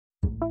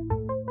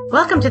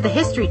Welcome to the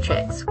History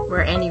Tricks,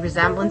 where any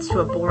resemblance to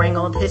a boring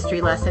old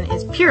history lesson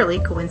is purely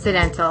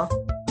coincidental.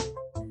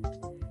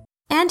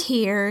 And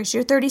here's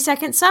your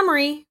 30-second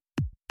summary.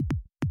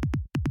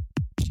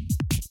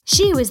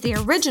 She was the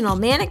original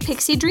Manic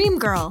Pixie Dream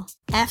Girl,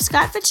 F.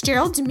 Scott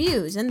Fitzgerald's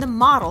muse and the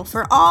model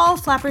for all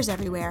flappers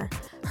everywhere.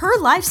 Her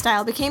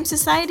lifestyle became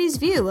society's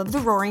view of the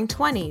Roaring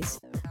Twenties,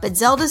 but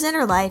Zelda's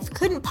inner life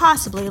couldn't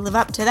possibly live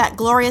up to that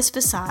glorious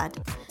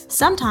facade.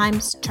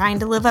 Sometimes trying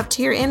to live up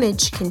to your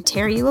image can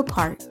tear you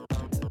apart.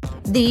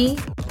 The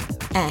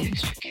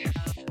end.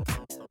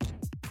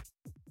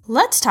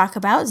 Let's talk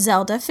about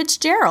Zelda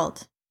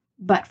Fitzgerald.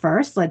 But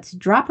first, let's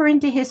drop her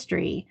into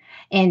history.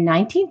 In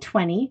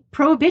 1920,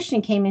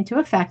 Prohibition came into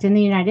effect in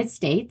the United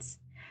States.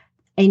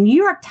 A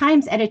New York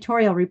Times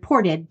editorial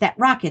reported that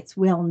rockets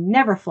will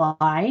never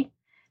fly.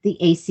 The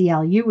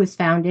ACLU was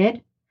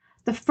founded.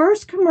 The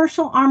first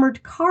commercial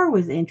armored car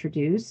was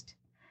introduced.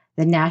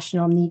 The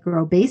National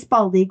Negro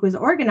Baseball League was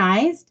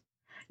organized.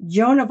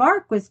 Joan of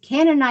Arc was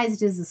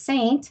canonized as a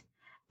saint.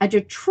 A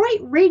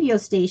Detroit radio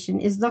station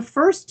is the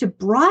first to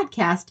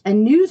broadcast a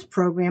news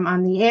program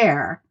on the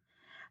air.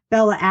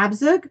 Bella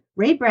Abzug,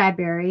 Ray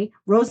Bradbury,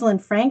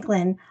 Rosalind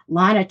Franklin,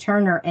 Lana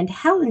Turner, and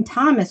Helen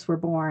Thomas were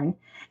born.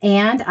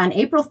 And on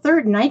April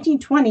 3rd,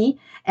 1920,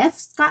 F.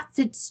 Scott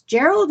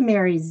Fitzgerald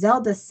married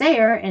Zelda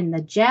Sayer, and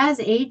the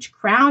Jazz Age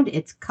crowned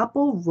its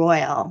couple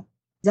royal.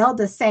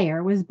 Zelda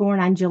Sayer was born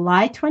on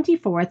July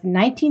 24th,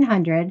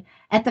 1900,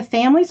 at the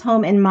family's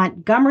home in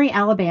Montgomery,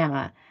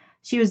 Alabama.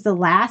 She was the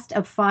last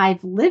of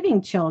 5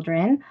 living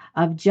children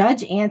of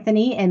Judge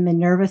Anthony and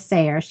Minerva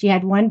Sayer. She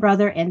had 1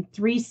 brother and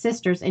 3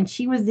 sisters, and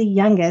she was the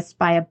youngest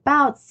by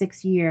about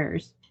 6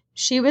 years.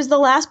 She was the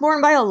last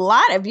born by a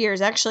lot of years,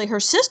 actually. Her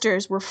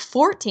sisters were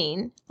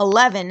 14,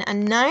 11,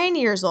 and 9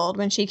 years old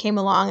when she came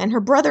along, and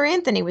her brother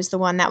Anthony was the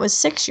one that was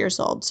 6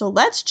 years old. So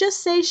let's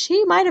just say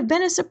she might have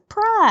been a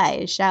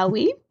surprise, shall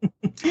we?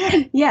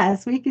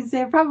 Yes, we could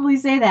probably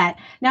say that.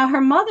 Now,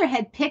 her mother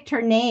had picked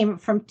her name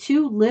from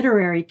 2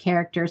 literary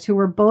characters who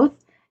were both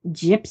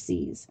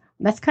gypsies.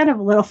 That's kind of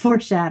a little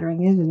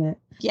foreshadowing, isn't it?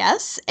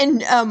 Yes,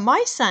 and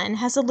my son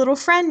has a little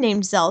friend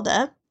named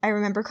Zelda. I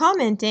remember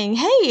commenting,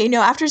 hey,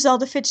 after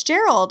Zelda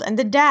Fitzgerald, and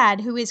the dad,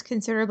 who is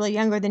considerably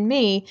younger than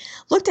me,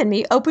 looked at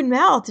me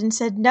open-mouthed and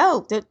said,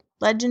 no, the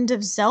Legend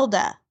of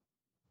Zelda.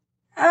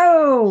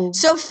 Oh!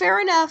 So fair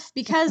enough,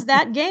 because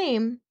that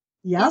game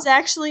is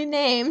actually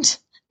named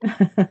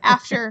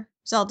after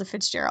Zelda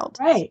Fitzgerald.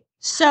 Right.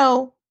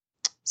 So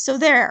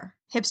there,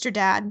 hipster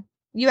dad.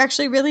 You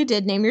actually really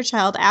did name your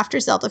child after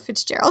Zelda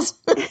Fitzgerald.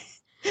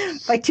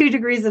 By 2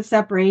 degrees of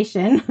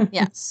separation.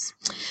 Yes.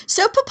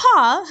 So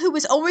Papa, who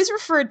was always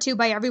referred to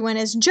by everyone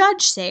as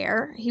Judge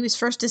Sayer, he was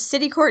first a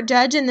city court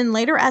judge and then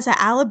later as an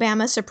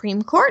Alabama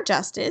Supreme Court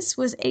justice,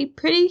 was a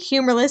pretty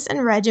humorless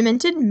and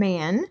regimented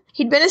man.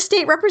 He'd been a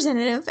state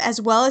representative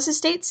as well as a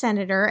state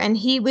senator, and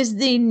he was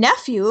the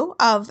nephew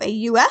of a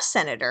U.S.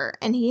 senator,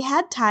 and he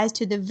had ties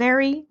to the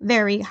very,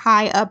 very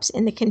high-ups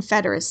in the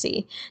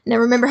Confederacy. Now,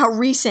 remember how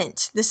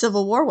recent the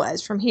Civil War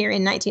was from here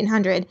in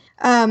 1900.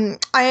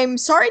 I'm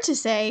sorry to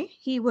say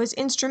he was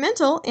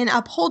instrumental in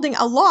upholding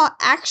a law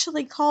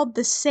actually called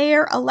the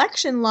Sayer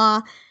election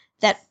law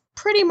that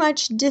pretty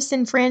much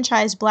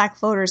disenfranchised black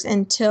voters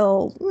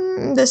until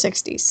the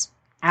 60s.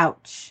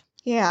 Ouch.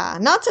 Yeah,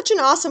 not such an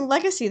awesome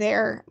legacy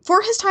there.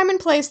 For his time and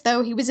place,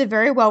 though, he was a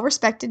very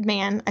well-respected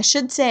man. I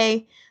should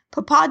say,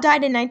 Papa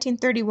died in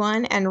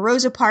 1931, and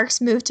Rosa Parks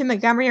moved to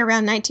Montgomery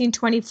around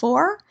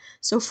 1924.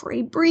 So for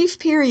a brief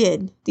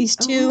period, these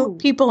two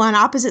people on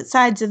opposite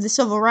sides of the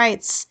civil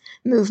rights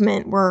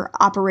movement were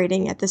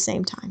operating at the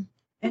same time.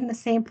 In the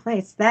same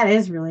place. That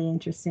is really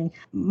interesting.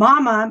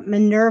 Mama,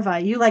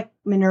 Minerva, you like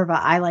Minerva.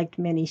 I liked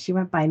Minnie. She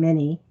went by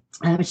Minnie.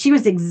 She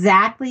was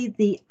exactly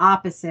the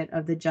opposite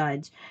of the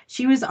judge.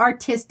 She was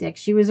artistic.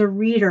 She was a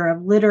reader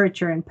of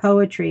literature and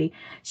poetry.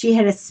 She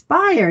had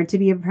aspired to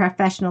be a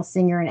professional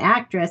singer and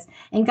actress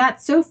and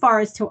got so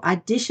far as to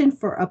audition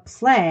for a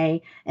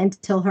play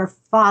until her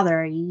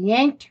father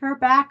yanked her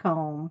back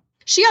home.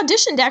 She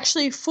auditioned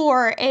actually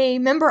for a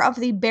member of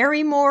the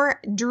Barrymore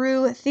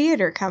Drew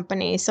Theater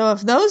Company. So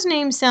if those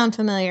names sound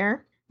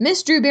familiar,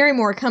 Miss Drew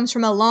Barrymore comes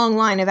from a long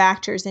line of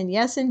actors. And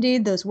yes,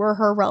 indeed, those were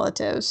her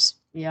relatives.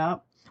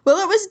 Yep. Well,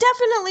 it was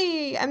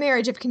definitely a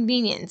marriage of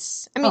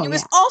convenience. I mean, it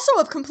was also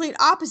of complete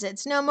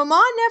opposites. Now,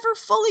 Mama never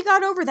fully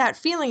got over that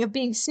feeling of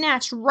being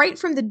snatched right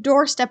from the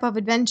doorstep of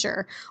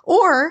adventure.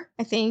 Or,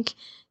 I think,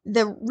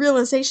 the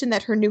realization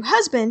that her new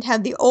husband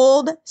had the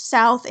old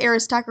South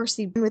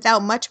aristocracy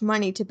without much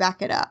money to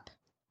back it up.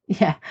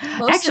 Yeah.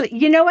 Actually,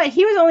 you know what?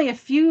 He was only a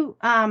few,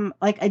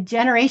 like a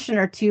generation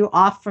or 2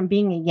 off from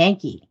being a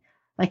Yankee.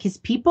 Like his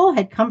people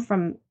had come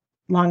from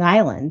Long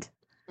Island.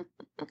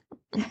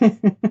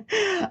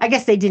 I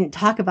guess they didn't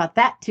talk about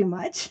that too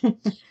much.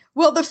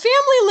 Well, the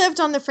family lived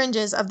on the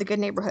fringes of the good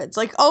neighborhoods.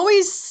 Like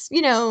always,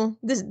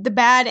 the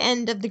bad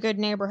end of the good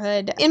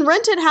neighborhood. In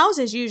rented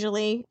houses,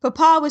 usually,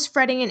 Papa was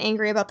fretting and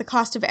angry about the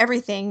cost of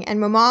everything, and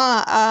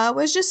Mama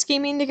was just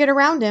scheming to get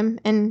around him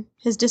and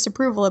his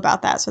disapproval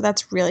about that. So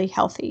that's really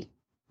healthy.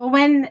 Well,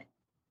 when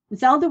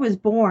Zelda was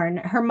born,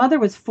 her mother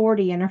was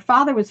 40 and her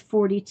father was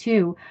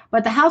 42,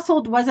 but the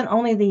household wasn't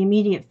only the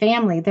immediate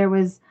family. There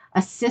was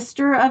a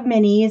sister of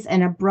Minnie's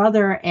and a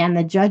brother, and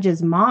the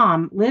judge's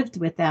mom lived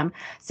with them.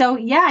 So,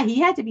 yeah, he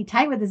had to be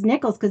tight with his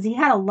nickels because he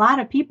had a lot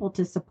of people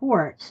to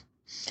support.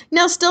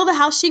 Now, still, the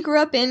house she grew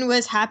up in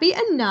was happy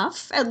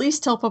enough, at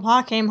least till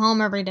Papa came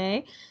home every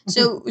day.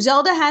 So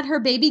Zelda had her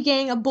baby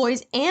gang of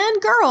boys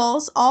and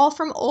girls, all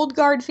from old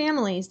guard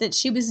families that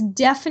she was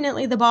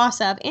definitely the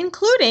boss of,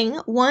 including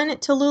one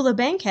Tallulah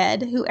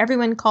Bankhead, who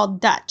everyone called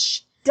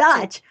Dutch.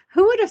 Dutch?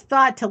 Who would have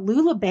thought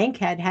Tallulah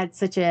Bankhead had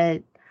such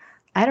a,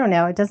 I don't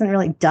know, it doesn't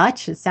really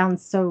Dutch. It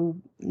sounds so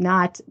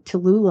not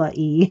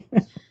Tallulah-y.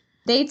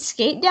 They'd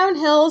skate down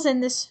hills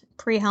in this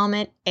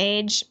pre-helmet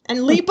age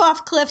and leap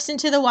off cliffs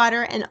into the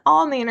water and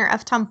all manner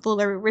of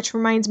tomfoolery, which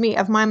reminds me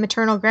of my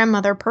maternal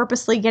grandmother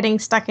purposely getting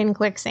stuck in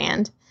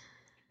quicksand.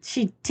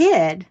 She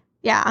did?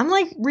 Yeah, I'm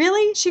like,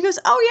 really? She goes,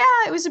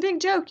 oh yeah, it was a big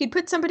joke. You'd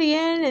put somebody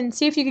in and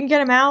see if you can get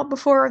them out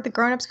before the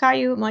grown-ups caught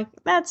you. I'm like,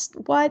 that's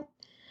what?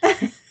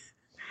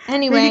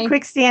 Anyway. Maybe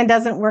quicksand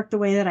doesn't work the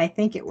way that I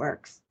think it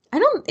works.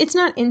 It's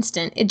not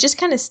instant. It just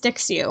kind of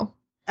sticks you.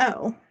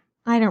 Oh.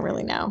 I don't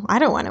really know. I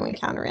don't want to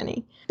encounter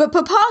any. But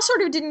Papa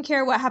sort of didn't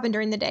care what happened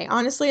during the day.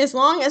 Honestly, as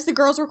long as the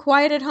girls were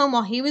quiet at home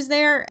while he was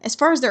there, as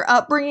far as their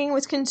upbringing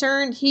was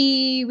concerned,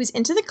 he was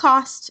into the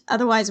cost.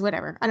 Otherwise,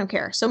 whatever. I don't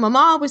care. So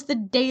Mama was the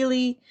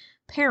daily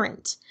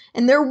parent.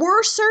 And there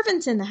were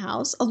servants in the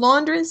house, a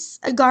laundress,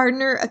 a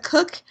gardener, a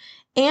cook,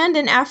 and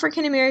an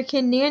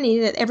African-American nanny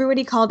that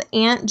everybody called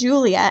Aunt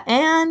Julia.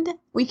 And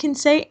we can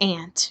say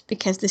Aunt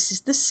because this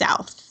is the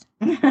South.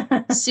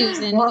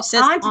 Susan, well,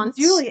 says Aunt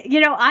Julia.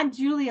 Aunt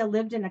Julia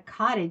lived in a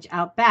cottage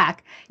out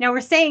back. Now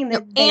we're saying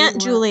that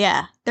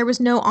Julia. There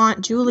was no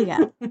Aunt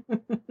Julia.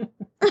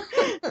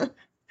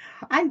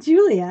 Aunt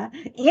Julia.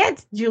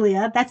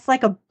 That's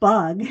like a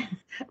bug.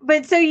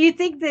 But so you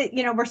think that,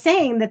 we're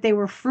saying that they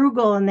were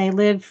frugal and they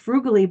lived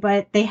frugally,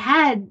 but they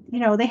had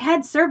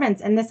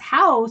servants, and this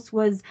house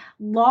was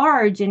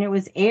large and it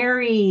was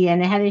airy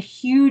and it had a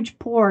huge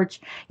porch.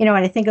 And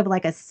I think of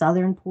like a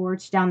southern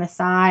porch down the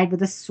side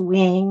with a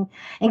swing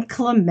and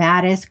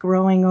clematis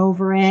growing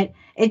over it.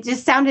 It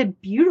just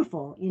sounded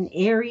beautiful and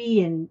airy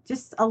and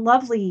just a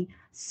lovely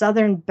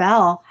Southern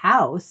Belle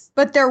house.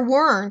 But there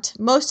weren't,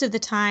 most of the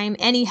time,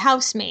 any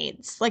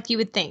housemaids like you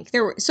would think.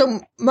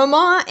 So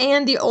Mama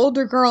and the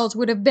older girls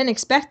would have been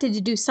expected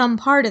to do some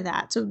part of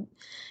that.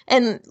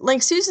 And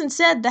like Susan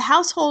said, the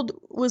household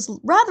was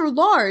rather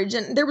large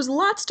and there was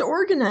lots to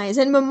organize.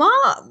 And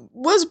Mama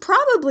was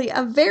probably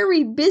a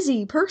very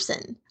busy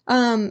person.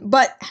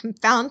 But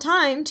found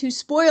time to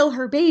spoil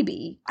her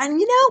baby.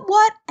 And you know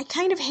what? I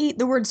kind of hate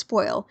the word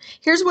spoil.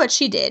 Here's what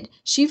she did.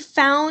 She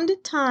found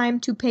time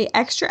to pay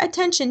extra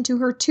attention to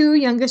her two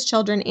youngest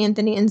children,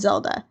 Anthony and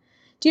Zelda.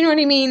 Do you know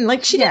what I mean?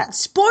 Like, she didn't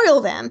spoil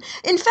them.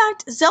 In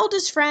fact,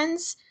 Zelda's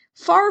friends,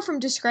 far from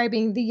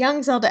describing the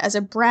young Zelda as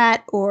a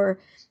brat or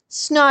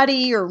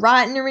snotty or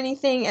rotten or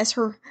anything, as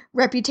her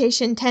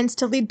reputation tends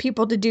to lead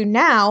people to do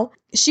now,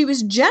 she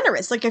was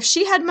generous. Like, if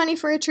she had money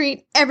for a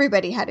treat,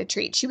 everybody had a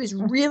treat. She was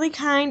really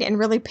kind and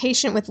really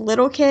patient with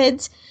little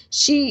kids.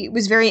 She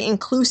was very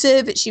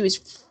inclusive. She was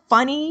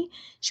funny.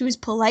 She was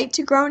polite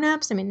to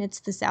grown-ups. I mean,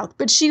 it's the South.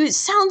 But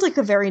sounds like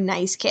a very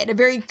nice kid, a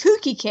very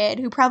kooky kid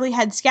who probably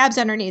had scabs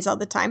on her knees all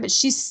the time. But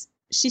she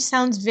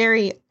sounds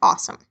very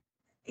awesome.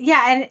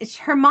 Yeah, and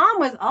her mom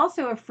was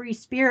also a free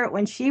spirit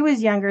when she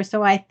was younger,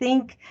 so I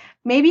think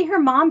maybe her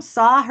mom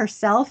saw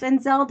herself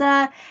in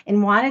Zelda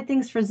and wanted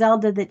things for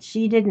Zelda that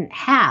she didn't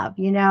have,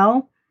 And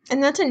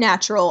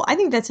I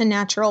think that's a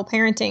natural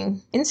parenting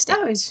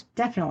instinct. Oh,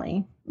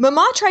 definitely.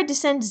 Mama tried to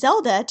send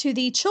Zelda to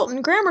the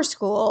Chilton Grammar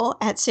School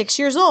at 6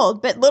 years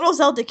old, but little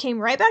Zelda came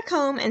right back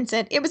home and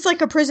said it was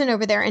like a prison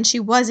over there and she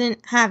wasn't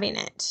having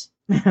it.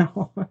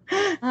 No.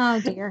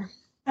 Oh, dear.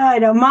 I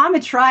know.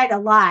 Mama tried a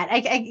lot.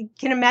 I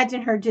can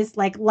imagine her just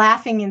like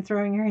laughing and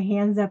throwing her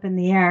hands up in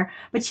the air.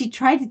 But she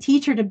tried to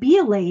teach her to be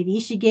a lady.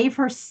 She gave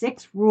her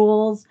 6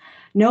 rules.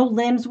 No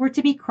limbs were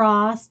to be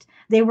crossed.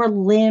 They were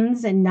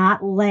limbs and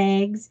not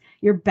legs.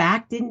 Your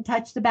back didn't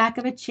touch the back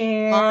of a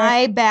chair.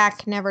 My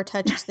back never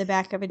touches the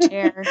back of a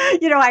chair.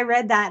 I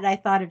read that and I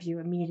thought of you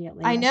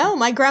immediately. I know.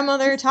 My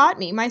grandmother taught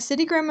me. My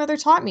city grandmother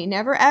taught me.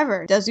 Never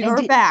ever does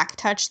your back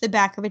touch the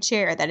back of a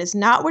chair. That is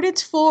not what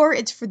it's for.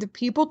 It's for the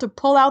people to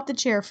pull out the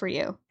chair for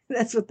you.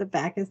 That's what the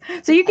back is.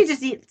 So you could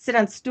just sit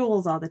on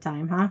stools all the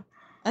time, huh?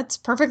 That's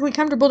perfectly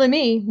comfortable to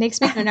me.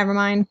 Makes me never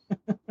mind.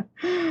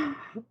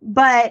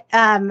 But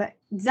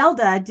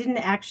Zelda didn't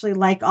actually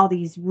like all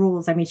these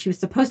rules. I mean, she was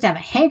supposed to have a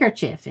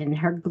handkerchief and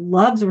her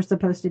gloves were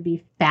supposed to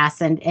be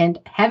fastened. And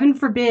heaven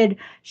forbid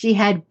she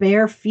had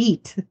bare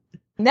feet.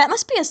 That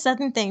must be a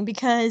Southern thing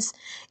because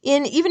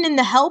even in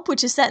The Help,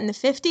 which is set in the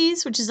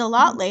 50s, which is a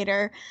lot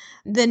later,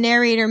 the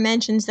narrator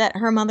mentions that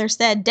her mother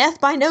said, "Death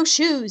by no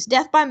shoes,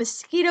 death by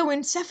mosquito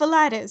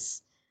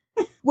encephalitis."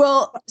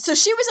 Well, so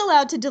she was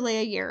allowed to delay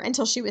a year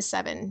until she was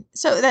 7.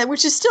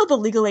 Which is still the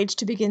legal age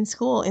to begin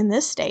school in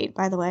this state,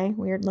 by the way,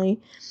 weirdly.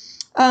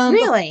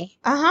 Really?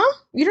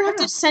 You don't have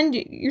to send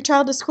your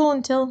child to school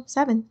until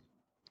 7.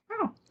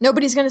 Oh.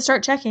 Nobody's going to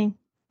start checking.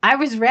 I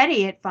was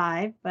ready at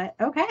 5, but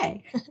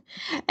okay.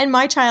 And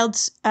my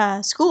child's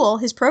school,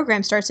 his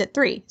program starts at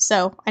 3.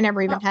 So I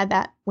never even had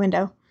that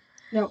window.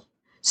 Nope.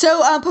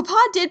 So Papa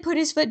did put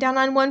his foot down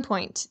on one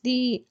point.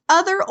 The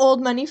other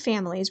old money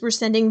families were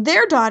sending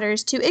their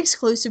daughters to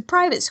exclusive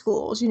private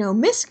schools.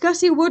 Miss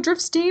Gussie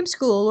Woodruff's Dame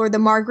School or the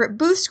Margaret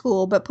Booth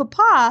School. But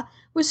Papa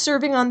was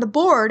serving on the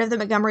board of the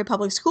Montgomery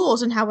Public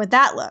Schools. And how would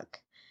that look?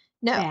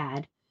 No.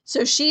 Bad.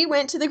 So she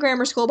went to the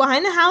grammar school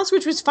behind the house,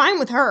 which was fine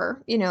with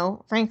her,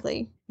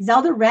 frankly.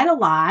 Zelda read a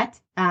lot.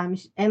 And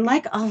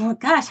oh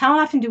gosh, how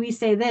often do we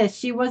say this?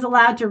 She was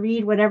allowed to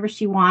read whatever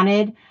she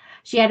wanted.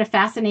 She had a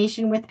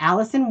fascination with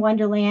Alice in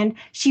Wonderland.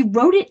 She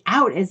wrote it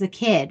out as a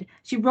kid.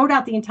 She wrote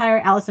out the entire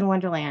Alice in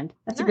Wonderland.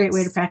 That's nice. A great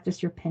way to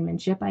practice your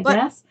penmanship, I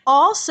guess.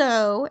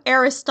 Also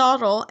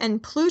Aristotle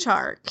and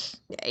Plutarch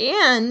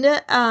and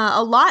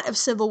a lot of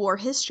Civil War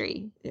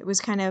history. It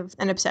was kind of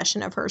an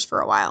obsession of hers for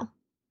a while.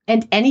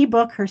 And any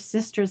book her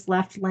sisters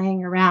left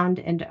laying around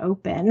and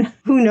open.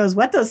 Who knows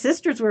what those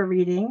sisters were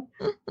reading?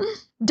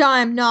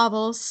 Dime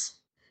novels.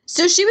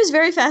 So she was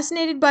very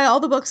fascinated by all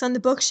the books on the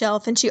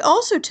bookshelf, and she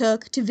also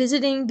took to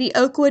visiting the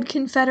Oakwood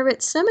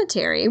Confederate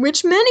Cemetery,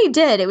 which many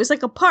did. It was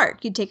like a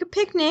park. You'd take a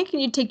picnic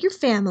and you'd take your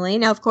family.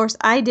 Now, of course,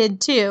 I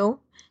did too,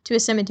 to a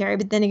cemetery.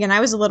 But then again,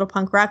 I was a little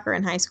punk rocker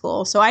in high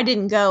school, so I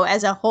didn't go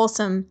as a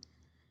wholesome,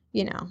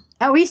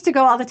 Oh, we used to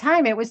go all the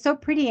time. It was so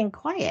pretty and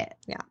quiet.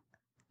 Yeah.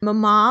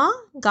 Mama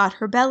got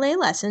her ballet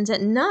lessons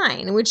at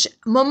 9, which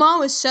Mama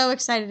was so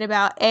excited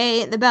about,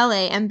 A, the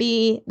ballet, and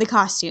B, the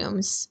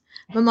costumes.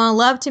 Mama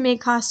loved to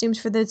make costumes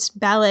for this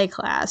ballet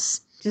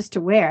class. Just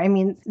to wear. I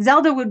mean,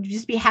 Zelda would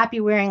just be happy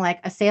wearing like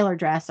a sailor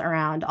dress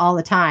around all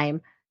the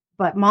time.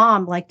 But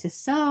Mom liked to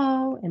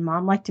sew, and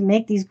Mom liked to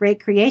make these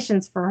great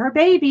creations for her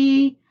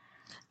baby.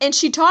 And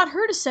she taught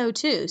her to sew,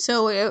 too.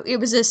 So it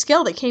was a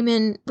skill that came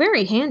in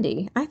very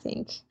handy, I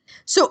think.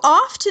 So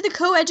off to the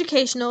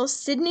coeducational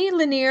Sidney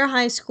Lanier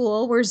High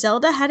School, where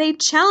Zelda had a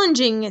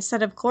challenging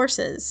set of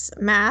courses.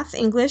 Math,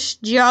 English,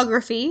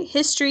 geography,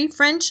 history,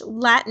 French,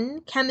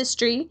 Latin,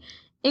 chemistry,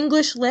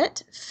 English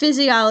lit,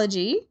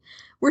 physiology,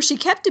 where she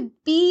kept a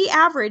B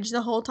average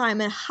the whole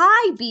time, a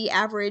high B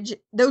average,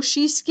 though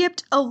she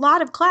skipped a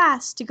lot of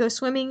class to go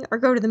swimming or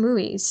go to the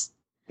movies.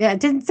 Yeah, it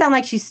didn't sound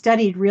like she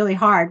studied really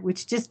hard,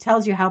 which just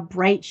tells you how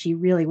bright she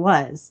really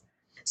was.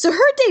 So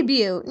her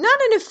debut,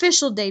 not an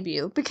official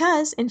debut,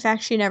 because, in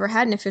fact, she never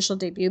had an official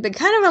debut, but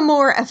kind of a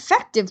more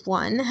effective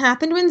one,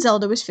 happened when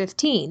Zelda was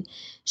 15.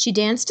 She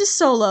danced a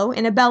solo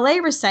in a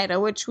ballet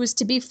recital, which was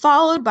to be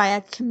followed by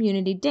a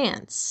community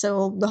dance.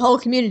 So the whole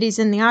community's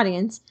in the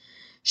audience.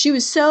 She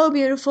was so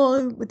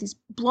beautiful with these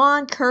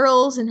blonde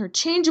curls and her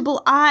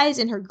changeable eyes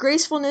and her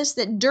gracefulness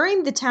that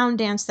during the town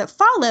dance that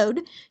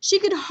followed, she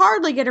could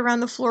hardly get around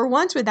the floor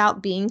once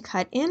without being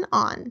cut in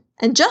on.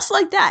 And just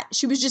like that,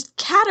 she was just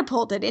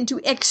catapulted into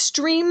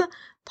extreme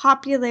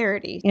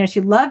popularity.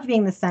 She loved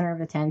being the center of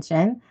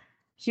attention.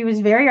 She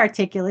was very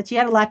articulate. She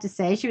had a lot to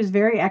say. She was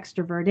very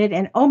extroverted.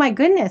 And oh my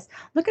goodness,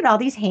 look at all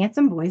these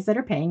handsome boys that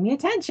are paying me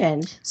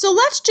attention. So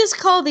let's just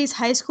call these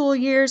high school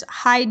years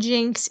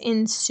hijinks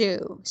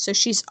ensue. So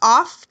she's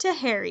off to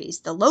Harry's,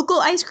 the local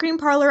ice cream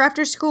parlor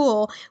after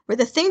school, where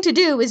the thing to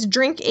do is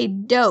drink a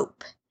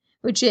dope,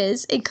 which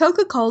is a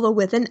Coca-Cola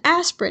with an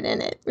aspirin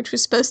in it, which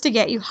was supposed to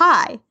get you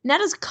high. And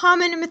that is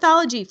common in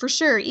mythology, for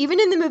sure.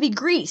 Even in the movie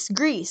Grease,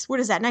 what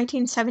is that,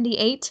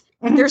 1978?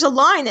 Mm-hmm. There's a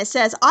line that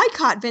says, I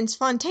caught Vince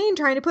Fontaine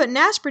trying to put an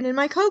aspirin in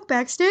my Coke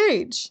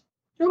backstage.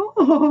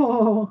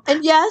 Oh.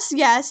 And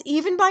yes,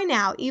 even by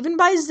now, even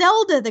by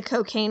Zelda, the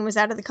cocaine was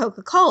out of the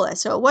Coca-Cola.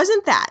 So it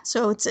wasn't that.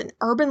 So it's an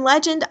urban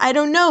legend. I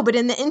don't know. But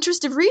in the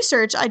interest of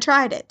research, I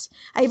tried it.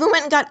 I even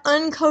went and got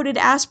uncoated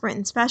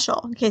aspirin special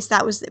in case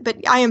that was,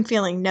 but I am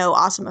feeling no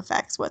awesome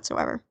effects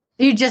whatsoever.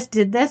 You just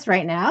did this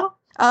right now?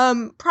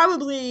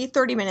 Probably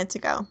 30 minutes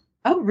ago.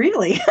 Oh,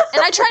 really?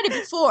 And I tried it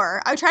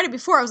before.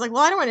 I was like,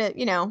 well, I don't want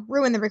to,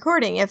 ruin the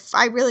recording if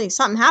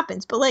something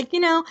happens. But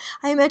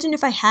I imagine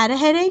if I had a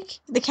headache,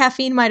 the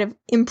caffeine might have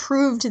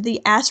improved the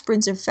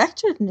aspirin's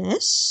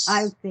effectiveness.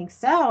 I think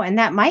so. And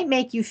that might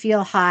make you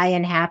feel high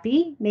and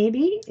happy,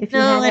 maybe, if you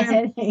had a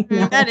headache.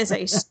 No. That is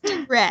a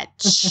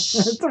stretch.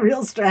 That's a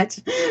real stretch.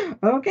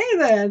 Okay,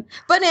 then.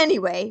 But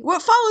anyway,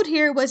 what followed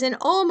here was an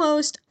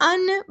almost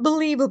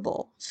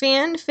unbelievable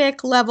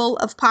fanfic level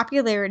of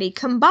popularity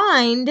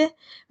combined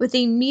with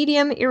a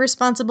medium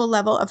irresponsible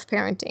level of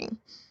parenting.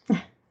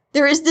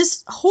 There is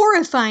this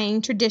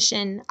horrifying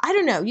tradition. I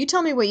don't know. You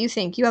tell me what you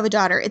think. You have a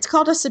daughter. It's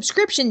called a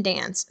subscription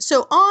dance.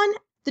 So on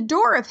the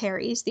door of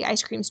Harry's, the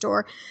ice cream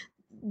store,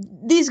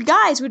 these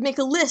guys would make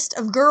a list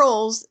of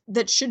girls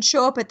that should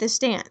show up at this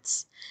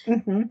dance.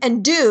 Mm-hmm.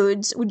 And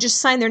dudes would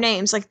just sign their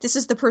names. Like, this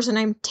is the person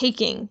I'm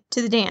taking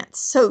to the dance.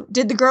 So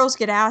did the girls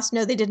get asked?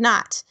 No, they did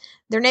not.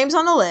 Their name's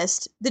on the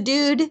list. The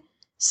dude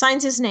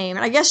signs his name.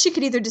 And I guess she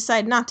could either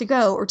decide not to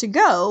go or to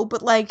go,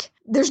 but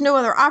there's no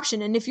other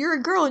option. And if you're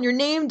a girl and your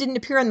name didn't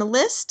appear on the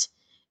list,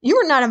 you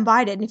were not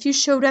invited. And if you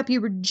showed up, you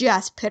were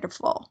just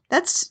pitiful.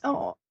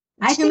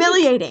 It's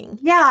humiliating.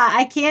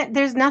 I can't,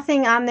 there's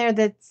nothing on there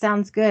that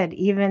sounds good,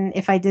 even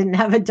if I didn't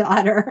have a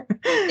daughter.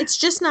 It's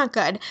just not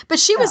good. But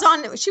she was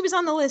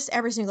on the list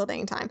every single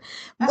dang time.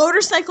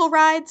 Motorcycle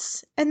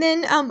rides, and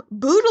then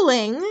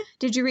boodling.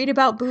 Did you read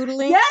about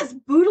boodling? Yes,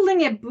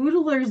 boodling at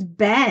Boodler's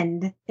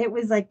Bend. It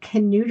was like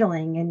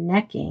canoodling and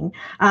necking.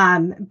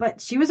 But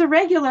she was a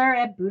regular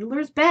at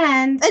Boodler's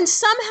Bend. And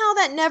somehow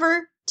that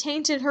never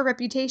tainted her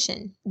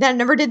reputation. That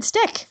never did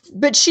stick.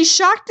 But she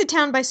shocked the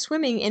town by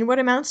swimming in what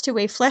amounts to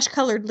a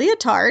flesh-colored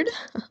leotard.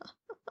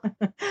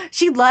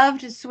 She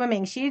loved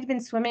swimming. She had been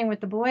swimming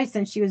with the boys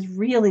since she was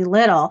really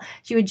little.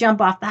 She would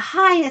jump off the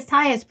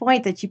highest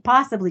point that she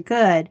possibly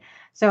could.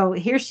 So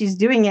here she's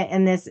doing it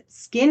in this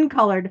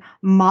skin-colored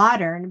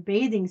modern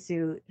bathing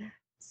suit.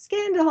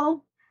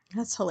 Scandal.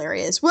 That's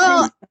hilarious.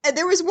 Well,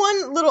 there was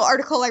one little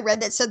article I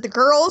read that said the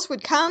girls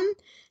would come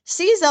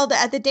see Zelda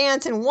at the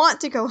dance and want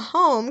to go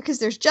home because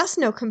there's just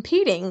no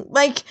competing.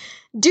 Like,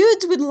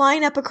 dudes would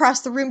line up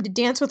across the room to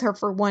dance with her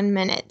for 1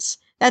 minute.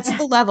 That's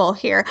the level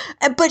here.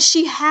 But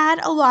she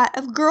had a lot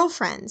of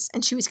girlfriends,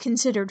 and she was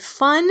considered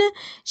fun.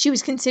 She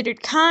was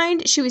considered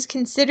kind. She was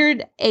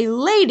considered a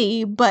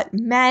lady, but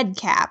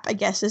madcap, I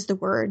guess is the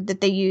word that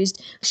they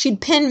used.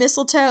 She'd pin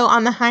mistletoe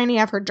on the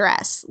hiney of her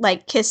dress,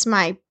 like kiss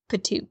my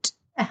patoot.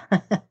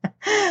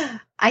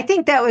 I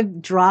think that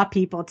would draw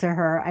people to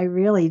her. I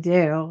really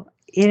do.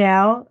 You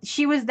know,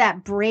 she was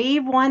that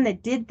brave one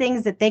that did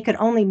things that they could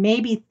only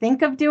maybe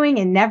think of doing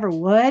and never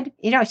would.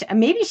 You know,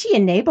 maybe she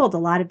enabled a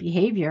lot of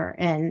behavior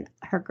in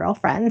her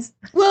girlfriends.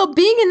 Well,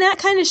 being in that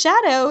kind of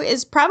shadow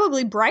is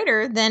probably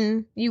brighter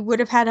than you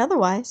would have had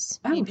otherwise.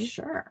 Oh, maybe.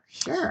 Sure.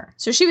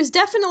 So she was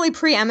definitely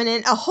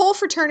preeminent. A whole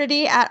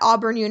fraternity at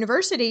Auburn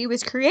University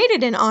was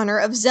created in honor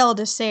of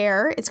Zelda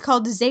Sayre. It's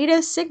called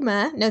Zeta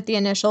Sigma, note the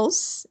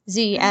initials,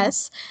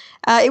 ZS.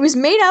 It was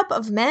made up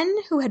of men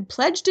who had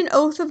pledged an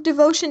oath of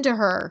devotion to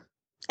her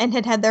and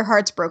had had their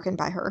hearts broken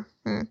by her.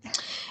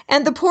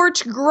 And the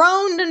porch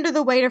groaned under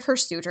the weight of her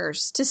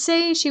suitors. To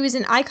say she was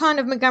an icon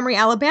of Montgomery,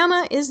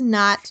 Alabama is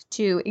not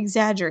to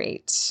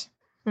exaggerate.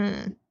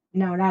 No,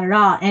 not at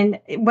all. And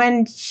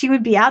when she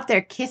would be out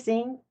there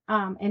kissing,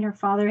 and her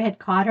father had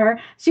caught her,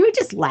 she would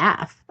just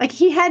laugh. Like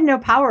he had no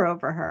power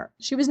over her.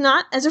 She was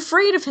not as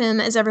afraid of him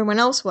as everyone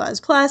else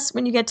was. Plus,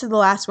 when you get to the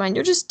last one,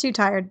 you're just too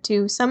tired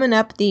to summon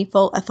up the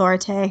full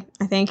authority,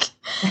 I think.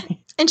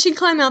 And she'd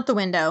climb out the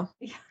window,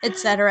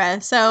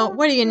 etc. So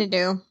what are you going to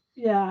do?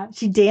 Yeah,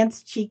 she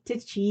danced cheek to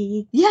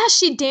cheek. Yeah,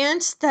 she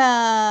danced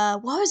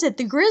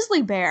the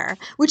grizzly bear,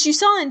 which you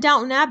saw in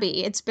Downton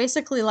Abbey. It's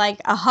basically like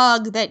a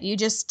hug that you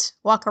just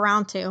walk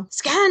around to.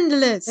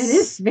 Scandalous. It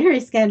is very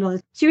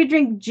scandalous. She would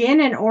drink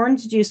gin and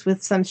orange juice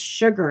with some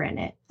sugar in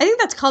it. I think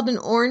that's called an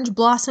orange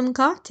blossom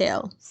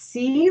cocktail.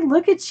 See,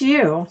 look at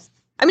you.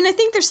 I mean, I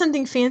think there's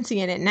something fancy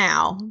in it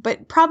now,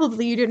 but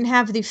probably you didn't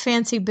have the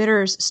fancy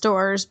bitters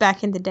stores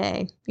back in the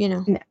day, you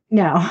know?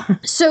 No.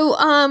 So,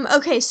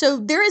 okay, so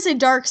there is a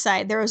dark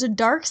side. There is a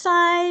dark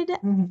side.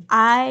 Mm-hmm.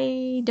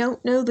 I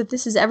don't know that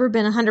this has ever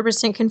been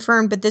 100%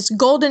 confirmed, but this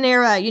golden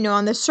era, you know,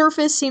 on the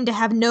surface seemed to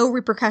have no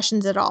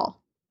repercussions at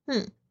all.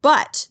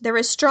 But there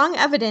is strong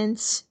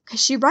evidence, because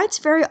she writes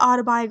very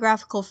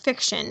autobiographical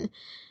fiction,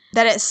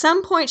 that at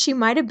some point she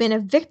might have been a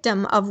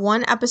victim of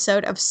one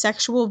episode of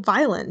sexual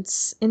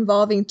violence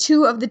involving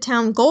two of the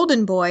town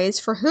golden boys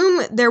for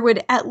whom there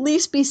would at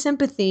least be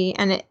sympathy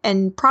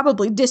and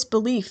probably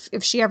disbelief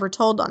if she ever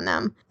told on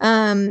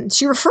them.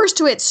 She refers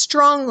to it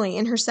strongly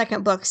in her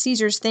second book,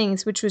 Caesar's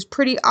Things, which was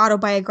pretty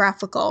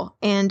autobiographical.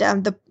 And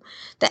the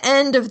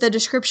end of the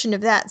description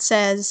of that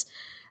says,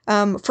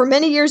 for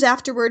many years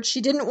afterwards, she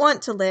didn't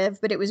want to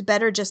live, but it was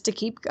better just to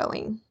keep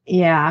going.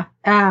 Yeah.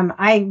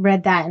 I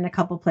read that in a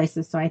couple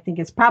places, so I think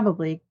it's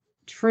probably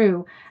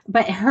true.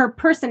 But her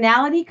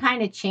personality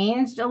kind of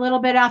changed a little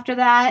bit after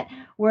that,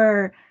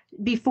 where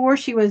before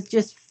she was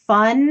just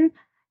fun,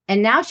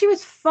 and now she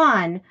was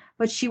fun,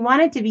 but she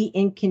wanted to be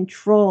in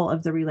control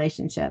of the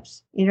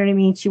relationships. You know what I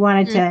mean? She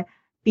wanted to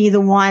be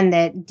the one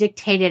that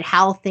dictated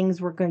how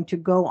things were going to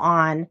go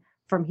on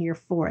from here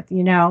forth,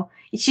 you know?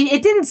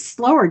 It didn't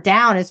slow her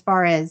down as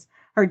far as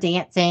her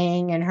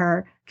dancing and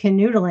her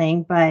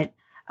canoodling, but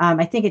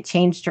I think it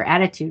changed her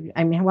attitude.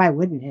 I mean, why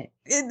wouldn't it?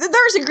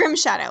 There's a grim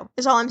shadow,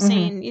 is all I'm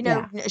saying. You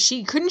know,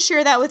 She couldn't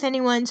share that with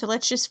anyone, so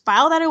let's just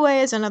file that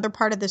away as another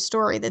part of the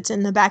story that's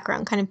in the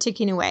background, kind of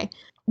ticking away.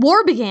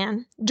 War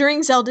began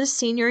during Zelda's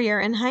senior year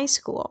in high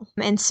school.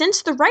 And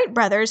since the Wright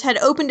brothers had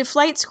opened a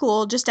flight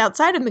school just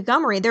outside of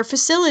Montgomery, their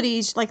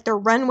facilities, like their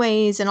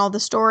runways and all the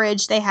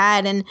storage they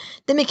had and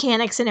the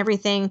mechanics and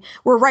everything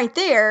were right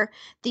there.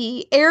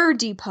 The air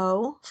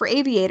depot for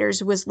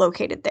aviators was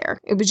located there.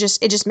 It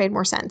just made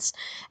more sense.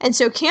 And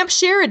so Camp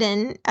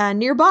Sheridan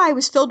nearby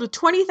was filled with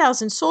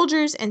 20,000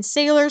 soldiers and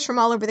sailors from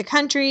all over the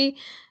country.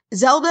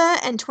 Zelda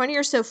and 20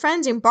 or so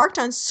friends embarked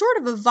on sort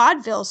of a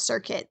vaudeville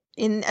circuit.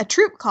 in a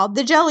troupe called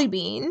the Jelly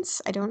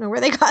Beans. I don't know where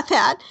they got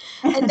that.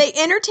 And they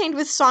entertained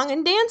with song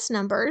and dance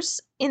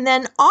numbers. And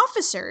then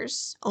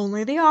officers,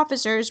 only the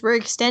officers, were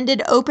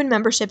extended open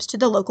memberships to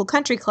the local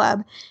country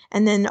club.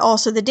 And then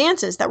also the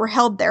dances that were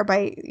held there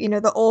by,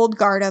 the old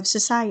guard of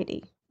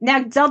society.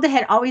 Now, Zelda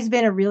had always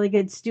been a really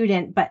good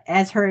student, but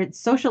as her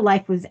social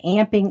life was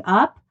amping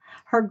up,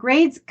 her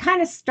grades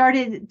kind of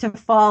started to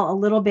fall a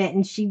little bit,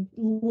 and she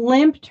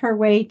limped her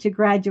way to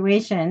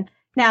graduation.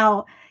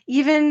 Now,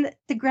 even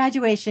the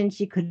graduation,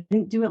 she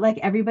couldn't do it like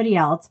everybody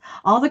else.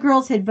 All the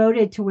girls had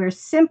voted to wear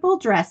simple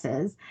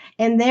dresses,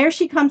 and there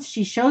she comes.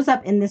 She shows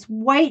up in this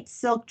white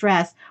silk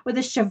dress with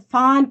a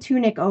chiffon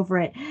tunic over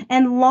it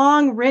and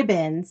long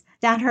ribbons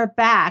down her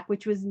back,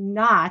 which was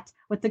not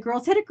what the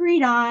girls had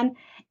agreed on.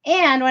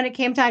 And when it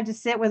came time to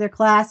sit with her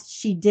class,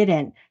 she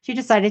didn't. She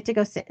decided to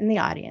go sit in the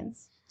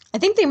audience. I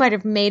think they might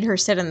have made her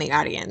sit in the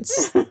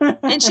audience.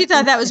 And she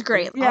thought that was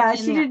great. Yeah,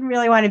 she didn't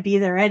really want to be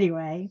there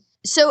anyway.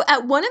 So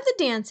at one of the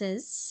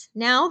dances,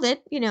 now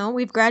that,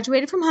 we've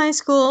graduated from high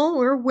school,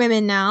 we're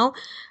women now,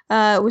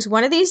 it was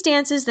one of these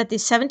dances that the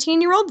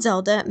 17-year-old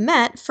Zelda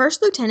met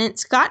First Lieutenant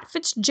Scott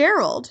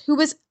Fitzgerald, who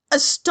was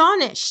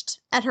astonished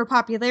at her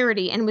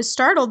popularity and was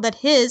startled that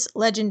his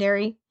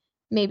legendary,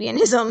 maybe in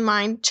his own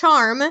mind,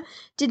 charm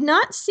did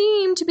not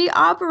seem to be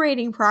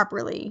operating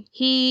properly.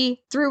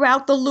 He threw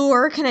out the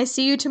lure, "Can I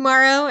see you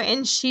tomorrow?"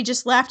 And she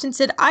just laughed and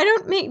said, "I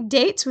don't make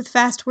dates with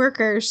fast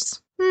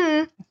workers."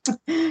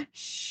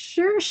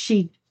 Sure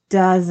she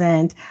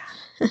doesn't.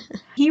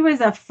 He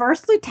was a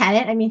first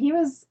lieutenant. I mean, he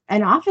was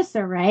an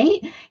officer,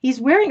 right?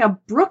 He's wearing a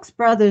Brooks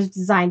Brothers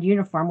designed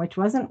uniform, which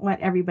wasn't what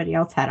everybody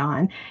else had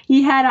on.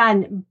 He had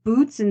on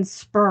boots and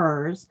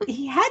spurs.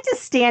 He had to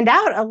stand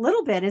out a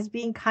little bit as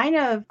being kind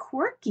of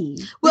quirky.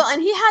 Well,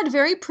 and he had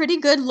very pretty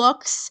good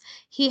looks.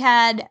 He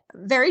had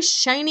very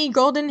shiny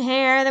golden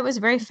hair that was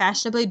very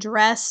fashionably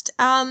dressed.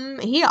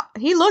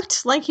 He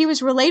looked like he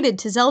was related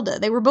to Zelda.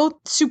 They were both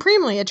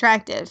supremely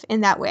attractive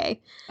in that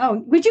way.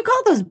 Oh, would you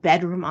call those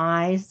bedroom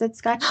eyes that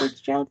Scott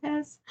Fitzgerald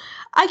has?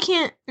 I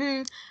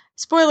can't.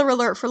 Spoiler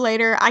alert for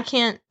later. I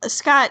can't.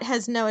 Scott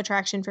has no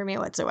attraction for me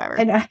whatsoever.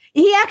 And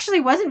he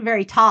actually wasn't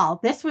very tall.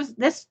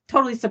 This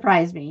totally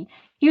surprised me.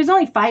 He was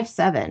only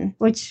 5'7",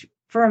 which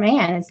for a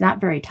man is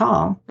not very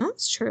tall.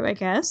 That's true, I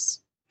guess.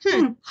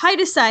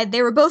 Height aside,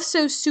 they were both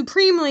so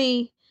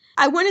supremely,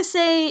 I want to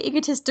say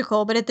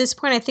egotistical, but at this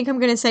point I think I'm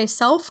going to say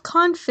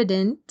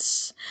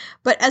self-confident.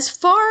 But as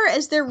far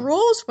as their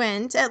roles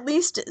went, at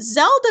least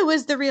Zelda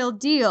was the real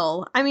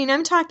deal. I mean,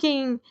 I'm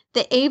talking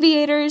the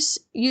aviators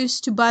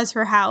used to buzz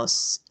her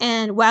house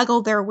and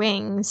waggle their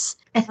wings.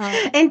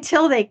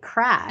 Until they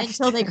crashed.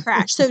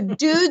 So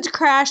dudes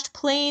crashed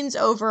planes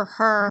over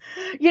her.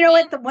 You know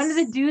what? One of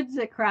the dudes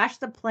that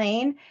crashed the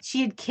plane,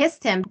 she had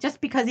kissed him just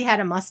because he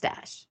had a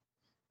mustache.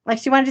 Like,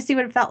 she wanted to see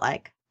what it felt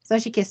like. So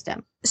she kissed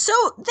him. So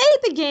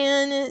they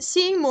began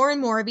seeing more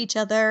and more of each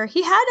other.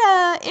 He had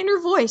an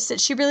inner voice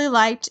that she really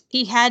liked.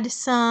 He had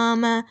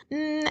some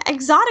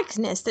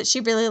exoticness that she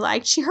really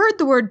liked. She heard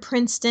the word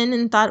Princeton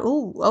and thought,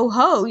 oh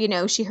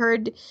ho. She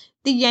heard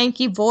the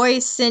Yankee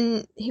voice,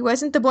 and he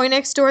wasn't the boy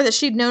next door that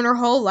she'd known her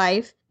whole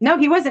life. No,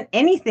 he wasn't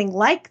anything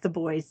like the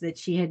boys that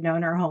she had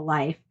known her whole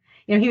life.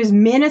 He was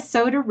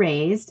Minnesota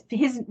raised.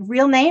 His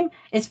real name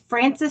is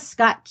Francis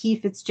Scott Key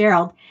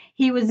Fitzgerald.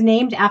 He was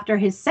named after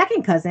his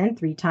second cousin,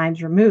 3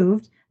 times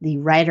removed, the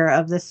writer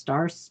of the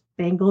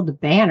Star-Spangled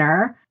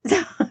Banner.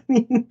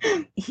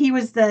 He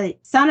was the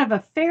son of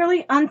a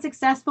fairly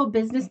unsuccessful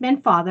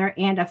businessman father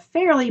and a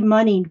fairly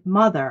moneyed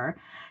mother.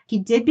 He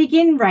did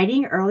begin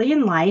writing early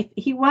in life.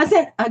 He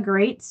wasn't a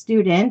great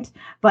student,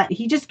 but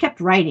he just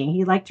kept writing.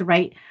 He liked to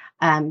write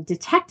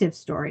detective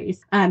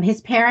stories.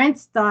 His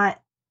parents thought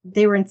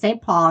they were in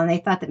St. Paul, and they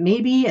thought that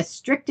maybe a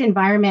strict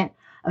environment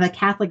of a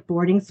Catholic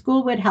boarding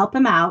school would help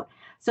him out.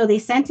 So they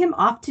sent him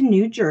off to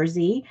New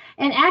Jersey,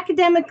 and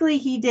academically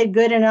he did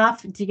good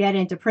enough to get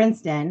into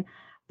Princeton,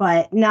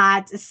 but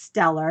not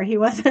stellar. He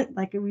wasn't,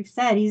 like we've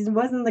said, he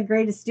wasn't the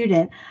greatest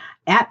student.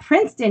 At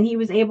Princeton, he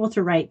was able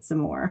to write some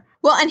more.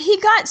 Well, and he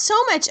got so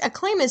much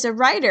acclaim as a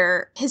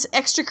writer. His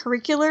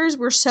extracurriculars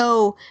were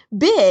so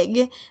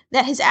big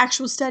that his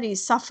actual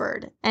studies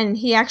suffered, and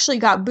he actually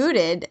got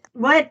booted.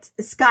 What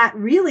Scott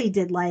really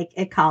did like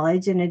at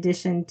college, in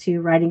addition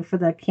to writing for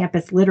the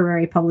campus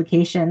literary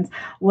publications,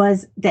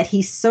 was that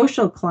he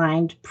social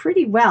climbed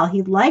pretty well.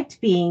 He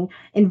liked being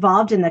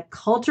involved in the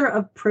culture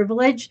of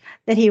privilege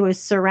that he was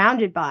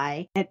surrounded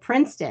by at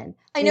Princeton.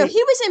 I know,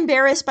 he was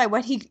embarrassed by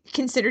what he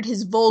considered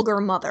his vulgar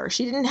mother.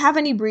 She didn't have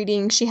any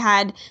breeding. She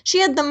had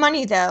the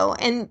money, though.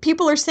 And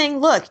people are saying,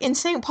 look, in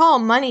St. Paul,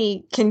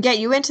 money can get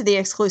you into the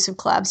exclusive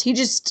clubs. He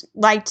just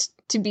liked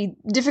to be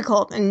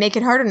difficult and make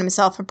it hard on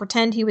himself and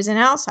pretend he was an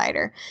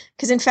outsider.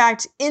 Because, in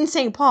fact, in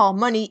St. Paul,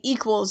 money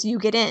equals you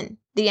get in.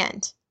 The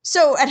end.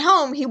 So at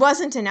home, he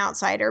wasn't an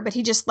outsider, but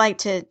he just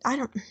liked to, I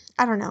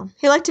don't know.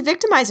 He liked to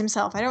victimize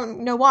himself. I don't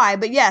know why.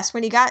 But yes,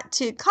 when he got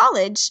to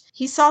college,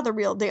 he saw the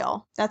real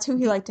deal. That's who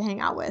he liked to hang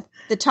out with.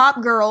 The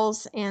top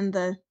girls and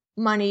the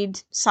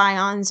moneyed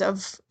scions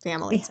of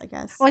families, I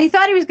guess. Well, he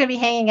thought he was going to be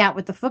hanging out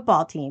with the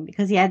football team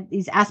because he had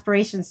these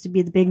aspirations to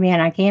be the big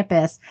man on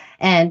campus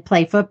and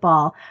play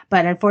football.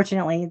 But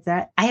unfortunately,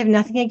 I have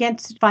nothing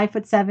against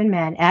 5'7"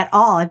 men at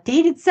all. I've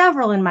dated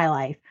several in my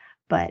life,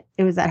 but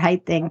it was that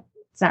height thing.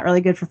 It's not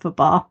really good for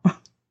football.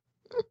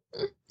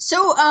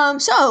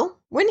 So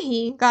when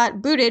he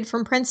got booted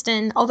from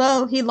Princeton,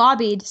 although he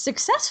lobbied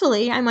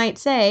successfully, I might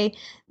say,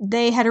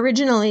 they had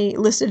originally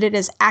listed it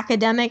as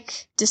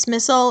academic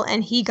dismissal,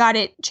 and he got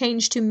it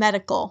changed to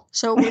medical,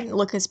 so it wouldn't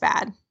look as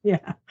bad.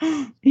 Yeah.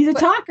 He's a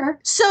talker.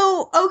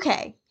 So,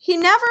 okay. He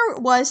never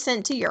was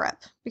sent to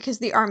Europe because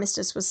the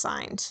armistice was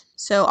signed.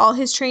 So all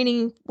his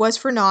training was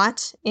for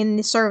naught in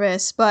the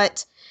service,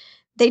 but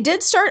they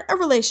did start a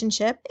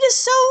relationship. It is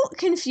so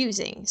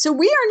confusing. So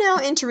we are now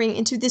entering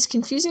into this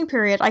confusing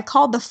period I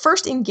call the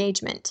first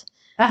engagement.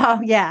 Oh,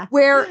 yeah.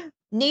 Where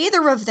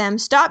neither of them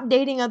stopped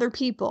dating other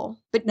people,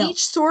 but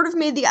each sort of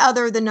made the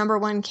other the number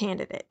one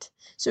candidate.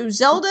 So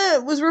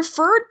Zelda was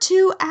referred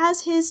to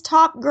as his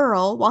top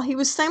girl while he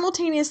was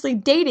simultaneously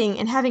dating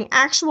and having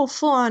actual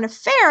full-on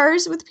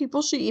affairs with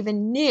people she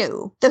even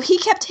knew. Though he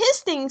kept his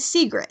things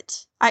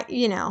secret.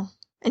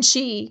 And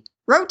she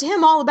wrote to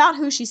him all about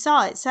who she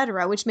saw,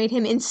 etc., which made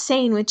him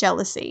insane with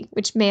jealousy,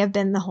 which may have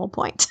been the whole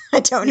point.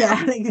 I don't know.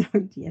 Yeah,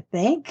 do you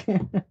think?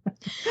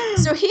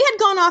 So he had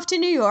gone off to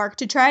New York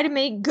to try to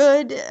make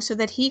good so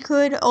that he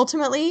could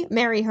ultimately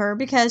marry her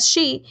because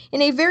she,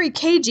 in a very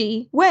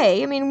cagey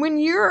way, I mean, when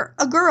you're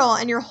a girl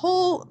and your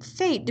whole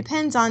fate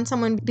depends on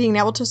someone being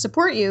able to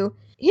support you,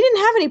 he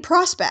didn't have any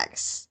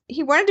prospects.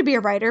 He wanted to be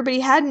a writer, but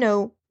he had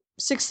no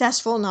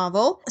successful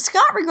novel.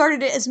 Scott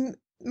regarded it as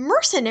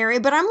mercenary,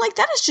 but I'm like,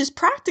 that is just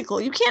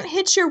practical. You can't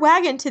hitch your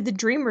wagon to the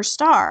dreamer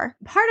star.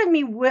 Part of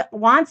me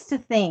wants to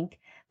think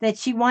that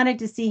she wanted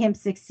to see him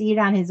succeed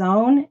on his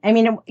own. I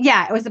mean,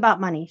 it was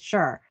about money,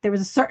 sure. There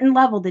was a certain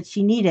level that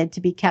she needed to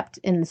be kept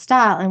in the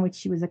style in which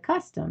she was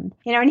accustomed.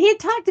 And he had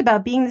talked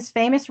about being this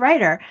famous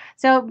writer.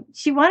 So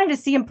she wanted to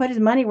see him put his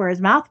money where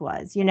his mouth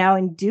was,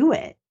 and do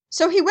it.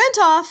 So he went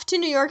off to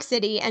New York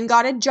City and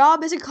got a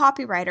job as a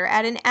copywriter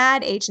at an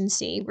ad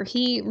agency where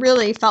he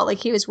really felt like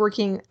he was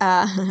working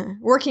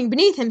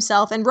beneath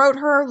himself and wrote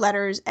her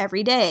letters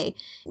every day.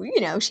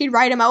 She'd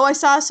write him, oh, I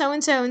saw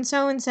so-and-so and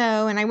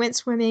so-and-so, and I went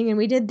swimming and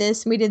we did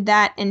this and we did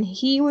that. And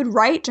he would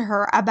write to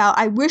her about,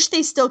 I wish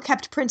they still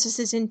kept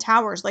princesses in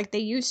towers like they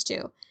used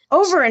to.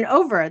 Over and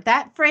over,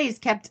 that phrase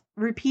kept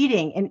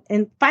repeating.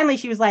 And finally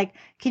she was like,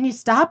 can you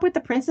stop with the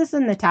princess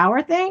in the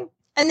tower thing?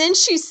 And then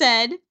she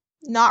said,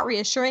 not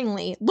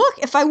reassuringly, look,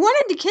 if I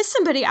wanted to kiss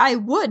somebody, I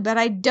would, but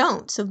I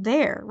don't. So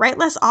there, write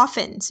less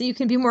often so you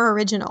can be more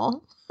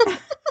original.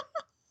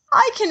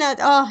 I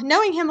cannot,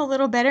 knowing him a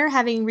little better,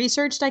 having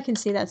researched, I can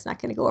see that's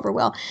not going to go over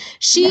well.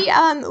 She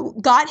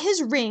got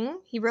his ring.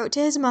 He wrote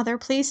to his mother,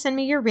 please send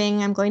me your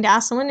ring. I'm going to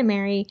ask someone to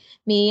marry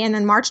me. And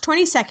on March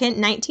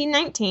 22nd,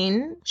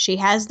 1919, she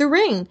has the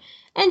ring.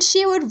 And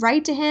she would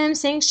write to him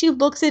saying she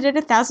looks at it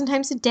 1,000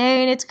 times a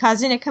day and it's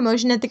causing a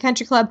commotion at the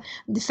country club.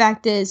 The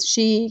fact is,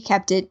 she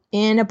kept it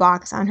in a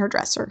box on her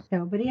dresser.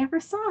 Nobody ever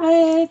saw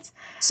it.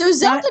 So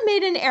Zelda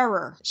made an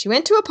error. She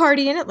went to a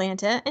party in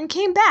Atlanta and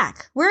came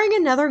back wearing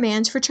another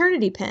man's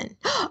fraternity pin.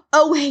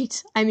 Oh,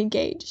 wait, I'm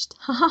engaged.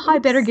 I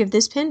better give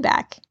this pin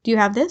back. Do you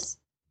have this?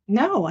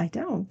 No, I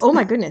don't. Oh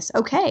my goodness.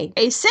 Okay.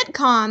 A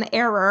sitcom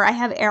error, I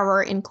have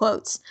error in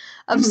quotes,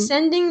 of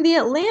sending the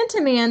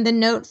Atlanta man the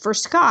note for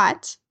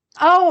Scott.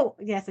 Oh,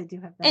 yes, I do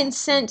have that. And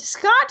sent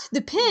Scott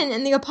the pin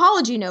and the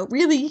apology note.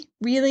 Really?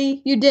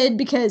 Really? You did?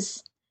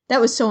 Because that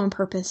was so on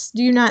purpose.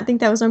 Do you not think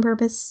that was on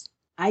purpose?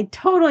 I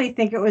totally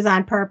think it was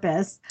on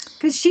purpose.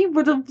 Because she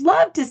would have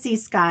loved to see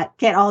Scott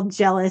get all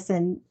jealous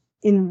and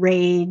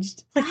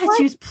enraged. God,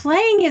 she was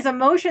playing his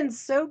emotions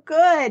so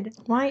good.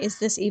 Why is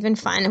this even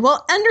fun?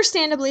 Well,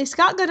 understandably,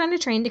 Scott got on a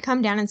train to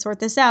come down and sort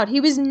this out. He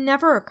was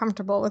never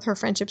comfortable with her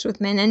friendships with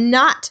men and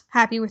not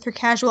happy with her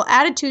casual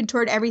attitude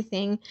toward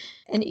everything.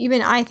 And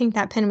even I think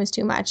that pin was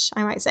too much,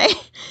 I might say.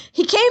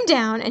 He came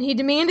down and he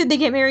demanded they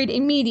get married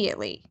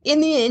immediately.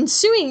 In the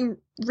ensuing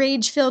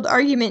rage-filled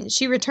argument,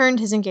 she returned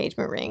his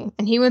engagement ring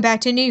and he went back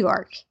to New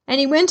York.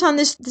 And he went on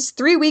this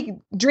 3-week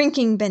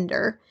drinking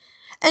bender.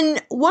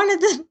 And one of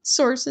the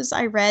sources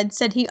I read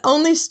said he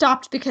only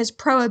stopped because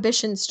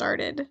Prohibition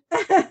started.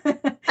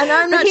 And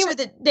I'm not sure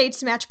that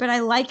dates match, but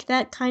I like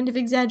that kind of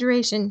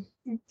exaggeration.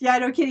 Yeah,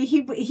 no kidding.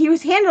 He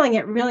was handling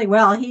it really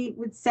well. He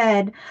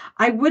said,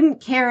 I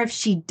wouldn't care if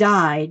she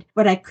died,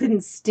 but I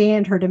couldn't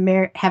stand her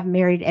to have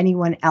married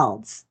anyone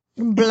else.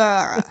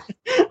 Blah.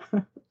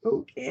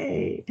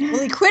 Okay.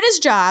 Well, he quit his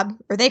job,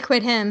 or they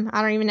quit him.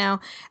 I don't even know.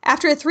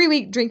 After a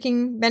 3-week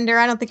drinking bender,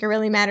 I don't think it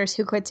really matters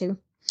who quits who.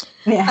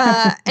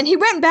 Yeah. And he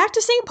went back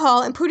to St.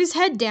 Paul and put his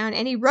head down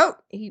and he wrote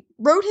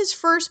his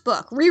first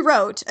book,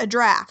 rewrote a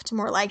draft,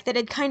 more like, that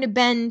had kind of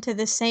been to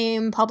the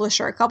same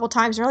publisher a couple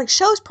times. They're like,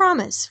 shows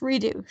promise,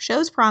 redo,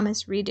 shows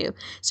promise, redo.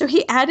 So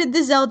he added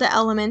the Zelda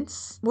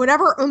elements.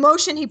 Whatever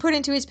emotion he put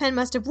into his pen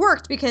must have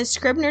worked because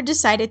Scribner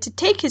decided to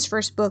take his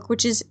first book,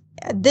 which is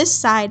This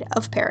Side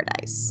of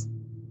Paradise.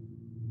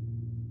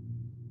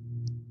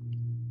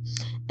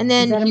 And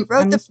then he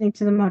wrote I'm listening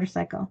to the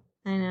motorcycle.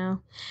 I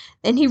know.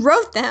 And he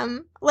wrote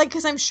them,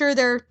 because I'm sure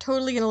they're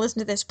totally going to listen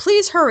to this.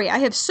 Please hurry. I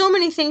have so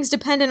many things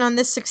dependent on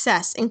this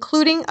success,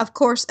 including, of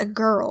course, a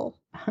girl.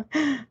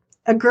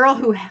 A girl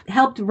who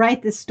helped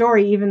write the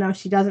story, even though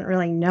she doesn't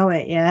really know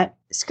it yet.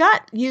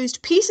 Scott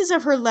used pieces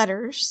of her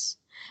letters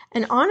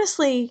and,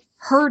 honestly,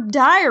 her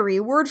diary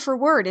word for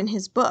word in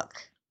his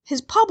book.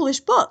 His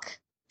published book.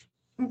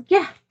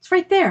 Yeah, it's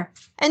right there.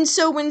 And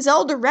so when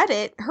Zelda read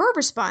it, her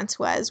response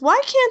was, why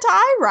can't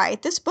I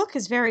write? This book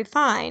is very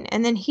fine.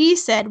 And then he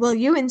said, well,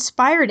 you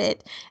inspired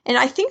it. And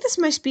I think this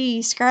must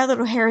be Scarlett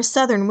O'Hara's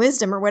Southern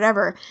wisdom or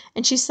whatever.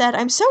 And she said,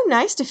 I'm so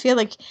nice to feel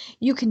like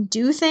you can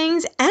do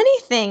things,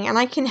 anything, and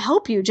I can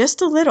help you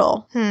just a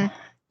little.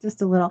 Just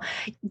a little.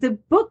 The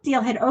book deal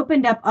had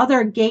opened up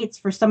other gates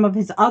for some of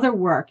his other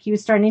work. He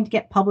was starting to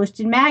get published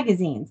in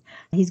magazines.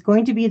 He's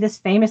going to be this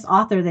famous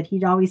author that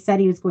he'd always said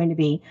he was going to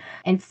be.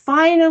 And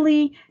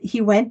finally, he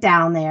went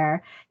down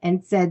there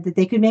and said that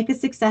they could make a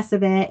success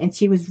of it, and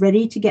she was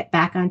ready to get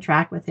back on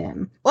track with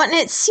him. Well, and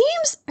this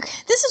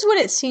is what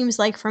it seems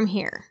like from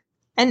here.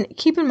 And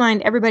keep in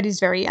mind, everybody's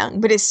very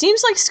young, but it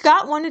seems like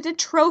Scott wanted a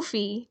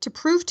trophy to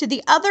prove to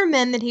the other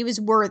men that he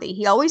was worthy.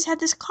 He always had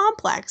this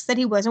complex that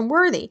he wasn't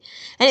worthy.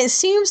 And it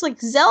seems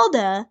like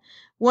Zelda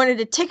wanted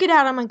a ticket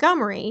out of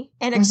Montgomery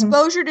and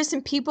exposure to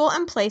some people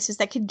and places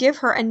that could give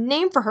her a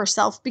name for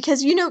herself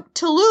because,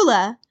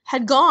 Tallulah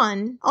had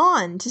gone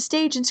on to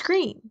stage and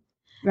screen.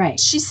 Right.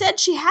 She said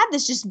she had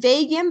this just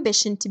vague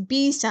ambition to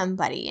be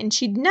somebody, and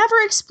she'd never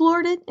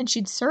explored it, and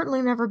she'd certainly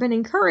never been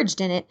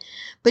encouraged in it.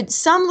 But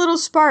some little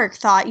spark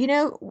thought,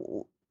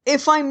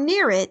 if I'm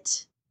near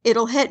it,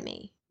 it'll hit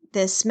me,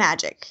 this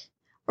magic,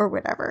 or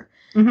whatever.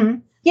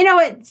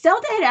 Mm-hmm.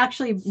 Zelda had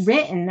actually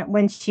written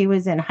when she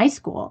was in high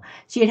school.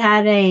 She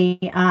had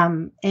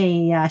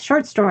a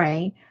short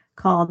story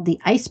called The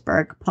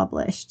Iceberg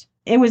published.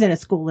 It was in a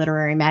school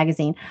literary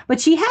magazine,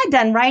 but she had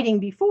done writing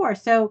before.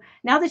 So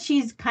now that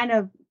she's kind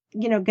of,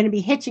 going to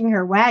be hitching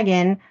her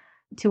wagon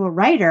to a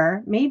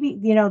writer, maybe,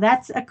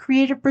 that's a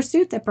creative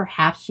pursuit that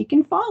perhaps she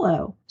can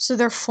follow. So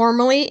they're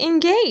formally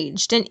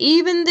engaged, and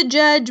even the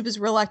judge was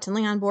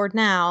reluctantly on board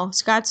now.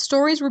 Scott's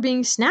stories were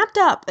being snapped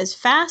up as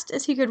fast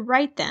as he could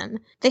write them.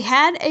 They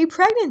had a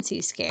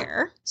pregnancy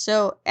scare,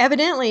 so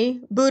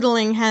evidently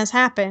boodling has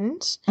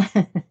happened,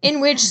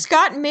 in which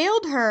Scott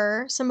mailed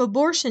her some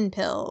abortion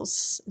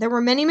pills. There were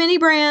many, many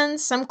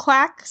brands, some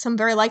quack, some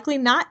very likely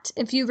not.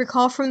 If you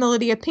recall from the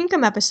Lydia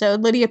Pinkham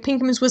episode, Lydia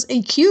Pinkham was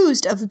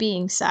accused of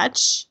being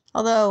such,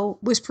 although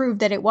was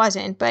proved that it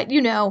wasn't. But,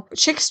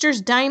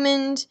 Chichster's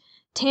Diamond,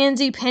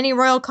 Tansy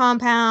Pennyroyal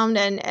Compound,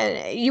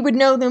 and you would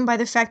know them by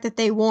the fact that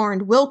they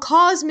warned, will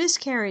cause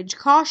miscarriage,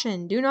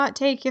 caution, do not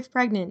take if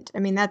pregnant. I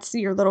mean, that's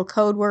your little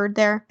code word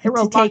there.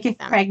 To take if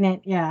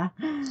pregnant, yeah.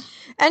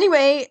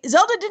 Anyway,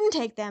 Zelda didn't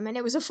take them, and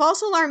it was a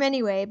false alarm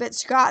anyway, but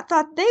Scott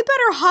thought they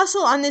better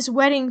hustle on this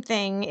wedding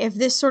thing if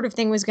this sort of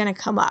thing was going to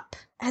come up.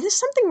 And this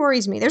something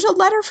worries me. There's a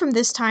letter from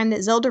this time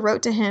that Zelda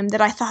wrote to him that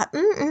I thought,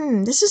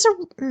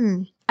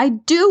 I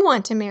do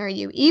want to marry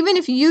you, even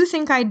if you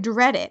think I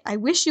dread it. I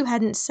wish you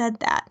hadn't said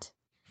that.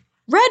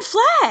 Red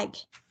flag!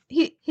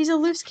 He's a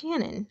loose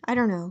cannon. I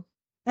don't know.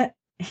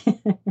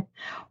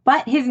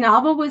 But his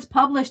novel was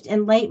published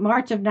in late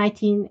March of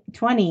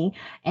 1920,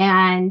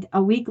 and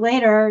a week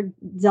later,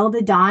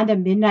 Zelda donned a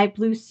midnight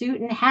blue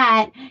suit and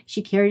hat.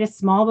 She carried a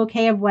small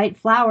bouquet of white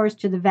flowers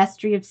to the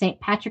vestry of St.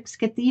 Patrick's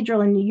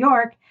Cathedral in New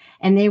York,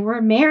 and they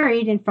were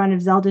married in front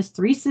of Zelda's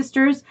 3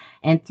 sisters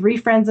and 3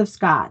 friends of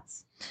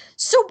Scott's.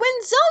 So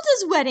when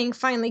Zelda's wedding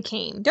finally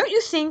came, don't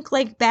you think,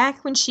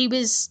 back when she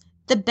was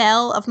the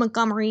belle of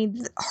Montgomery,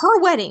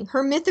 her wedding,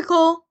 her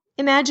mythical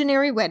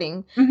imaginary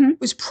wedding,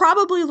 was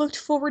probably looked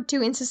forward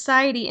to in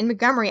society in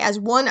Montgomery as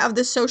one of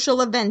the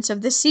social events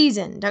of the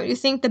season. Don't you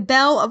think? The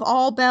belle of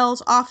all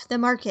bells off the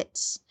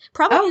markets.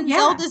 Probably in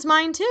Zelda's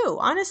mind too,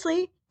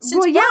 honestly.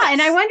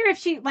 And I wonder if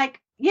she,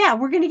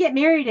 we're going to get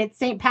married at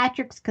St.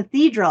 Patrick's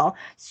Cathedral.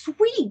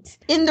 Sweet.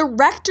 In the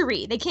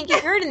rectory. They can't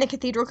get married in the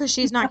cathedral because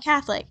she's not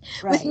Catholic.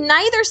 Right. With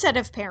neither set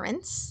of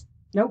parents.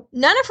 Nope.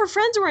 None of her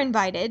friends were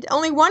invited.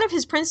 Only one of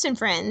his Princeton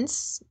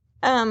friends.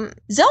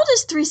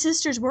 Zelda's 3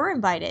 sisters were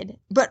invited,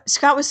 but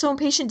Scott was so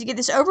impatient to get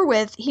this over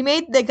with, he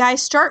made the guy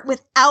start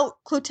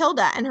without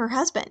Clotilda and her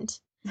husband.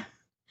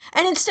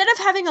 And instead of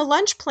having a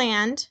lunch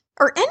planned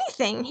or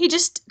anything, he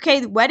just,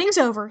 the wedding's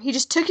over. He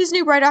just took his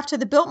new bride off to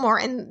the Biltmore,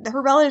 and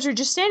her relatives are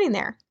just standing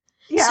there.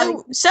 Yeah,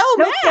 so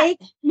no mad. Cake,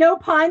 no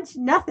punch,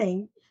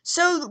 nothing.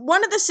 So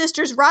one of the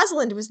sisters,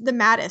 Rosalind, was the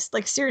maddest.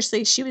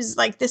 Seriously, she was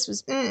this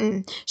was,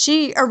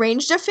 She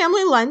arranged a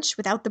family lunch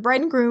without the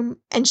bride and groom,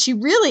 and she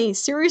really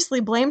seriously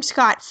blamed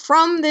Scott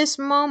from this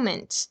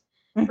moment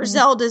for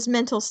Zelda's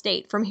mental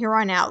state from here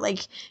on out.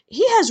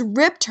 He has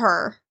ripped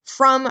her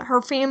from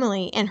her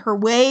family and her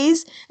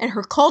ways and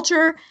her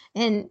culture,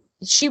 and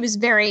she was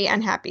very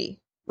unhappy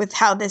with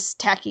how this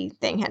tacky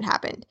thing had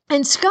happened.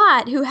 And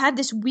Scott, who had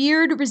this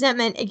weird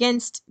resentment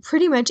against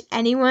pretty much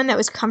anyone that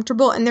was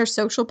comfortable in their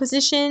social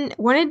position,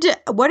 what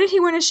did he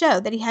want to show?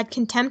 That he had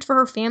contempt for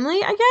her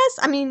family, I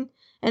guess? I mean,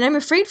 and I'm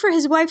afraid for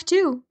his wife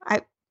too.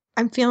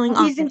 I'm feeling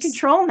He's in honest.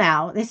 control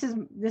now. This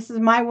is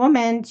my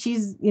woman.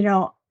 She's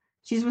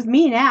with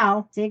me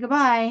now. Say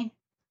goodbye.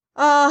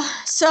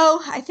 So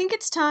I think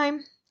it's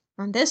time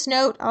on this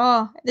note,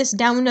 this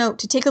down note,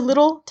 to take a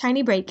little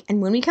tiny break.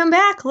 And when we come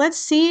back, let's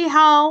see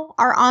how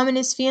our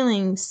ominous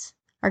feelings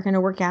are going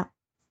to work out.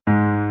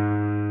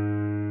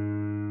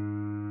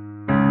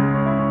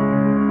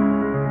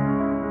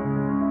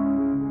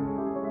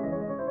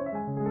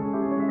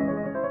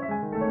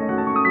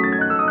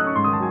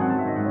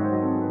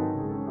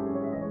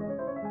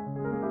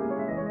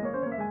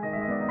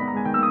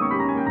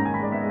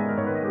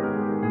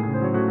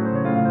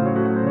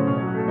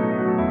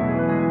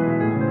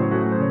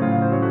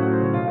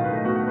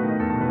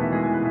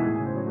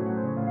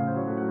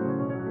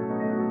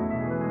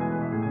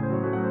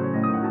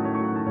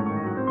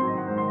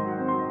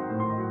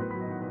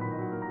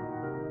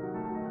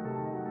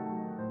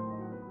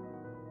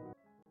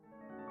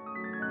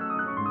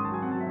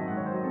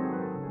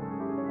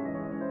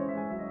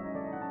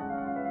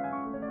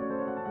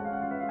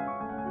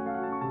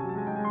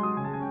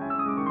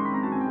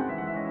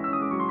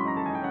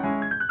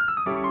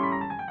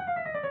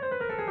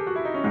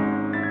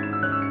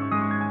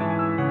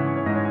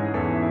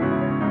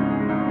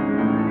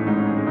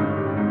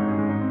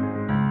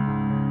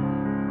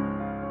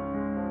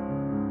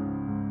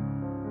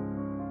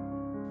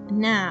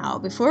 Now,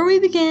 before we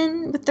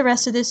begin with the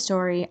rest of this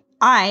story,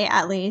 I,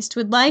 at least,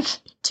 would like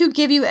to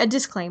give you a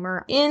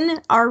disclaimer. In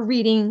our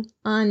reading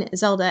on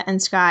Zelda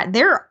and Scott,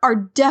 there are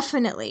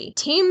definitely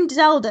Team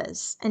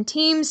Zeldas and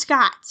Team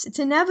Scotts. It's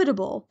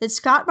inevitable that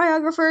Scott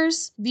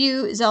biographers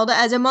view Zelda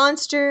as a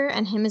monster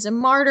and him as a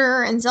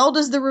martyr, and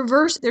Zelda's the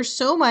reverse. There's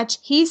so much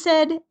he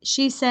said,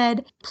 she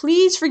said.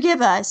 Please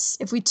forgive us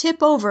if we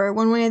tip over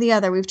one way or the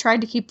other. We've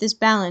tried to keep this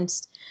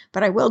balanced,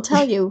 but I will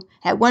tell you,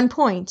 at one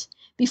point,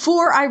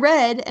 before I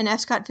read an F.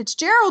 Scott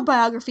Fitzgerald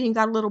biography and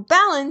got a little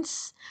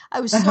balance,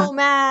 I was so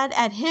mad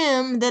at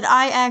him that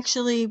I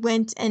actually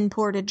went and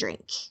poured a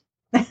drink.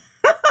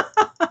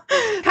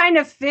 Kind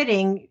of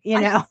fitting,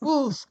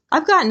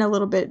 I've gotten a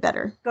little bit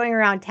better. Going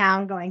around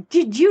town going,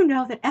 did you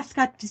know that F.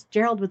 Scott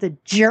Fitzgerald was a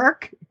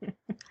jerk?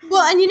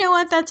 Well, and you know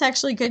what? That's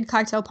actually good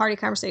cocktail party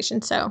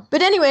conversation. So,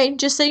 but anyway,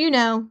 just so you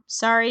know,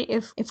 sorry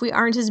if we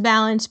aren't as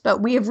balanced,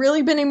 but we have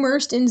really been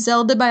immersed in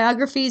Zelda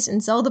biographies,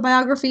 and Zelda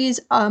biographies,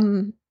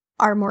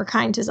 are more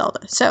kind to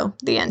Zelda. So,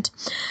 the end.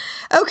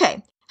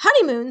 Okay.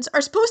 Honeymoons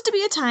are supposed to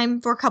be a time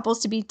for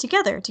couples to be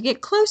together, to get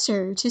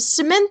closer, to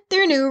cement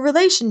their new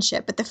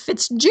relationship. But the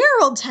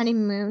Fitzgerald's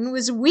honeymoon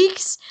was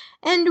weeks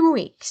and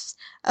weeks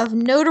of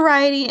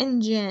notoriety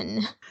and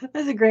gin.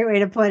 That's a great way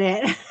to put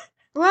it.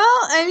 Well,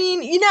 I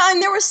mean,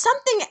 and there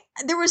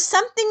was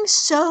something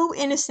so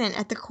innocent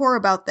at the core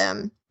about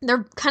them.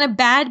 Their kind of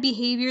bad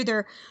behavior,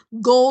 their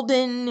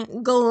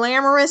golden,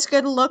 glamorous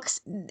good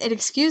looks, it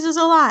excuses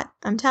a lot,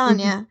 I'm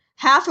telling you.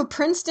 Half of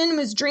Princeton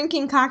was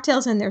drinking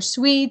cocktails in their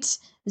suite.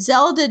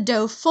 Zelda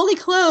dove fully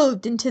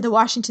clothed into the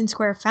Washington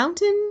Square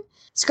fountain.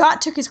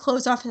 Scott took his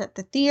clothes off at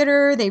the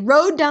theater. They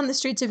rode down the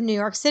streets of New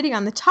York City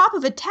on the top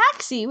of a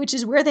taxi, which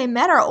is where they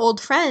met our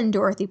old friend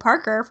Dorothy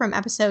Parker from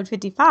episode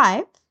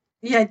 55.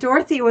 Yeah,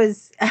 Dorothy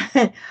was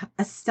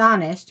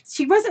astonished.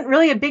 She wasn't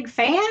really a big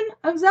fan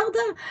of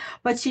Zelda,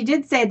 but she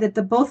did say that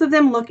the both of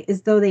them look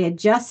as though they had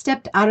just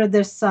stepped out of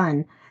their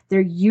sun. Their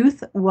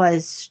youth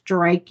was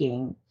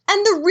striking.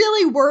 And the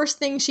really worst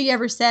thing she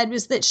ever said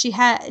was that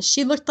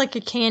she looked like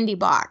a candy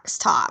box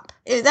top.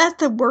 Is that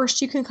the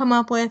worst you can come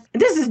up with?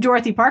 This is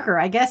Dorothy Parker.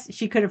 I guess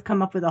she could have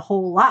come up with a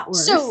whole lot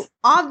worse. So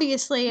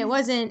obviously it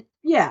wasn't.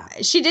 Yeah.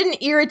 She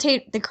didn't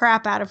irritate the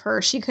crap out of her.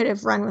 She could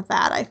have run with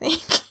that, I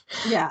think.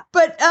 Yeah.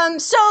 But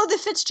so the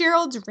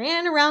Fitzgeralds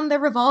ran around the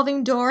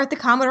revolving door at the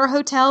Commodore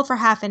Hotel for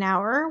half an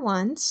hour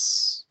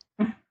once.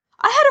 I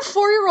had a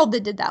 4-year-old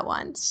that did that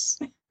once.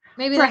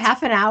 Maybe for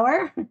half an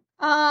hour?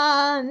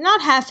 Not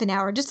half an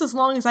hour, just as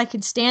long as I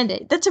could stand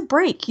it. That's a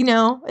break,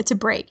 it's a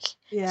break.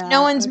 Yeah. If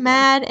no one's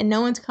mad and no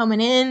one's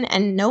coming in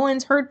and no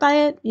one's hurt by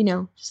it,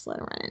 just let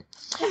them run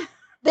in.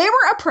 They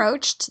were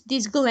approached,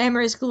 these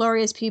glamorous,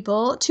 glorious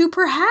people, to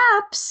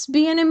perhaps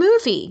be in a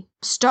movie,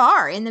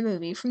 star in the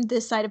movie From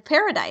This Side of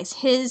Paradise,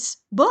 his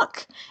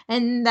book.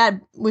 And that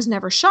was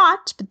never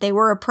shot, but they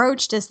were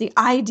approached as the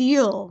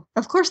ideal.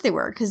 Of course they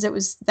were, because it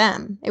was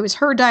them. It was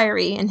her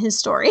diary and his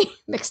story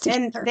mixed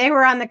together. And they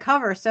were on the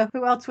cover, so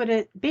who else would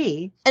it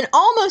be? And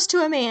almost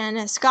to a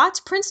man, Scott's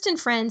Princeton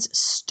friends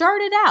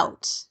started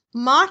out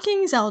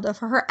mocking Zelda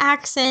for her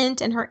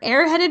accent and her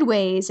airheaded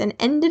ways and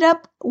ended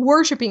up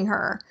worshiping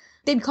her.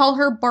 They'd call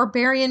her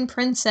barbarian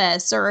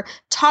princess or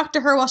talk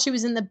to her while she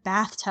was in the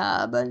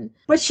bathtub.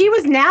 But she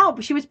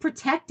was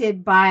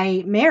protected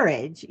by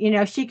marriage.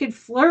 She could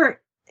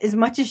flirt as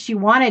much as she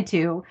wanted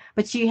to,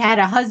 but she had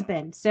a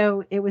husband.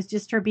 So it was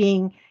just her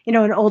being,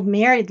 an old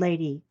married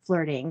lady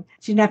flirting.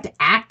 She didn't have to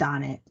act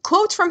on it.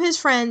 Quotes from his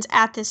friends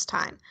at this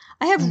time.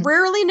 I have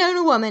rarely known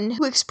a woman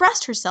who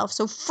expressed herself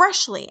so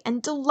freshly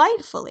and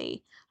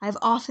delightfully. I've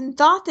often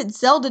thought that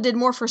Zelda did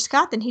more for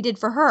Scott than he did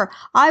for her.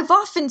 I've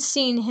often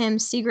seen him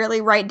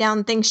secretly write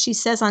down things she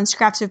says on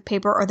scraps of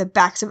paper or the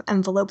backs of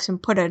envelopes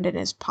and put it in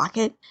his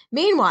pocket.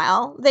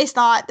 Meanwhile, they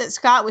thought that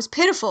Scott was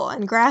pitiful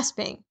and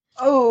grasping.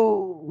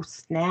 Oh,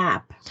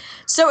 snap.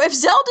 So if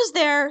Zelda's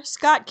there,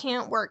 Scott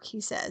can't work, he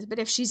says. But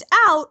if she's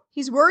out,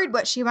 he's worried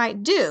what she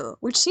might do,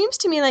 which seems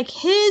to me like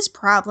his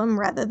problem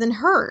rather than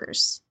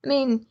hers. I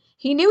mean,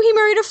 he knew he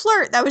married a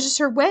flirt. That was just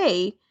her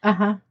way.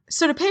 Uh-huh.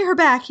 So to pay her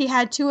back, he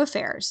had 2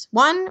 affairs.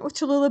 One with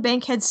Tallulah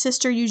Bankhead's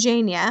sister,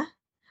 Eugenia.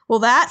 Well,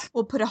 that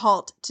will put a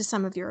halt to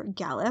some of your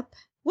gallop.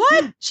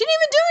 What? She didn't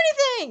even do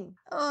anything.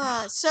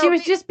 She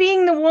was just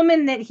being the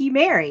woman that he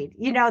married,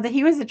 that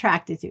he was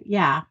attracted to.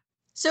 Yeah.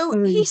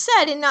 So he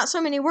said in not so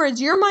many words,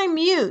 "You're my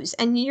muse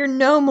and you're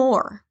no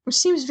more," which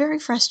seems very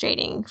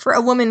frustrating for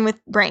a woman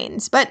with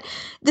brains. But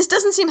this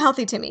doesn't seem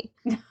healthy to me.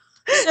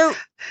 So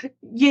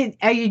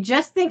are you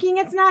just thinking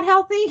it's not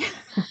healthy?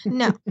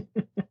 No.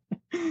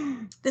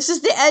 This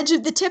is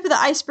the tip of the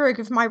iceberg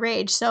of my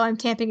rage, so I'm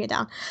tamping it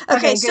down.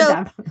 Okay, so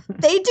job.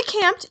 They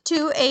decamped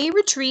to a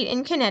retreat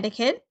in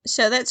Connecticut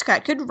so that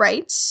Scott could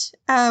write,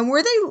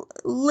 where they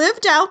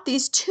lived out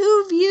these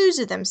 2 views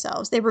of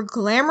themselves. They were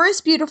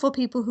glamorous, beautiful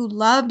people who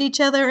loved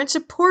each other and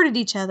supported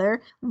each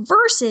other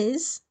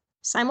versus,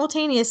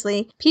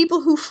 simultaneously,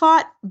 people who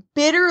fought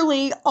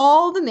bitterly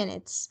all the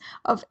minutes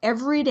of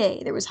every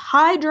day. There was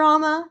high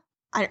drama,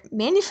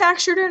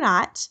 manufactured or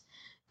not,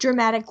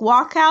 dramatic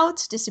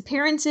walkouts,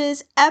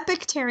 disappearances,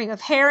 epic tearing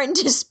of hair and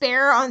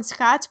despair on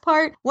Scott's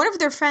part. One of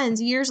their friends,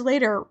 years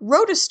later,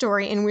 wrote a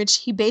story in which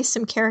he based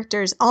some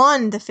characters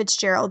on the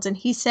Fitzgeralds, and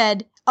he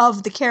said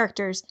of the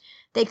characters,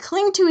 "They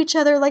cling to each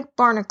other like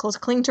barnacles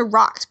cling to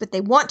rocks, but they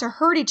want to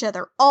hurt each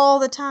other all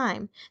the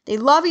time. They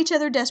love each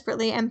other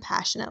desperately and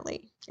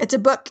passionately." It's a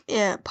book,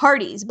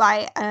 Parties,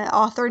 by an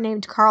author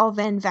named Carl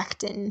Van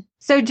Vechten.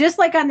 So just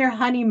like on their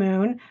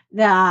honeymoon,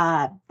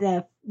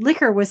 the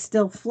liquor was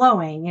still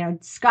flowing.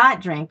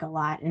 Scott drank a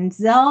lot and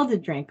Zelda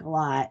drank a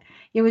lot.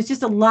 It was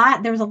just a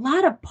lot. There was a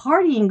lot of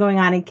partying going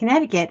on in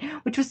Connecticut,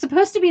 which was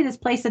supposed to be this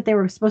place that they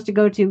were supposed to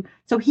go to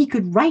so he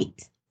could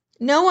write.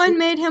 No one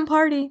made him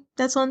party.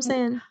 That's all I'm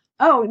saying.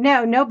 Oh,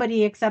 no,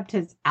 nobody except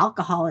his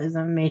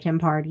alcoholism made him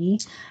party.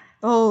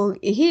 Oh,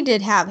 he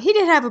did have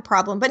a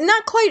problem, but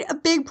not quite a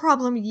big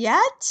problem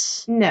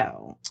yet.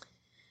 No.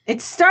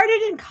 It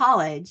started in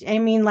college. I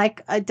mean,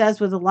 like it does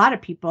with a lot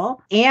of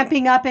people,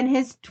 amping up in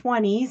his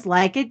 20s,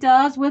 like it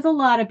does with a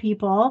lot of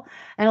people.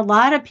 And a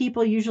lot of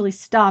people usually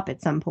stop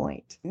at some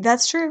point.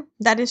 That's true.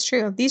 That is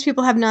true. These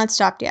people have not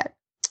stopped yet.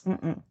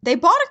 Mm-mm. They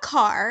bought a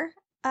car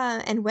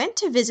and went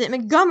to visit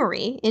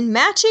Montgomery in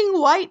matching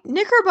white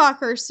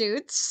Knickerbocker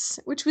suits,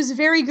 which was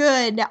very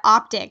good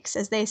optics,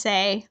 as they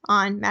say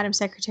on Madam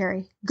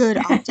Secretary. Good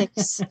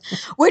optics.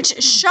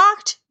 Which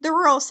shocked the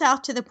rural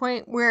South to the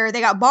point where they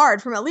got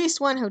barred from at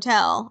least one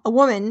hotel. A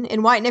woman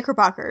in white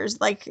knickerbockers,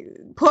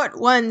 put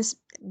one's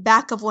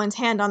back of one's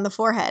hand on the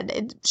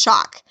forehead.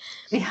 Shock.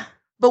 Yeah.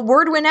 But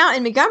word went out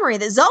in Montgomery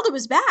that Zelda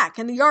was back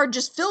and the yard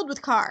just filled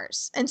with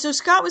cars. And so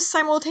Scott was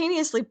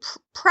simultaneously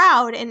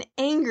proud and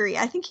angry.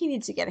 I think he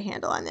needs to get a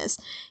handle on this.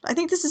 I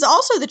think this is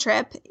also the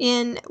trip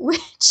in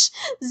which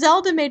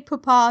Zelda made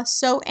Papa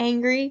so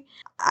angry.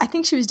 I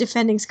think she was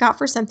defending Scott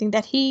for something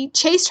that he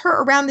chased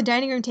her around the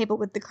dining room table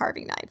with the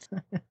carving knife.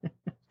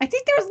 I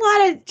think there was a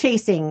lot of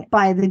chasing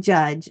by the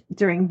judge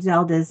during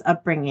Zelda's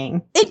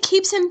upbringing. It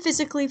keeps him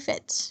physically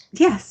fit.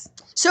 Yes.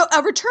 So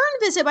a return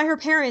visit by her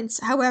parents,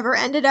 however,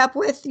 ended up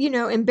with,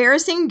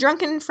 embarrassing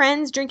drunken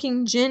friends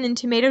drinking gin and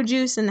tomato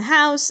juice in the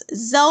house.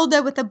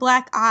 Zelda with a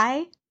black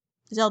eye.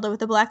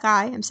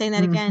 I'm saying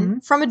that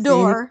again. From a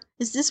door.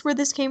 Is this where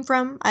this came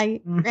from?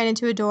 I ran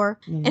into a door.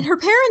 And her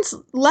parents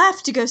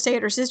left to go stay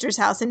at her sister's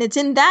house. And it's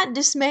in that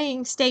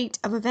dismaying state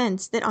of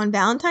events that on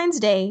Valentine's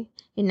Day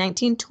in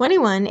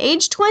 1921,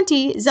 age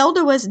 20,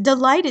 Zelda was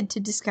delighted to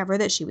discover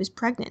that she was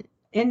pregnant.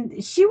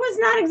 And she was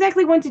not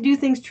exactly one to do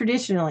things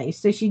traditionally.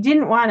 So she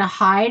didn't want to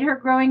hide her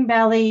growing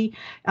belly.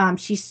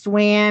 She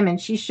swam and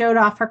she showed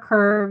off her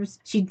curves.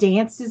 She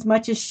danced as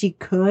much as she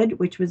could,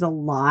 which was a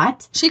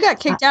lot. She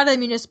got kicked out of the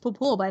municipal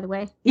pool, by the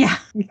way. Yeah,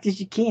 because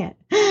you can't.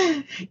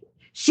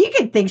 She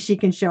could think she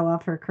can show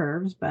off her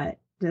curves, but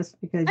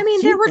just because...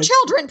 there were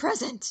children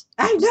present.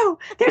 I know.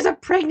 There's a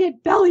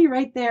pregnant belly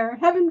right there.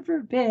 Heaven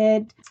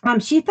forbid.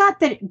 She thought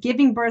that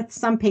giving birth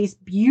someplace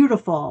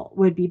beautiful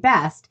would be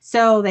best.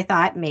 So they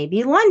thought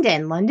maybe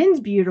London.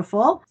 London's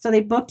beautiful. So they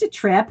booked a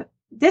trip.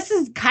 This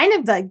is kind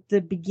of like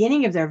the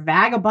beginning of their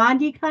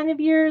vagabondy kind of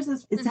years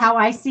is how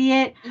I see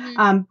it.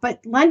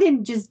 But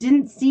London just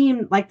didn't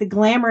seem like the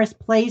glamorous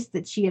place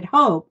that she had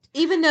hoped.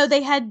 Even though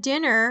they had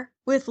dinner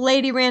with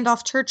Lady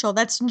Randolph Churchill.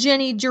 That's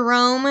Jenny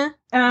Jerome,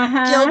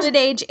 Gilded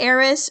Age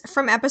heiress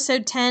from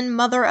episode 10,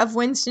 mother of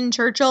Winston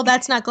Churchill.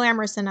 That's not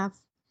glamorous enough.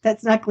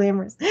 That's not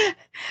glamorous.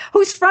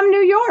 Who's from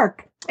New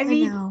York. I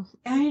mean, know.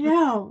 I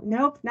know.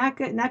 Nope, not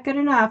good. Not good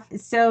enough.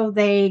 So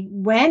they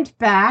went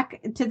back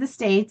to the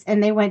States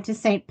and they went to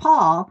St.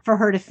 Paul for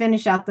her to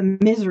finish out the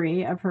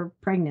misery of her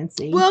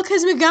pregnancy. Well,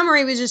 because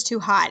Montgomery was just too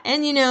hot.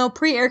 And,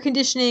 pre-air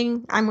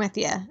conditioning, I'm with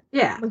you.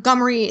 Yeah.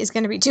 Montgomery is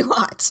going to be too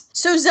hot.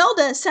 So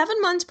Zelda,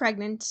 7 months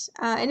pregnant,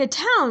 in a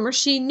town where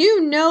she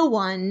knew no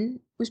one,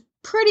 was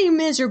pretty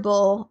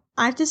miserable.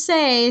 I have to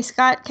say,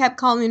 Scott kept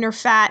calling her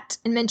fat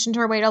and mentioned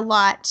her weight a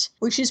lot,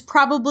 which is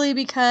probably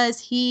because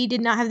he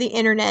did not have the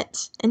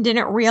internet and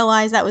didn't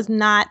realize that was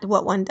not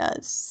what one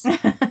does.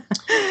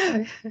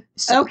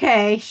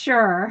 Okay,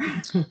 sure.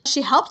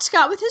 She helped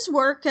Scott with his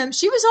work.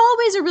 She was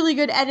always a really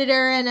good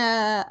editor and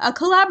a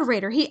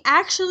collaborator. He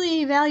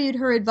actually valued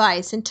her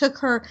advice and took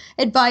her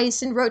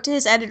advice and wrote to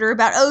his editor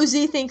about,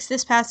 Z thinks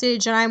this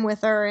passage and I'm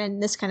with her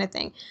and this kind of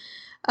thing.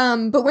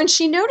 But when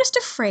she noticed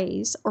a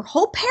phrase or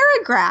whole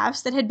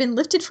paragraphs that had been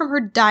lifted from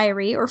her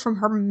diary or from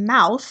her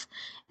mouth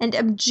and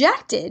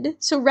objected,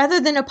 so rather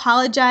than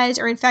apologize,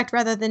 or in fact,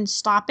 rather than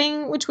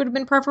stopping, which would have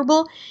been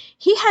preferable,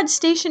 he had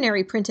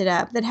stationery printed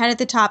up that had at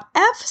the top,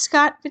 F.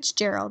 Scott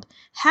Fitzgerald,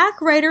 hack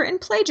writer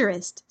and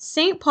plagiarist,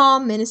 St.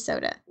 Paul,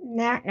 Minnesota.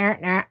 Nah.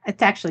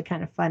 It's actually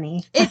kind of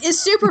funny. It is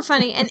super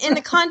funny, and in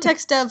the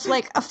context of,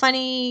 a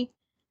funny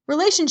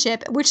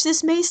relationship, which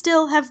this may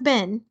still have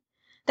been,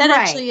 that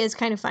actually is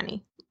kind of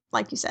funny,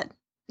 like you said.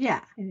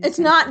 Yeah. It's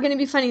not going to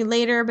be funny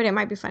later, but it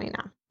might be funny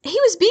now. He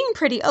was being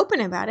pretty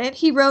open about it.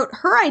 He wrote,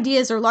 her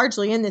ideas are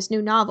largely in this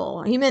new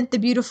novel. He meant the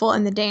beautiful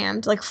and the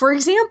damned. For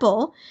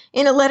example,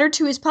 in a letter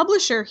to his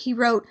publisher, he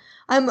wrote,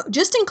 I'm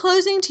just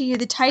enclosing to you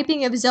the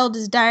typing of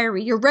Zelda's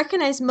diary. You'll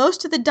recognize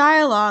most of the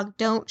dialogue.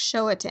 Don't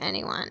show it to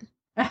anyone.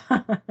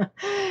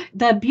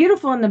 The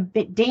Beautiful and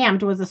the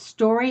Damned was a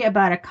story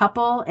about a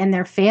couple and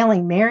their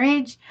failing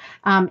marriage.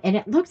 And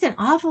it looks an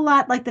awful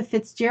lot like the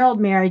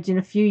Fitzgerald marriage in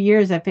a few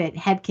years if it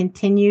had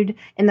continued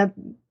in the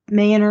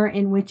manner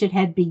in which it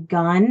had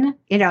begun,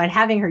 and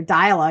having her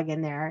dialogue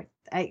in there.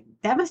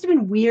 That must have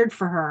been weird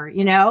for her,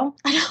 I know.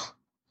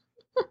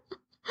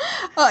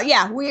 Oh,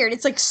 yeah, weird.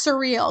 It's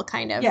surreal,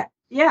 kind of. Yeah.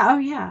 Oh,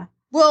 yeah.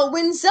 Well,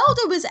 when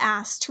Zelda was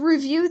asked to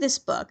review this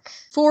book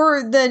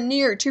for the New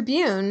York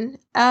Tribune,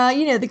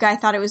 the guy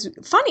thought it was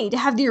funny to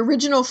have the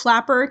original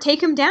flapper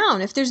take him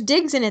down. If there's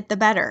digs in it, the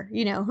better,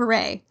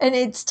 hooray. And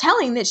it's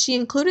telling that she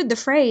included the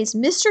phrase,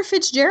 Mr.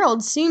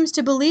 Fitzgerald seems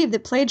to believe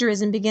that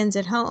plagiarism begins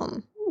at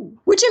home.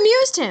 Which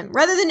amused him,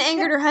 rather than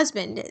angered her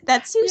husband.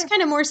 That seems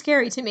kind of more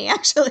scary to me,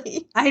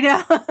 actually. I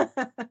know.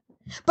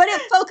 But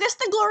it focused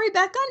the glory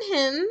back on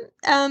him,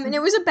 and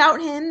it was about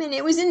him, and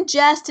it was in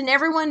jest, and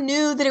everyone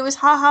knew that it was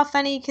ha-ha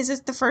funny because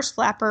it's the first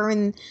flapper,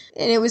 and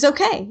it was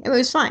okay. It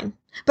was fine.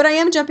 But I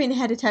am jumping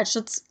ahead a touch.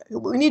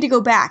 We need to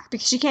go back,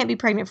 because she can't be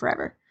pregnant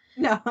forever.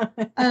 No.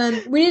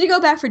 We need to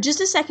go back for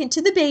just a second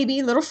to the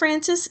baby, little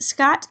Frances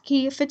Scott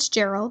Key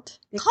Fitzgerald,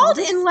 called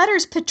in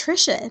letters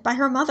Patricia by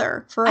her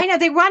mother. I know,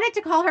 they wanted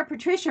to call her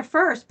Patricia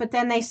first, but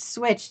then they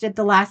switched at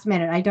the last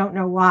minute. I don't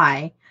know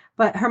why,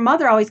 but her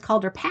mother always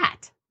called her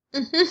Pat.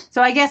 Mm-hmm.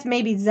 So I guess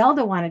maybe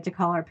Zelda wanted to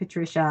call her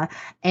Patricia,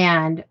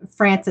 and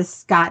Frances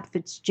Scott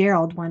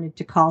Fitzgerald wanted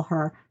to call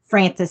her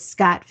Frances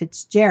Scott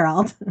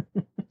Fitzgerald.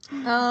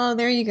 Oh,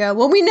 there you go.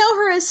 Well, we know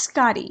her as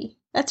Scotty.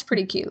 That's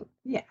pretty cute.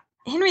 Yeah.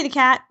 Henry the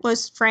cat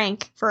was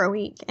Frank for a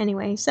week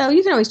anyway, so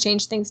you can always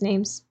change things'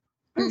 names.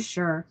 Oh,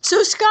 sure.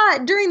 So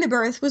Scott, during the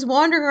birth, was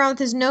wandering around with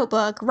his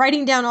notebook,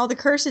 writing down all the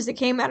curses that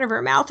came out of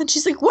her mouth, and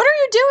she's like, what are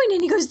you doing?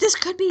 And he goes, this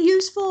could be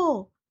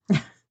useful.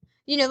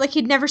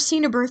 He'd never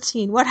seen a birth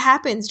scene. What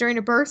happens during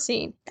a birth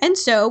scene? And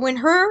so when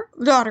her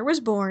daughter was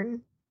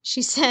born,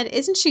 she said,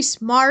 isn't she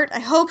smart? I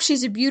hope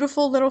she's a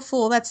beautiful little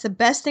fool. That's the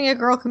best thing a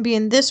girl can be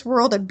in this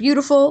world, a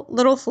beautiful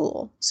little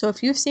fool. So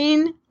if you've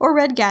seen or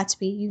read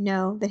Gatsby, you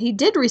know that he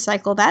did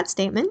recycle that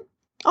statement,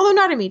 although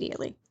not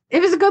immediately.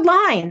 It was a good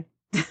line.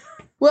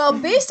 Well,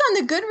 based on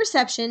the good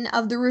reception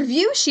of the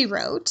review she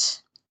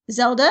wrote,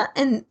 Zelda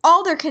and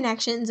all their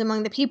connections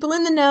among the people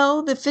in the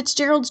know, the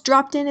Fitzgeralds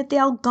dropped in at the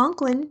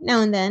Algonquin now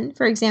and then,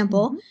 for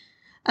example. Mm-hmm.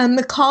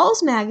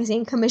 McCall's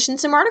magazine commissioned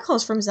some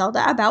articles from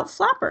Zelda about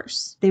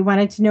flappers. They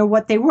wanted to know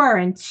what they were,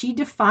 and she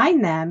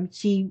defined them.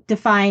 She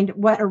defined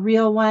what a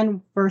real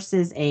one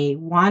versus a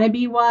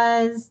wannabe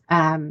was.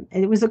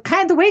 It was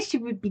kind of the way she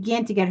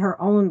began to get her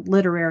own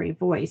literary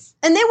voice.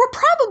 And they were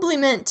probably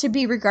meant to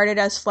be regarded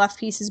as fluff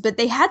pieces, but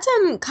they had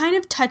some kind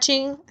of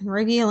touching and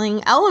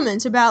revealing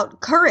elements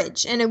about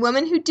courage and a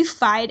woman who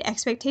defied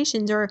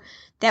expectations, or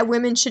that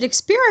women should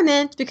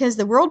experiment because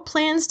the world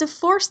plans to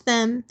force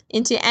them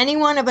into any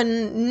one of a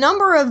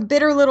number of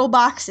bitter little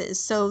boxes,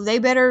 so they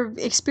better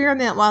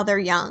experiment while they're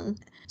young.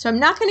 So I'm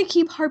not going to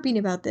keep harping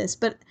about this,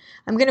 but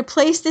I'm going to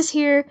place this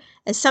here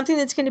as something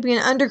that's going to be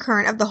an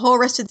undercurrent of the whole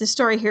rest of the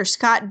story here.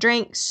 Scott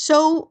drank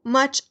so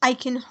much I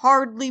can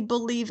hardly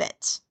believe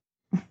it.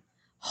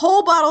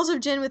 Whole bottles of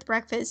gin with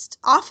breakfast,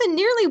 often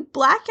nearly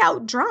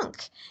blackout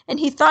drunk,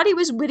 and he thought he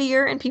was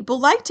wittier and people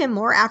liked him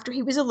more after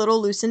he was a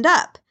little loosened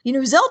up.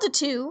 Zelda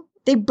too,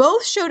 they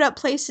both showed up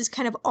places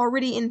kind of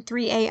already in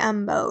 3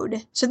 a.m.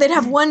 mode. So they'd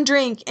have one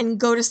drink and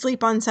go to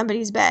sleep on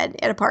somebody's bed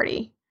at a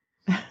party.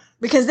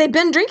 because they've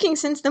been drinking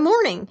since the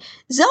morning.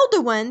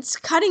 Zelda once,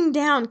 cutting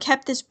down,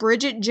 kept this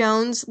Bridget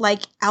Jones,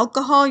 like,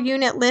 alcohol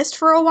unit list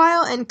for a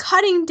while, and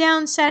cutting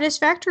down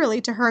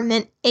satisfactorily to her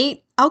meant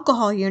 8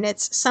 alcohol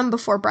units, some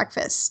before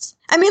breakfast.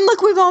 I mean,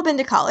 look, we've all been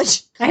to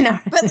college. I know.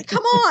 But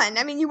come on.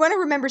 I mean, you want to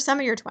remember some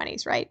of your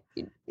 20s, right?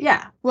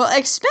 Yeah. Well,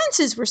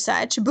 expenses were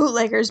such,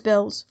 bootleggers'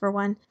 bills for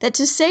one, that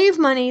to save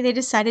money, they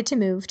decided to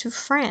move to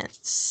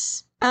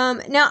France.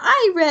 Now,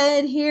 I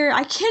read here,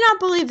 I cannot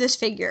believe this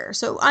figure,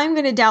 so I'm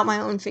going to doubt my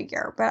own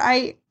figure, but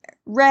I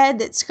read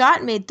that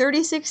Scott made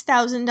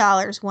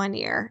 $36,000 one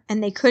year,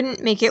 and they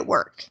couldn't make it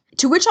work.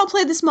 To which I'll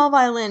play the small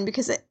violin,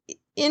 because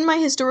in my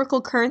historical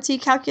currency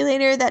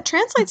calculator, that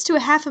translates to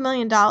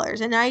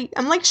 $500,000, and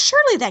I'm like,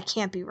 surely that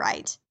can't be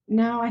right.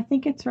 No, I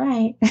think it's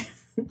right.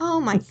 Oh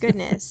my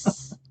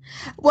goodness.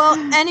 Well,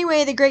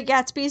 anyway, The Great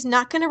Gatsby is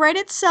not going to write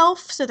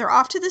itself, so they're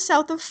off to the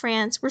south of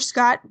France, where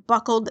Scott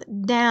buckled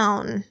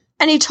down.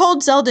 And he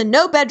told Zelda,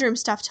 no bedroom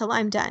stuff till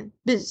I'm done.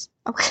 Biz.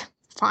 Okay,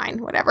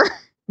 fine, whatever.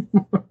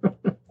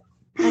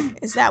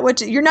 Is that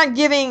what you're not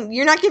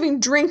giving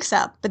drinks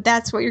up, but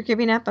that's what you're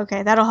giving up?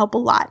 Okay, that'll help a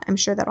lot. I'm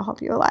sure that'll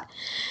help you a lot.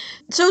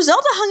 So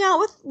Zelda hung out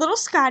with little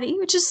Scotty,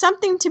 which is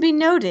something to be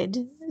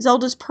noted.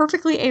 Zelda's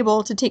perfectly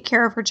able to take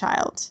care of her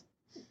child.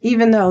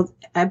 Even though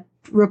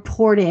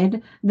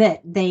reported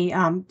that they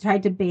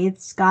tried to bathe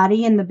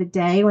Scotty in the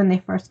bidet when they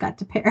first got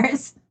to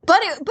Paris.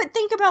 But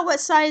think about what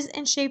size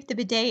and shape the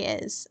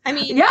bidet is. I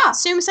mean, yeah.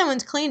 Assume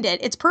someone's cleaned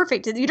it. It's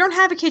perfect. You don't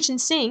have a kitchen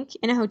sink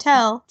in a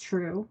hotel.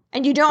 True.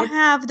 And you don't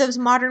have those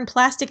modern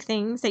plastic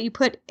things that you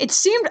put. It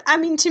seemed, I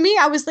mean, to me,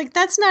 I was like,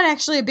 that's not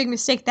actually a big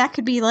mistake. That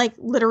could be like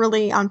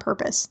literally on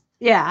purpose.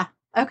 Yeah.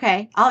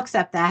 Okay. I'll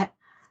accept that.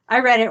 I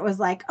read it was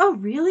like, oh,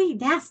 really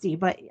nasty.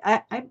 But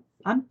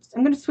I'm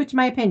going to switch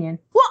my opinion.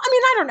 Well, I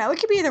mean, I don't know. It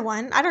could be either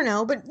one. I don't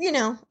know. But,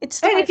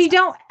 it's... And if you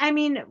don't, I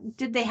mean,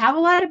 did they have a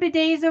lot of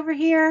bidets over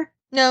here?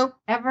 No.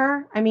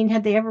 Ever? I mean,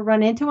 had they ever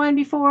run into one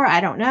before? I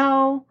don't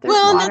know.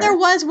 No, there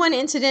was one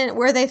incident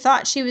where they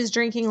thought she was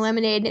drinking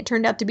lemonade and it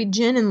turned out to be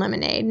gin and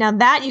lemonade. Now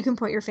that you can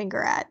point your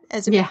finger at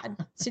as a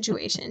bad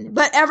situation.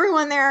 But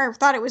everyone there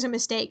thought it was a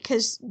mistake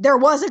because there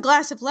was a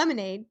glass of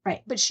lemonade.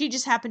 Right. But she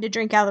just happened to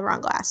drink out of the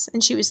wrong glass.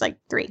 And she was like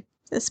 3.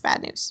 That's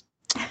bad news.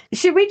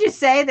 Should we just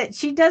say that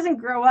she doesn't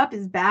grow up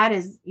as bad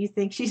as you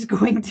think she's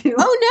going to?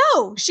 Oh,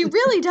 no, she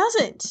really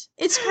doesn't.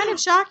 It's kind of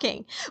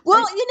shocking.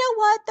 Well, you know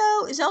what,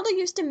 though? Zelda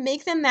used to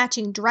make them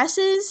matching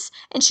dresses,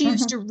 and she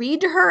used to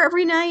read to her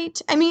every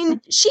night. I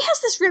mean, she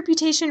has this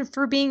reputation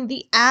for being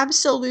the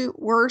absolute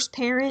worst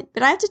parent,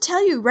 but I have to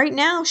tell you, right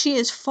now, she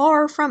is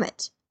far from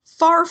it.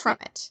 Far from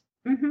it.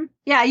 Mm-hmm.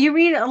 Yeah, you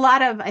read a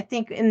lot of, I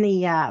think, in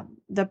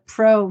the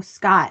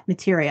pro-Scott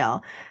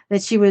material,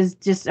 that she was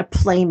just a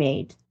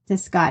playmate to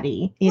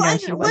Scotty.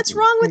 What's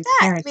wrong with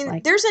that? I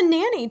mean, there's a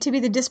nanny to be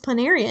the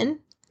disciplinarian.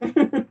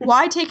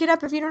 Why take it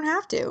up if you don't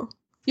have to?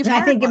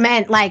 I think it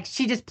meant like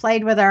she just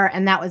played with her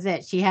and that was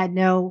it. She had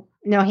no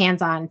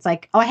hands on. It's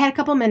like, oh, I had a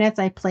couple minutes.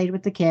 I played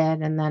with the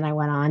kid and then I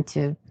went on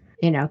to,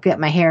 get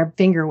my hair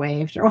finger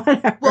waved or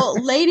whatever.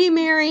 Well, Lady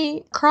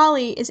Mary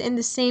Crawley is in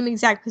the same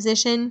exact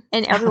position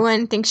and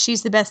everyone thinks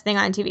she's the best thing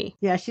on TV.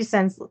 Yeah, she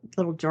sends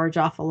little George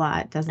off a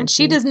lot, doesn't she? And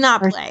she does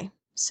not play.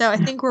 So I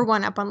think we're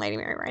one up on Lady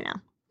Mary right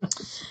now.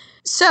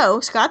 So,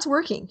 Scott's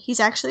working. He's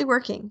actually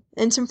working.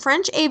 And some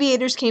French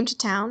aviators came to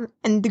town,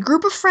 and the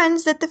group of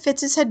friends that the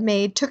Fitzes had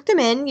made took them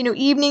in,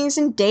 evenings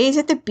and days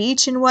at the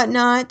beach and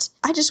whatnot.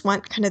 I just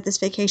want kind of this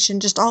vacation,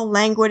 just all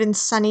languid and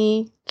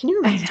sunny. Can you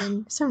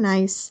imagine? So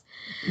nice.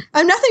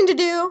 Nothing to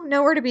do,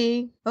 nowhere to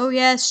be. Oh,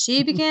 yes,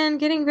 she began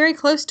getting very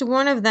close to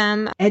one of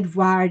them.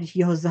 Edouard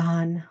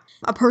Jozan.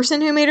 A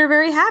person who made her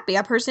very happy,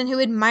 a person who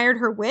admired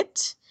her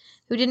wit,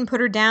 who didn't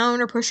put her down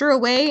or push her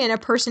away, and a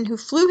person who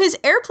flew his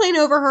airplane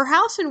over her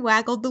house and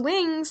waggled the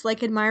wings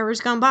like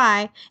admirers gone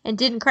by and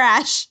didn't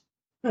crash.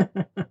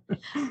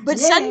 But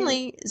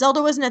suddenly,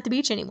 Zelda wasn't at the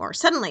beach anymore.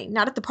 Suddenly,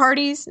 not at the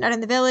parties, not in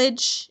the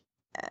village.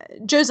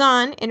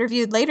 Jozan,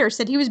 interviewed later,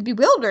 said he was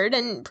bewildered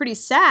and pretty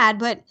sad,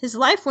 but his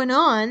life went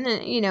on,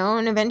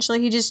 and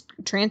eventually he just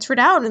transferred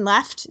out and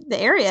left the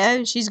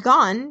area. She's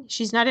gone.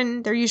 She's not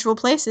in their usual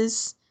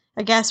places.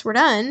 I guess we're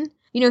done.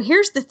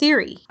 Here's the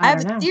theory. I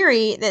have a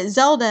theory that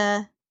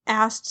Zelda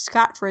asked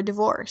Scott for a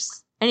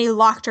divorce, and he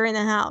locked her in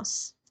the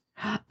house.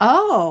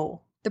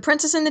 Oh. The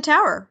Princess in the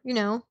Tower,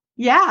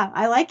 Yeah,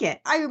 I like it.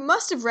 I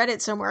must have read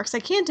it somewhere, because I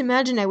can't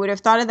imagine I would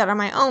have thought of that on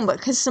my own, but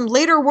because some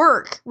later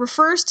work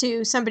refers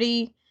to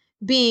somebody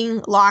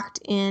being locked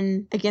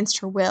in against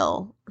her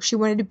will. She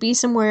wanted to be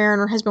somewhere, and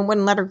her husband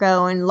wouldn't let her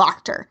go and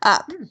locked her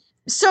up.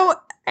 So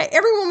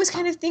everyone was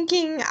kind of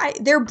thinking,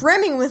 they're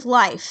brimming with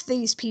life,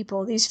 these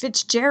people, these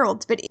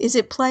Fitzgeralds, but is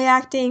it play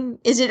acting?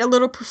 Is it a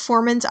little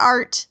performance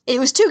art? It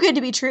was too good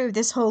to be true,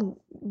 this whole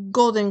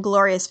golden,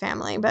 glorious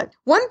family. But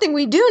one thing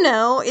we do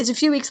know is a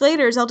few weeks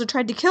later, Zelda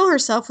tried to kill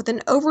herself with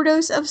an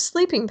overdose of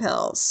sleeping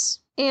pills.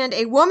 And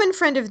a woman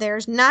friend of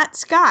theirs, not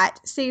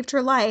Scott, saved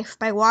her life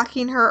by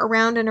walking her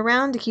around and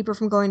around to keep her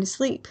from going to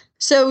sleep.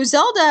 So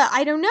Zelda,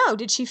 I don't know,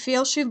 did she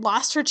feel she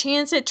lost her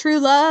chance at true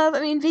love?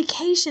 I mean,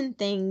 vacation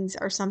things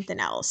or something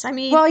else. I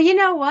mean... Well, you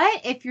know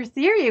what? If your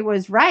theory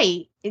was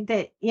right,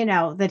 that,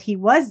 that he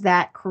was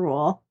that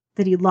cruel,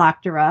 that he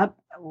locked her up,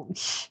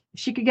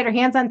 she could get her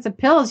hands on some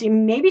pills.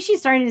 Maybe she's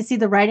starting to see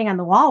the writing on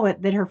the wall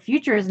that her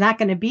future is not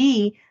going to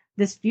be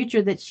this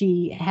future that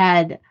she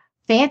had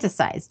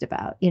fantasized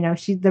about.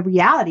 The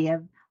reality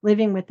of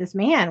living with this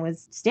man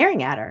was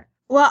staring at her.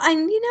 Well,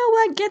 and you know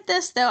what? Get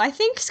this, though. I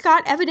think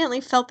Scott evidently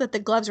felt that the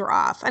gloves were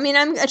off. I mean,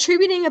 I'm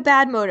attributing a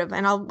bad motive,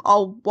 and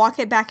I'll walk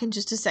it back in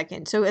just a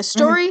second. So a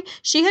story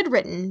she had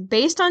written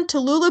based on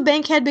Tallulah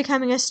Bankhead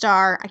becoming a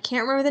star. I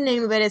can't remember the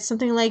name of it. It's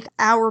something like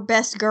Our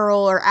Best Girl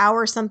or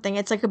Our something.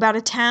 It's like about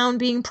a town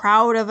being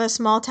proud of a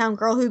small town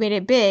girl who made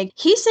it big.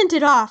 He sent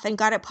it off and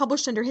got it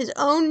published under his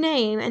own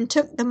name and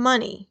took the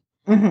money.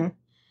 Mm-hmm.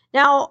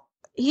 Now...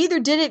 he either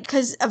did it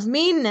because of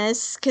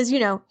meanness, because,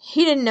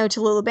 he didn't know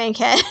Tallulah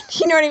Bankhead.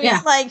 You know what I mean?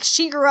 Yeah. Like,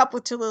 she grew up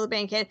with Tallulah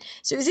Bankhead.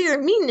 So it was either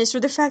meanness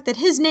or the fact that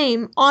his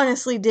name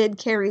honestly did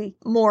carry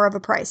more of a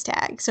price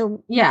tag.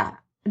 So, yeah,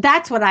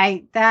 that's what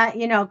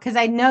because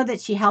I know that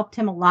she helped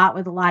him a lot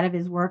with a lot of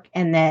his work,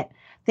 and that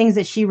things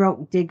that she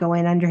wrote did go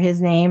in under his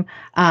name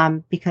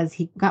because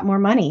he got more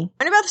money.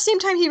 And about the same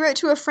time, he wrote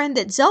to a friend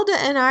that Zelda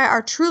and I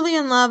are truly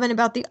in love and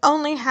about the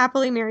only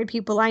happily married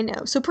people I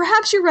know. So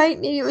perhaps you're right.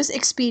 Maybe it was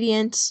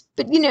expedient.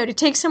 But, to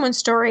take someone's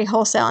story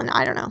wholesale, and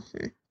I don't know.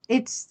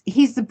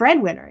 He's the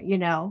breadwinner,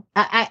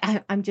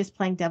 I'm just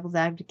playing devil's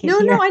advocate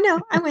here. No, I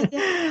know. I'm with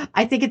you.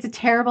 I think it's a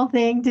terrible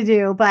thing to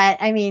do. But,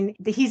 I mean,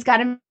 he's got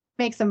to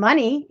make some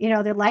money.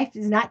 Their life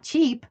is not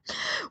cheap.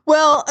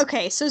 Well,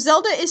 okay, so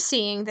Zelda is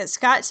seeing that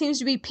Scott seems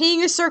to be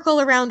peeing a circle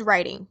around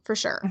writing, for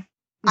sure.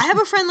 I have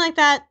a friend like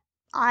that.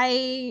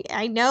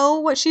 I know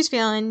what she's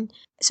feeling.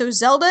 So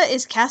Zelda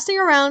is casting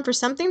around for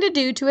something to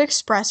do to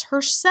express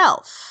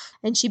herself.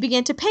 And she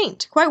began to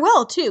paint quite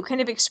well, too. Kind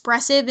of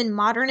expressive and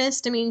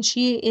modernist. I mean,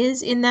 she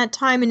is in that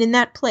time and in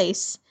that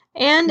place.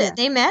 And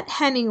They met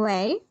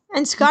Hemingway.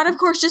 And Scott, of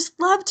course, just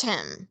loved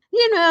him.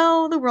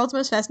 The world's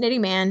most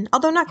fascinating man,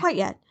 although not quite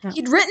yet. Yeah.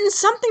 He'd written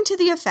something to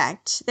the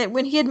effect that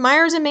when he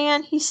admires a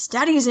man, he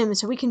studies him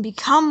so he can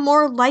become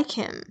more like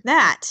him.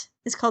 That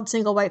is called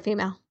single white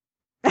female.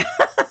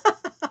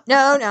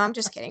 No, I'm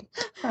just kidding.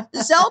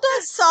 Zelda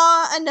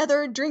saw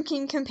another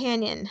drinking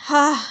companion.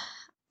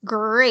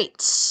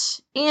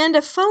 Great. And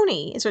a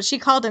phony is what she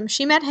called him.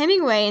 She met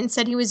Hemingway and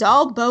said he was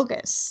all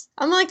bogus.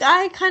 I'm like,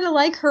 I kind of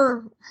like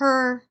her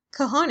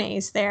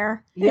cojones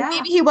there. Yeah.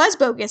 Maybe he was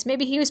bogus.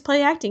 Maybe he was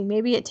play acting.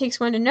 Maybe it takes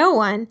one to know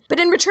one.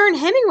 But in return,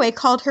 Hemingway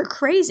called her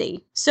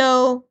crazy.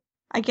 So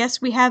I guess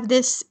we have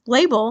this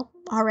label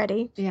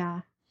already.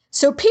 Yeah.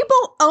 So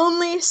people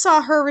only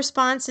saw her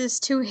responses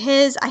to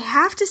his, I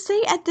have to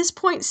say at this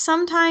point,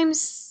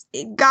 sometimes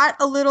it got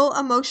a little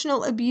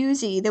emotional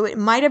abusey, though it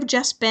might have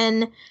just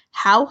been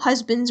how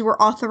husbands were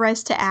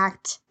authorized to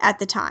act at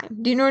the time.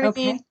 Do you know what I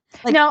mean?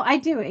 Like, no, I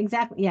do.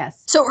 Exactly.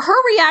 Yes. So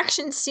her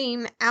reactions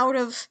seem out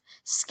of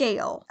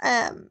scale.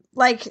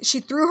 Like she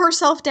threw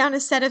herself down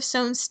a set of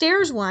stone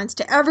stairs once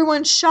to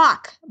everyone's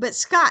shock, but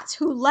Scott's,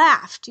 who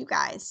laughed, you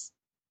guys.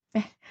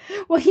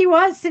 Well, he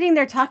was sitting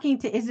there talking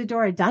to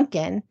Isadora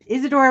Duncan.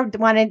 Isadora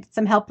wanted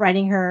some help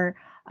writing her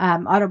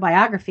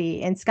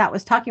autobiography, and Scott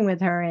was talking with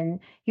her, and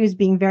he was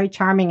being very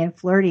charming and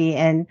flirty,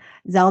 and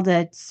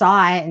Zelda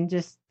saw it and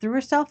just threw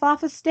herself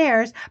off the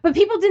stairs, but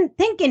people didn't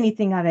think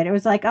anything of it. It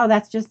was like, oh,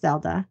 that's just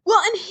Zelda.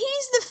 Well, and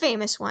he's the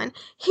famous one.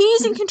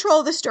 He's in control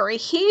of the story.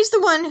 He's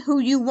the one who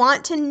you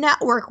want to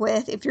network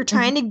with if you're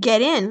trying to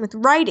get in with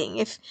writing.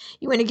 If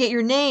you want to get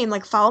your name,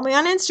 like follow me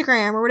on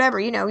Instagram or whatever,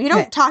 you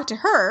don't talk to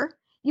her.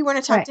 You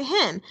want to talk to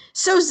him.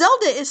 So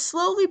Zelda is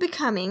slowly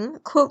becoming,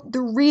 quote,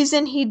 the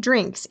reason he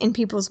drinks in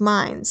people's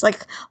minds.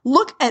 Like,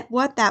 look at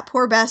what that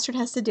poor bastard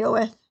has to deal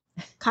with,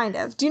 kind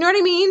of. Do you know what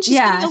I mean? She's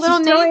getting a little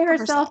she's name throwing for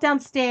herself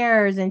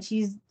downstairs, and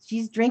she's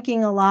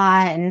drinking a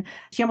lot, and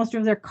she almost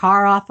drove their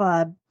car off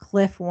a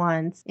cliff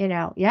once.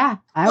 I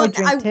would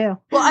drink too.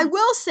 Well, I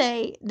will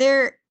say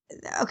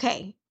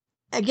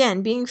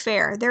again, being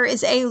fair, there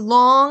is a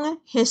long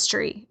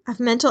history of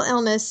mental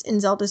illness in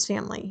Zelda's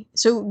family.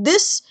 So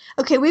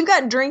we've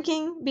got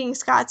drinking being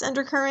Scott's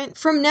undercurrent.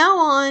 From now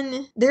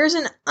on, there's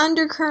an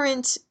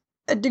undercurrent,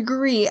 a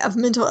degree of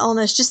mental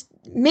illness, just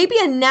maybe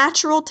a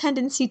natural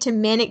tendency to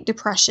manic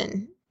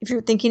depression, if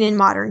you're thinking in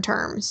modern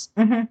terms.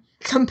 Mm-hmm.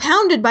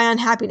 Compounded by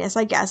unhappiness,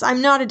 I guess.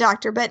 I'm not a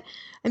doctor, but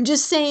I'm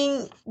just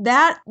saying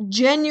that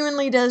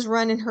genuinely does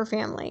run in her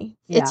family.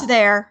 Yeah. It's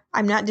there.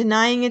 I'm not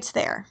denying it's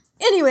there.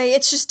 Anyway,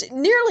 it's just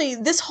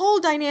this whole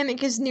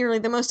dynamic is nearly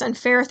the most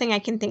unfair thing I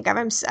can think of.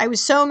 I was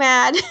so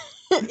mad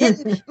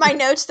in my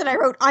notes that I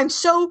wrote, I'm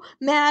so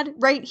mad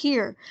right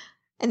here.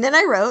 And then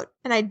I wrote,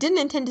 and I didn't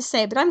intend to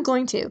say, but I'm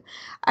going to.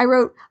 I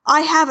wrote,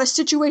 I have a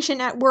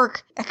situation at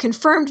work. A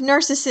confirmed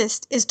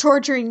narcissist is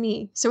torturing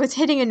me, so it's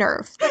hitting a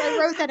nerve. But I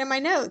wrote that in my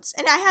notes.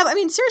 And I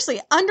mean,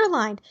 seriously,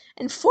 underlined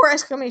and 4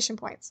 exclamation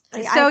points.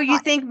 So you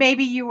think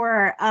maybe you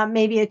were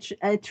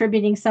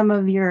attributing some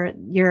of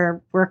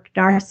your work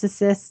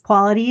narcissist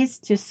qualities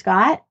to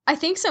Scott? I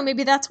think so.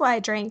 Maybe that's why I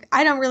drank.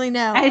 I don't really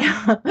know.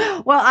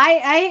 Well,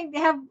 I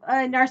have a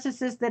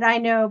narcissist that I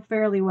know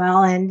fairly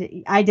well,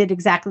 and I did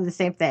exactly the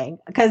same thing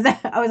because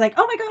I was like,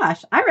 oh my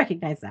gosh, I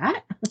recognize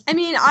that. I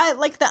mean, I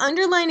like the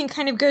underlining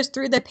kind of goes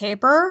through the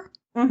paper.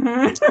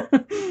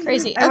 Mm-hmm.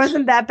 Crazy. I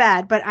wasn't that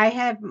bad, but I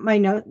have my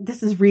note.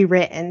 This is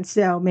rewritten,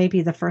 so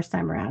maybe the first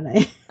time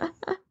around.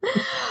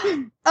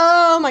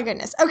 Oh my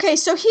goodness. Okay,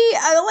 so he,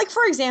 like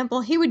for example,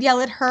 he would yell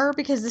at her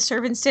because the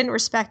servants didn't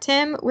respect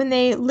him when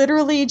they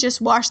literally just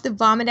washed the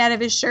vomit out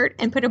of his shirt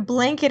and put a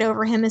blanket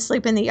over him and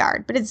sleep in the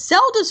yard. But it's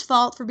Zelda's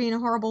fault for being a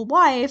horrible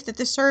wife that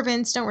the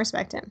servants don't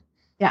respect him.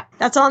 Yeah.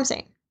 That's all I'm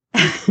saying.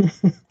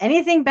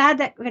 Anything bad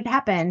that could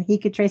happen, he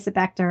could trace it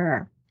back to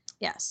her.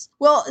 Yes.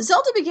 Well,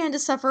 Zelda began to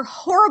suffer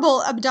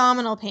horrible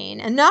abdominal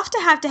pain, enough to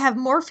have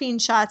morphine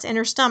shots in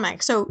her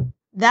stomach. So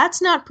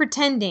that's not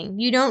pretending.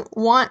 You don't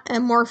want a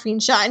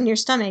morphine shot in your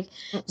stomach.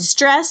 Mm-mm.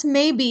 Stress,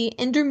 maybe.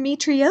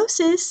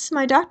 Endometriosis,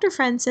 my doctor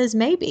friend says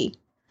maybe.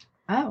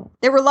 Oh.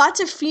 There were lots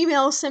of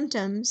female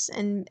symptoms,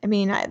 and I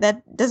mean,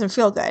 that doesn't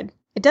feel good.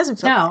 It doesn't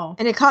feel good.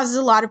 And it causes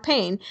a lot of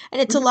pain.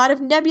 And it's a lot of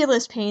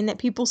nebulous pain that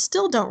people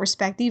still don't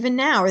respect even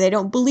now, or they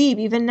don't believe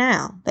even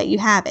now that you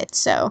have it.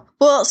 So,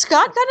 well,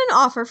 Scott got an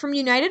offer from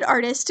United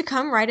Artists to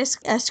come write a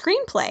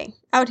screenplay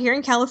out here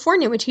in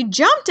California, which he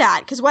jumped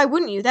at, because why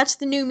wouldn't you? That's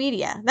the new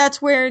media.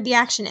 That's where the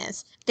action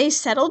is. They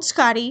settled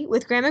Scotty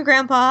with Grandma and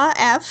Grandpa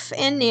F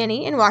and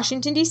Nanny in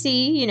Washington,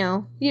 D.C. You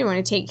know, you don't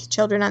want to take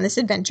children on this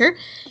adventure.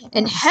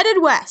 And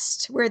headed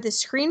west, where the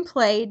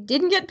screenplay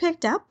didn't get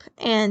picked up,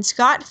 and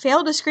Scott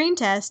failed a screen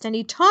test, and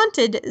he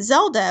taunted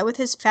Zelda with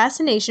his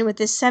fascination with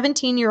this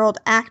 17-year-old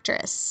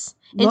actress.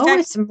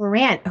 Lois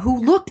Morant,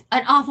 who looked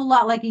an awful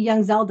lot like a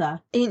young Zelda.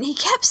 And he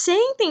kept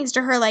saying things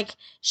to her like,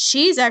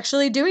 she's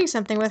actually doing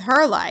something with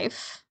her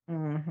life.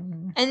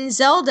 Mm-hmm. And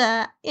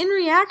Zelda, in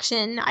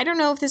reaction, I don't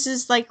know if this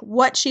is like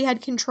what she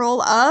had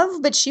control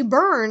of, but she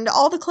burned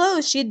all the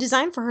clothes she had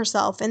designed for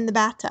herself in the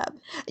bathtub.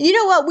 You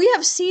know what? We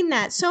have seen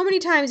that so many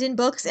times in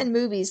books and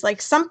movies.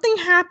 Like something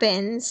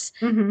happens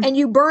and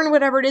you burn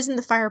whatever it is in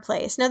the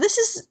fireplace. Now, this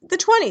is the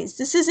 20s.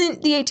 This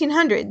isn't the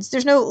 1800s.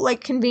 There's no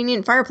like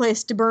convenient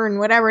fireplace to burn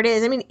whatever it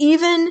is. I mean,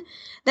 even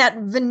that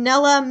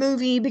vanilla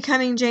movie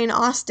Becoming Jane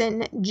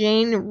Austen,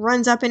 Jane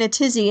runs up in a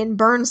tizzy and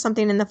burns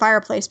something in the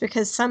fireplace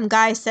because some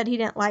guy said he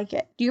didn't like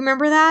it. Do you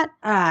remember that?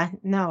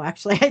 No,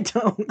 actually I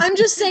don't. I'm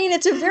just saying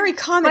it's a very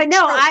common But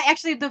no, I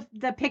actually,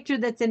 the picture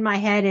that's in my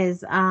head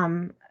is,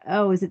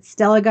 is it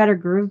Stella got her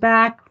groove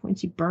back when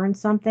she burned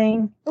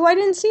something? Oh, I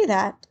didn't see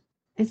that.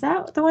 Is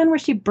that the one where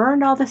she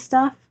burned all the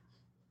stuff?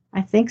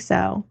 I think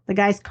so. The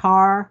guy's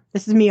car.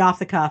 This is me off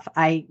the cuff.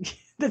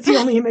 That's the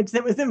only image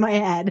that was in my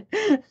head.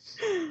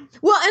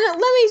 Well,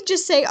 and let me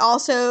just say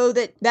also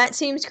that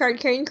seems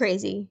card-carrying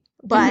crazy,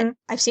 but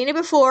I've seen it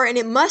before, and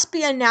it must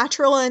be a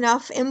natural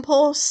enough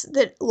impulse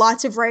that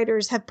lots of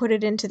writers have put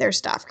it into their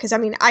stuff, because, I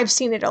mean, I've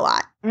seen it a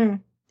lot.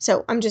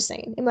 So I'm just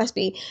saying, it must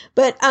be.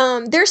 But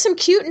there's some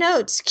cute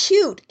notes,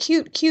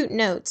 cute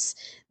notes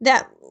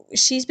that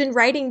she's been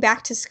writing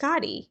back to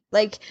Scotty.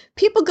 Like,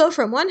 people go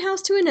from one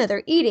house to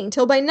another eating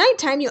till by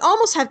nighttime you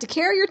almost have to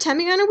carry your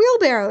tummy on a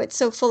wheelbarrow. It's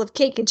so full of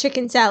cake and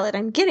chicken salad.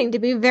 I'm getting to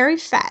be very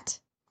fat.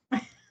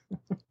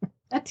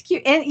 That's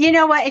cute. And you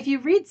know what? If you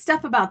read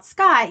stuff about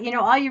Scott,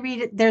 all you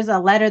read, there's a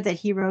letter that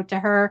he wrote to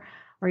her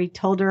where he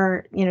told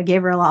her,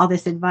 gave her all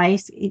this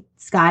advice,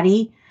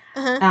 Scotty.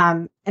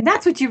 And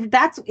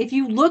if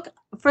you look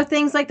for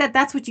things like that,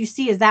 that's what you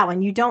see is that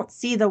one. You don't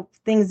see the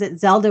things that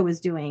Zelda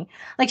was doing.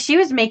 Like she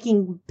was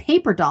making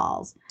paper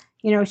dolls.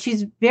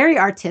 She's very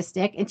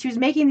artistic and she was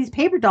making these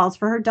paper dolls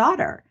for her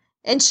daughter.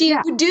 And she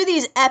would do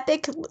these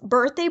epic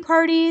birthday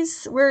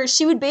parties where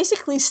she would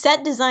basically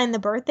set design the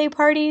birthday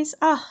parties.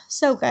 Oh,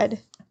 so good.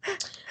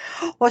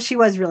 Well, she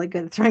was really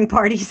good at throwing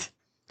parties.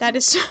 That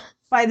is true.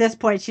 By this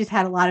point, she's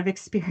had a lot of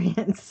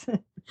experience.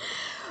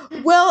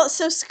 Well,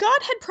 so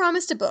Scott had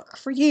promised a book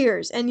for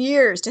years and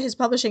years to his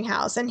publishing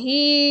house, and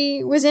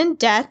he was in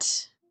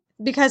debt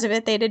because of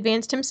it. They'd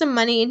advanced him some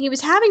money, and he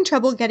was having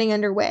trouble getting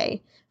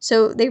underway.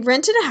 So they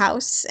rented a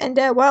house, and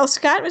while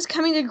Scott was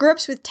coming to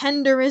grips with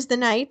Tender as the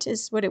Night,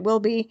 is what it will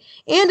be,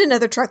 and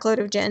another truckload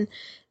of gin,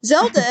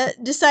 Zelda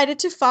decided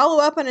to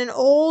follow up on an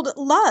old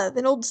love,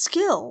 an old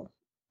skill.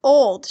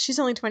 Old. She's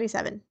only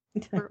 27.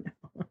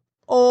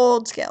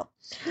 Old skill.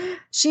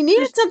 She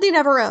needed something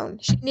of her own.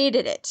 She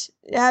needed it.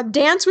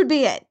 Dance would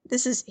be it.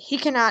 He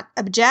cannot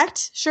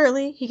object,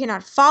 surely. He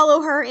cannot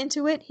follow her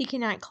into it. He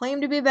cannot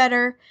claim to be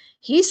better.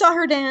 He saw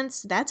her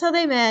dance. That's how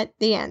they met.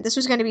 The end. This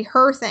was going to be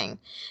her thing.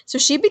 So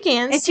she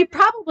began. And she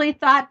probably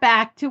thought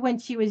back to when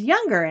she was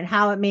younger and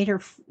how it made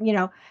her,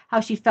 how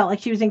she felt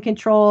like she was in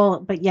control,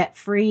 but yet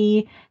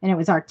free. And it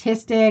was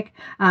artistic.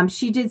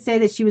 She did say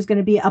that she was going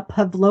to be a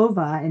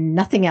Pavlova and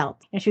nothing else.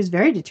 And she was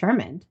very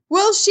determined.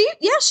 Well,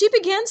 she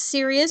began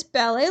serious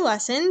ballet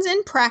lessons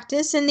and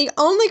practice, and the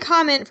only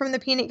comment from the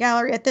peanut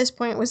gallery at this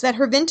point was that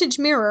her vintage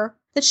mirror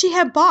that she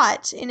had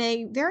bought in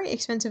a very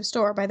expensive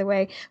store, by the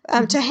way,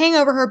 to hang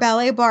over her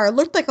ballet bar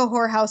looked like a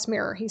whorehouse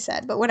mirror, he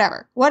said, but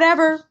whatever.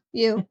 Whatever,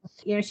 you.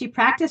 She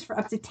practiced for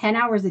up to 10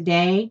 hours a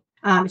day.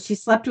 She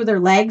slept with her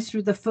legs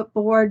through the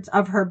footboards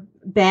of her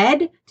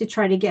bed to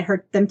try to get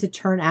them to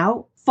turn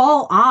out.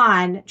 Full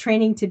on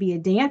training to be a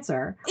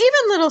dancer.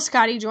 Even little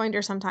Scotty joined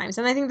her sometimes,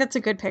 and I think that's a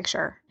good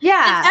picture.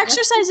 Yeah. And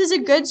exercise is a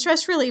good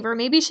stress reliever.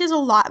 Maybe she has a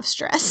lot of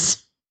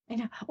stress. I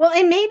know. Well,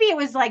 and maybe it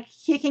was like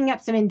kicking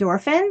up some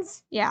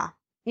endorphins. Yeah.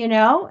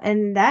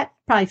 And that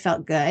probably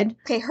felt good.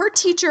 Okay, her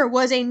teacher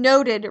was a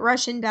noted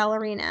Russian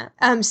ballerina.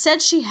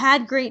 Said she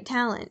had great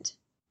talent.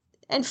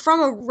 And from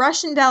a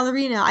Russian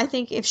ballerina, I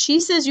think if she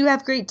says you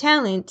have great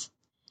talent,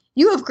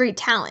 you have great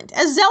talent.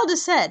 As Zelda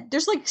said,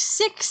 there's like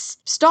 6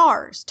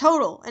 stars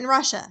total in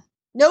Russia.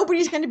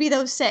 Nobody's going to be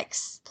those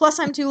 6. Plus,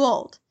 I'm too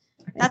old.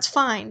 That's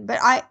fine. But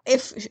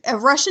if a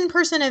Russian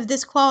person of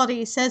this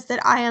quality says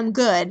that I am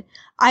good,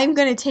 I'm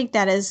going to take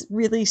that as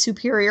really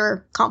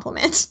superior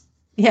compliment.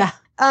 Yeah.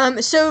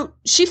 So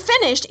she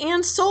finished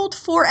and sold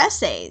 4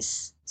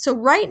 essays. So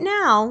right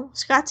now,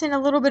 Scott's in a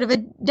little bit of a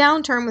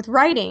downturn with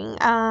writing.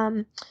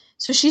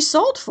 So she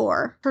sold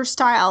 4. Her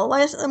style,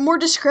 more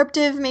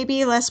descriptive,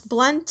 maybe less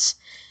blunt.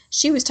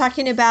 She was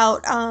talking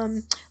about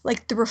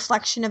like the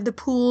reflection of the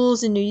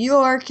pools in New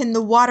York and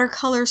the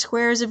watercolor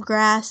squares of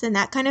grass and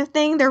that kind of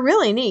thing. They're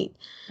really neat.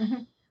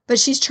 Mm-hmm. But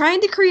she's trying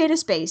to create a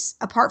space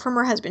apart from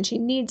her husband. She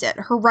needs it.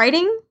 Her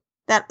writing,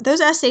 those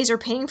essays are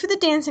paying for the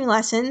dancing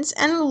lessons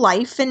and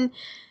life. And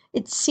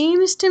it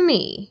seems to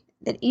me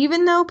that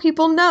even though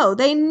people know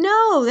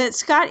that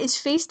Scott is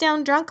face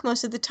down drunk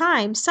most of the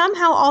time,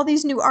 somehow all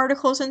these new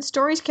articles and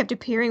stories kept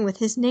appearing with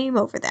his name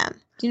over them.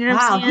 Do you know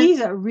what I'm saying? Wow,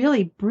 he's a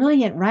really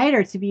brilliant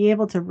writer to be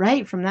able to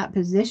write from that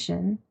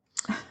position.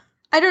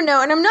 I don't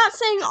know, and I'm not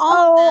saying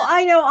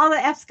I know all the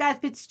F.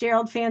 Scott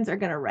Fitzgerald fans are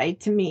going to write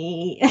to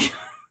me.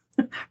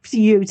 To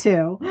you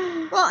too.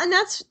 Well, and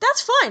that's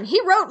fine. He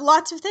wrote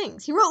lots of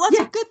things. He wrote lots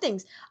of good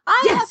things.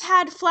 I have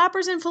had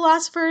Flappers and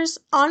Philosophers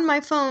on my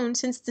phone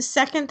since the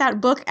second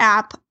that book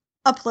app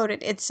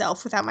uploaded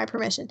itself without my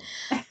permission.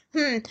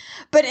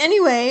 But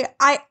anyway,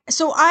 I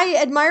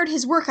admired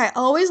his work. I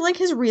always like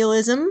his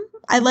realism.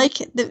 I like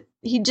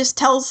he just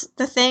tells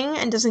the thing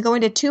and doesn't go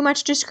into too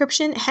much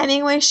description.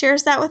 Hemingway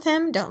shares that with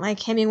him. Don't like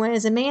Hemingway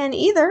as a man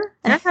either.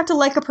 I don't have to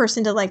like a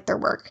person to like their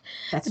work.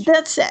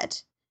 That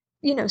said,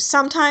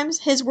 sometimes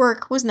his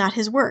work was not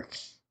his work.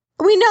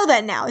 We know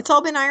that now. It's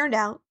all been ironed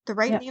out. The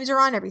right names are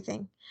on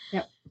everything.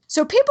 Yep.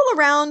 So people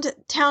around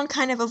town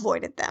kind of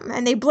avoided them,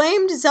 and they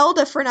blamed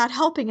Zelda for not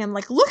helping him.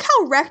 Like, look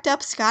how wrecked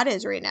up Scott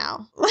is right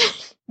now.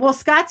 Well,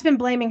 Scott's been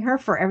blaming her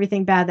for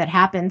everything bad that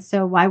happened,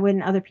 so why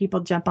wouldn't other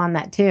people jump on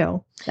that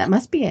too? That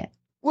must be it.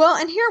 Well,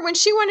 and here, when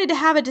she wanted to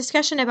have a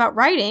discussion about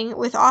writing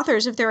with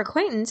authors of their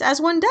acquaintance,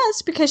 as one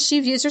does because she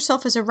views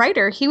herself as a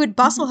writer, he would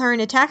bustle her in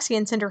a taxi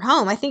and send her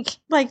home. I think,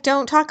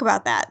 don't talk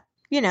about that.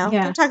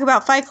 Don't talk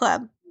about Fight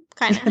Club,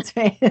 kind of. That's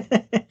right.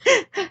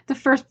 The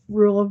first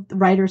rule of the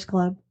Writers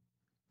Club.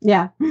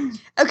 Yeah.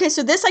 Okay,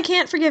 so this I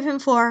can't forgive him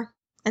for,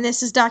 and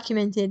this is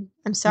documented.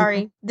 I'm sorry.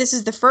 Okay. This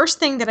is the first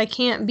thing that I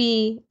can't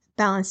be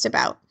balanced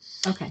about.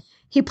 Okay.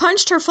 He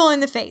punched her full in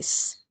the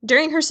face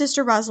during her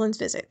sister Rosalind's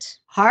visit.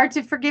 Hard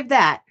to forgive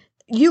that.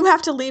 You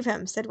have to leave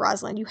him, said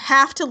Rosalind. You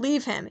have to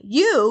leave him.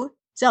 You,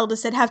 Zelda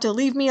said, have to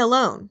leave me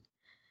alone.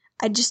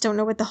 I just don't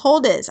know what the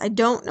hold is. I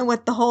don't know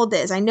what the hold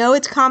is. I know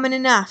it's common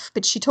enough,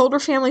 but she told her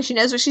family she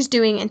knows what she's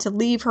doing and to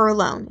leave her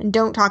alone and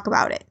don't talk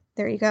about it.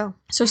 There you go.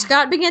 So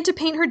Scott began to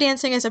paint her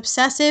dancing as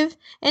obsessive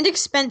and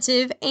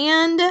expensive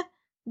and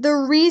the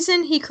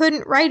reason he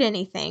couldn't write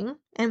anything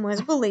and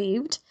was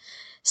believed.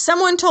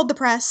 Someone told the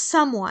press,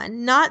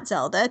 someone, not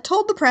Zelda,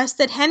 told the press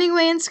that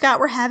Hemingway and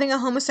Scott were having a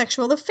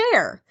homosexual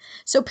affair.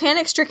 So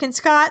panic-stricken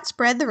Scott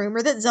spread the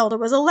rumor that Zelda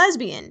was a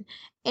lesbian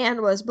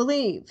and was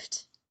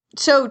believed.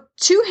 So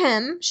to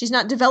him, she's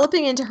not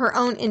developing into her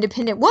own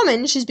independent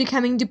woman, she's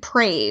becoming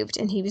depraved,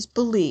 and he was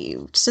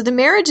believed. So the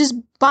marriage is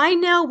by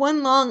now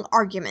one long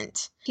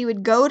argument. He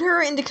would goad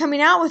her into coming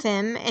out with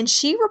him, and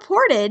she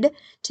reported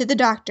to the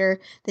doctor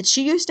that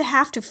she used to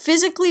have to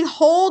physically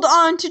hold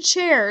on to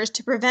chairs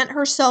to prevent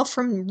herself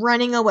from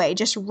running away,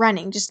 just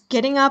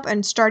getting up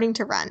and starting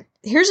to run.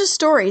 Here's a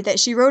story that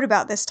she wrote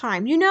about this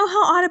time. You know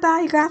how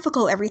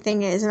autobiographical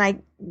everything is, and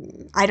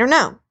I don't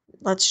know.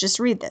 Let's just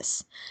read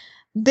this.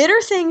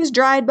 Bitter things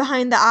dried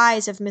behind the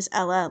eyes of Miss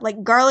Ella,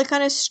 like garlic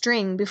on a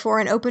string before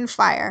an open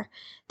fire.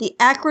 The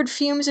acrid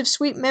fumes of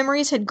sweet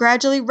memories had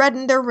gradually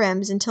reddened their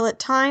rims until at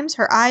times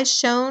her eyes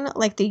shone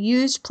like the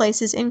used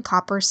places in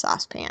copper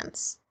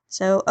saucepans.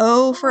 So,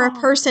 for a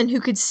person who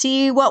could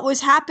see what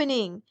was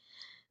happening.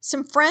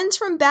 Some friends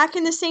from back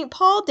in the St.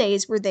 Paul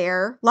days were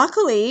there.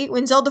 Luckily,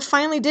 when Zelda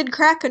finally did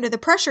crack under the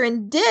pressure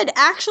and did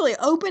actually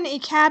open a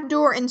cab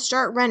door and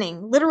start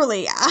running,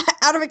 literally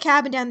out of a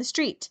cab and down the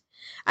street.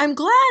 I'm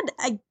glad,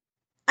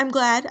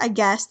 I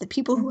guess, that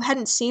people who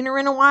hadn't seen her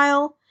in a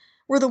while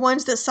were the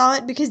ones that saw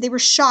it because they were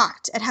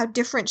shocked at how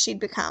different she'd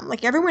become.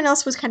 Like, everyone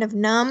else was kind of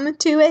numb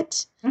to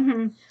it.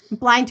 Mm-hmm.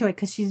 Blind to it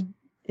because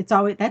it's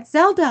always, that's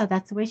Zelda.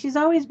 That's the way she's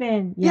always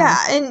been. Yeah,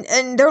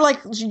 and they're like,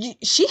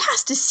 she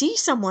has to see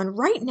someone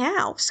right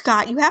now,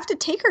 Scott. You have to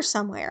take her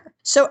somewhere.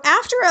 So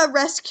after a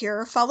rest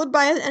cure, followed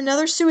by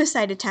another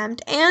suicide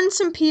attempt, and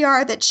some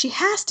PR that she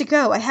has to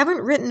go. I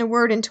haven't written a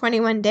word in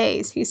 21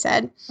 days, he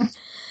said.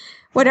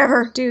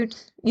 Whatever, dude.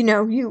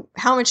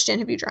 How much gin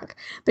have you drunk?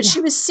 But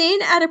she was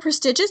seen at a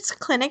prestigious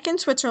clinic in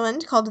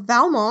Switzerland called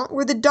Valmont,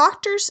 where the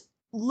doctors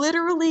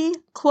literally,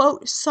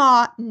 quote,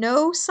 saw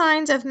no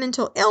signs of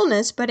mental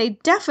illness, but a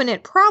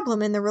definite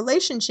problem in the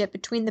relationship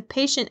between the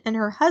patient and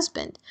her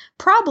husband,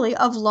 probably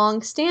of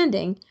long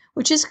standing,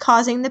 which is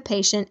causing the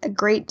patient a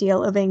great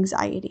deal of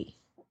anxiety.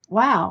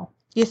 Wow.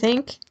 You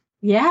think?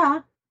 Yeah.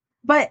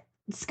 But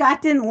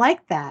Scott didn't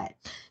like that.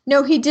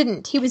 No, he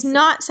didn't. He was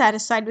not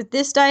satisfied with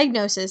this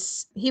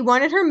diagnosis. He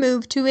wanted her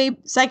moved to a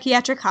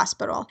psychiatric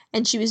hospital,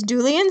 and she was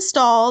duly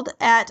installed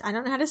at, I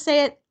don't know how to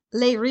say it,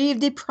 Les Rives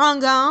de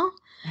Prangon.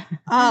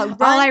 All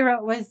I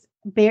wrote was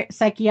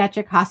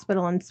psychiatric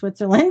hospital in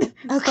Switzerland.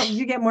 Okay. So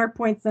you get more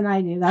points than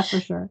I do, that's for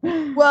sure.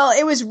 Well,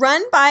 it was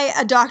run by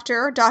a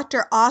doctor,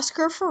 Dr.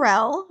 Oscar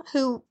Farrell,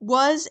 who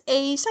was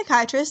a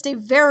psychiatrist, a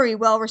very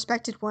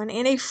well-respected one,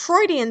 and a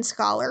Freudian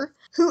scholar,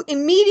 who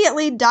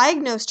immediately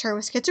diagnosed her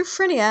with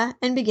schizophrenia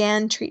and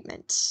began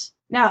treatment.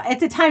 Now, at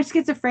the time,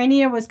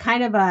 schizophrenia was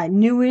kind of a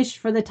newish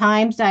for the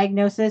times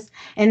diagnosis,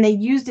 and they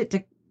used it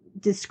to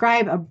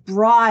describe a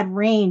broad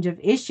range of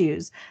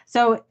issues.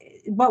 So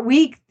what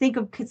we think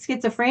of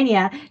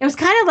schizophrenia, it was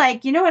kind of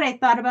like, what I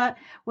thought about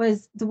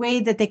was the way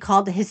that they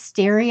called it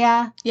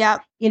hysteria. Yeah.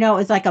 It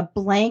was like a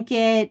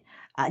blanket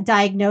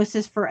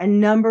diagnosis for a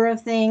number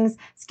of things.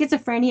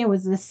 Schizophrenia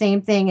was the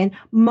same thing. And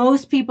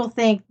most people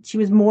think she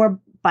was more,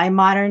 by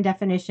modern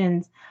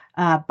definitions,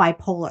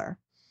 bipolar,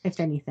 if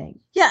anything.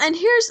 Yeah. And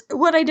here's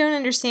what I don't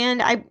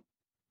understand.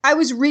 I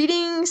was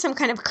reading some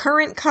kind of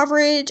current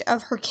coverage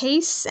of her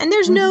case, and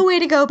there's no way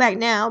to go back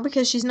now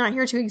because she's not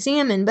here to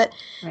examine, but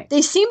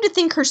they seem to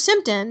think her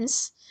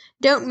symptoms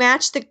don't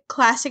match the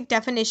classic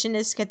definition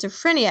as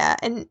schizophrenia,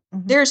 and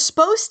there's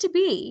supposed to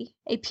be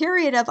a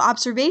period of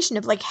observation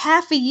of like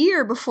half a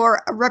year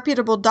before a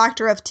reputable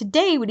doctor of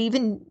today would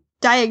even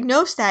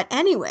diagnose that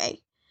anyway.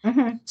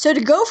 So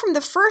to go from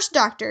the first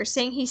doctor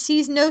saying he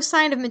sees no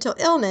sign of mental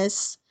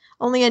illness,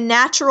 only a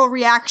natural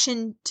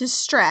reaction to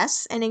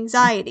stress and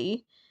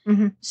anxiety,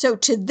 so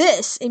to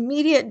this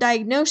immediate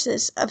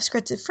diagnosis of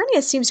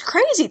schizophrenia seems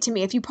crazy to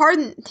me, if you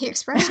pardon the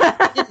expression.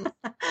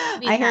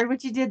 I heard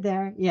what you did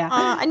there. Yeah.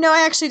 I know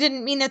I actually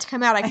didn't mean that to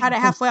come out. I caught it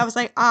halfway. I was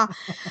like,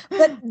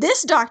 But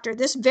this doctor,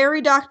 this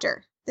very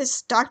doctor,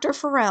 this Dr.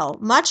 Farrell,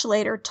 much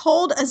later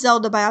told a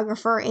Zelda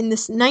biographer in the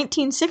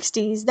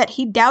 1960s that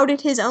he doubted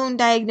his own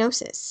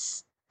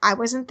diagnosis. I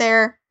wasn't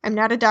there. I'm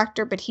not a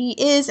doctor, but he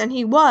is and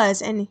he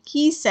was, and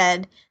he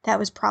said that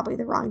was probably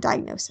the wrong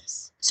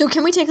diagnosis. So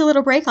can we take a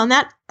little break on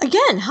that?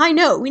 Again, high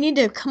note. We need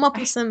to come up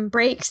with some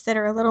breaks that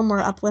are a little more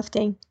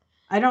uplifting.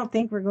 I don't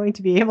think we're going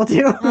to be able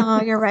to.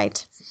 Oh, you're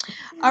right.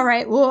 All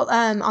right. Well,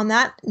 on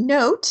that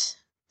note,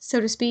 so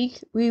to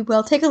speak, we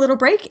will take a little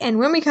break, and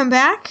when we come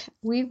back,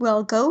 we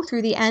will go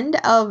through the end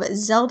of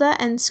Zelda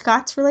and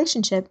Scott's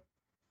relationship.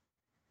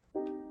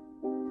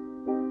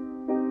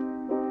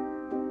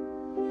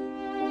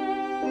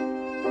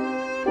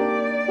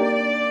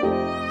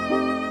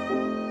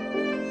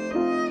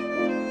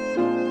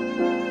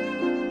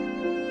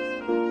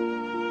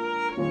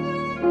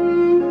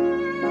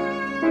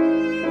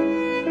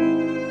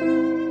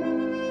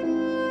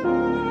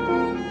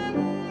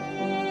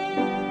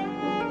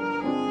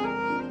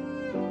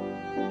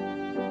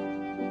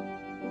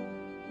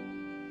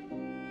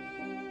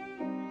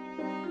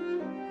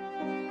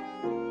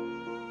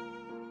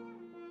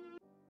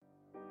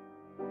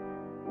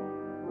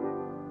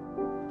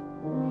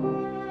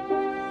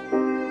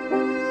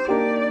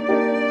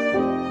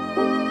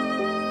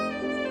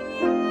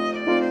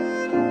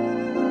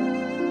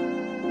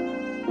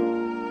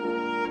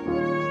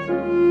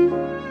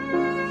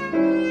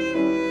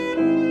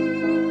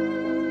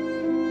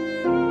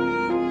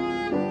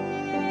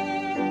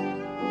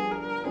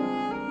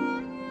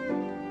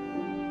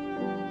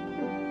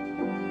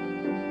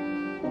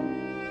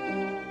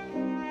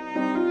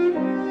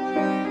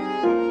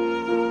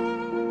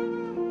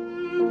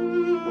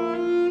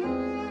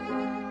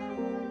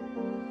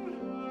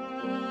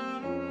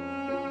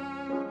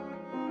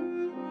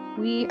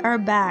 We are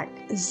back.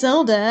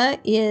 Zelda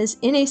is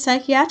in a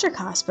psychiatric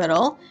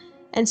hospital,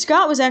 and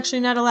Scott was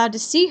actually not allowed to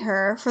see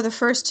her for the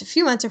first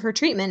few months of her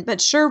treatment, but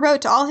sure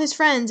wrote to all his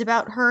friends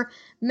about her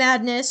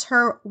madness,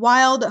 her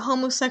wild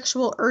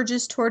homosexual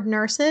urges toward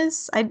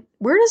nurses.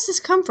 Where does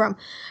this come from?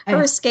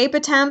 Her escape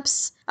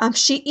attempts.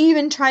 She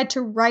even tried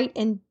to write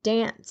and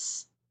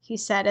dance, he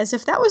said, as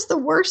if that was the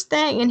worst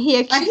thing. And he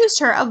accused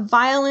her of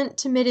violent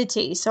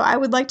timidity. So I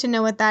would like to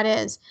know what that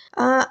is.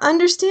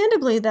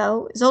 Understandably,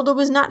 though, Zelda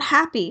was not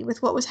happy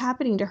with what was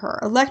happening to her.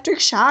 Electric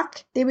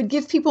shock. They would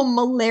give people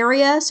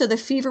malaria so the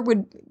fever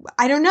would,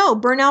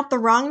 burn out the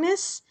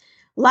wrongness.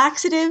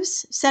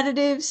 laxatives,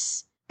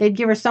 sedatives. They'd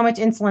give her so much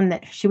insulin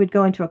that she would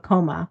go into a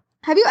coma.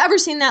 Have you ever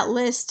seen that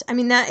list? I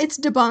mean, that it's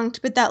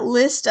debunked, but that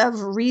list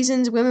of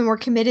reasons women were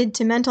committed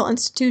to mental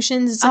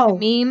institutions is like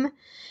a meme.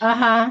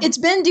 Uh-huh. It's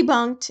been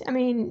debunked. I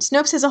mean,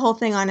 Snopes has a whole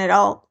thing on it.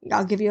 I'll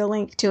give you a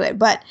link to it.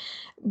 But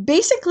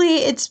basically,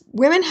 it's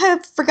women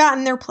have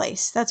forgotten their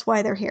place. That's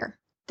why they're here.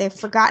 They've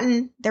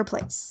forgotten their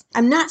place.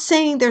 I'm not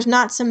saying there's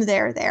not some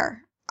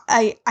there.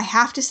 I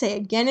have to say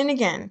again and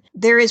again,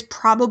 there is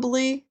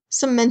probably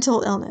some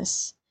mental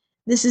illness.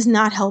 This is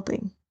not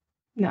helping.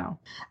 No.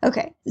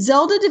 Okay.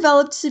 Zelda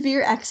developed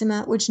severe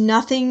eczema, which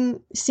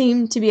nothing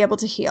seemed to be able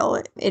to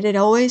heal. It had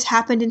always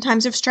happened in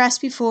times of stress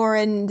before,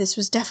 and this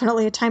was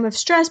definitely a time of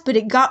stress, but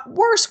it got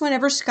worse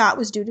whenever Scott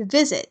was due to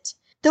visit.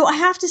 Though I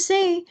have to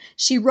say,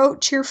 she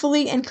wrote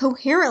cheerfully and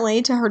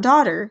coherently to her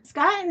daughter.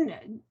 Scott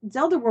and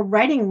Zelda were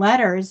writing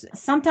letters.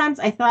 Sometimes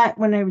I thought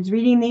when I was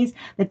reading these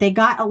that they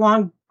got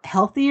along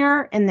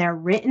healthier in their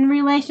written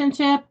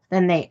relationship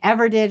than they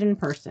ever did in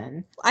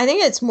person. I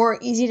think it's more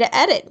easy to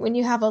edit when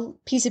you have a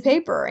piece of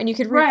paper and you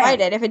could rewrite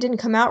it if it didn't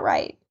come out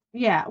right.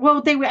 Yeah.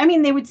 Well, they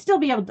would still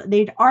be able to,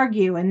 they'd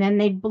argue and then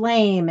they'd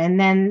blame and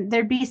then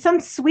there'd be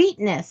some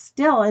sweetness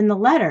still in the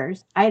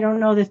letters. I don't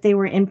know that if they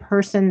were in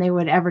person, they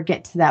would ever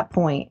get to that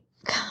point.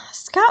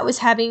 Scott was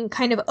having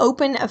kind of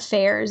open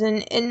affairs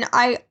and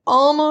I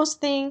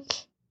almost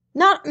think,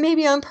 not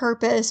maybe on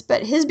purpose,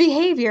 but his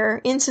behavior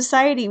in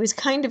society was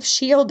kind of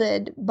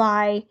shielded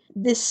by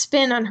this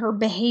spin on her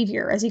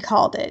behavior, as he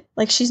called it.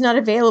 Like, she's not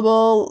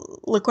available.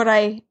 Look what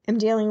I am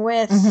dealing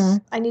with. Mm-hmm.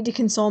 I need to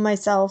console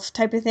myself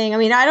type of thing. I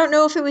mean, I don't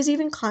know if it was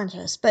even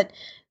conscious, but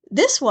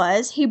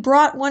he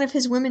brought one of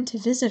his women to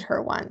visit her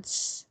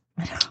once.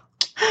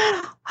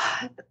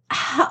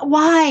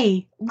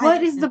 Why?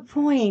 What is the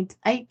point?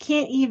 I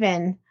can't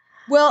even.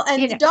 Well,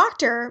 and the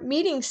doctor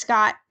meeting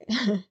Scott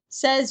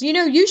says,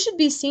 you should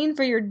be seen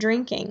for your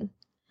drinking.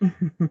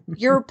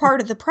 You're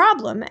part of the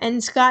problem.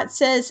 And Scott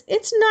says,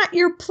 it's not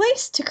your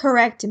place to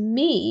correct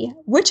me.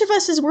 Which of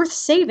us is worth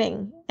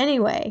saving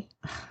anyway?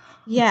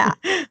 Yeah.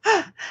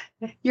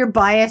 Your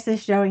bias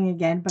is showing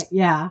again, but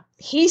yeah.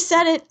 He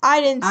said it.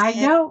 I didn't say it.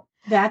 I know.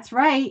 That's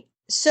right.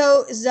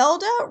 So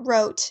Zelda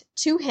wrote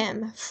to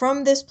him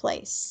from this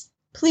place.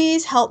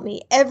 Please help me.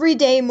 Every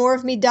day more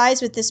of me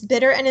dies with this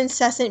bitter and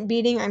incessant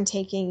beating I'm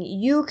taking.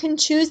 You can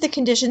choose the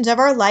conditions of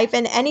our life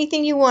and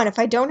anything you want if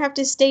I don't have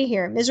to stay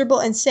here, miserable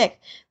and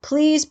sick.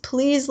 Please,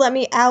 please let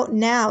me out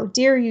now.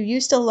 Dear, you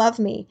used to love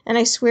me, and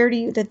I swear to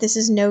you that this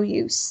is no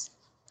use.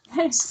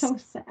 That's so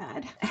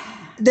sad.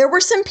 There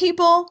were some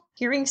people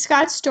hearing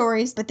Scott's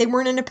stories, but they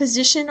weren't in a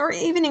position or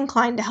even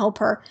inclined to help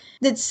her,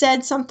 that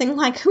said something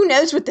like, who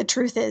knows what the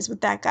truth is with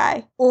that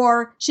guy?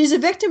 Or, she's a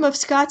victim of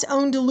Scott's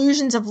own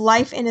delusions of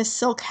life in a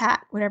silk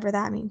hat, whatever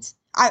that means.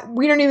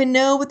 We don't even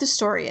know what the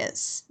story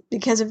is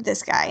because of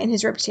this guy and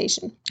his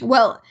reputation.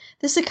 Well,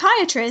 the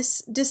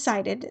psychiatrist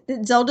decided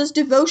that Zelda's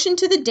devotion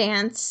to the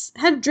dance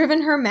had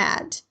driven her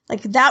mad.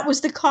 Like, that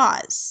was the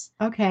cause.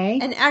 Okay.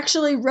 And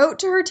actually wrote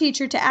to her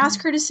teacher to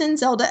ask her to send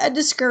Zelda a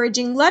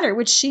discouraging letter,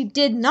 which she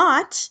did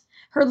not.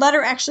 Her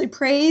letter actually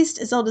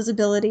praised Zelda's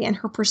ability and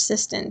her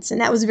persistence, and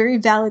that was very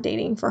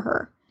validating for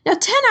her. Now,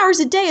 10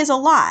 hours a day is a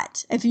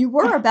lot. If you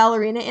were a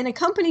ballerina in a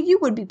company, you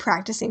would be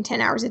practicing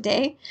 10 hours a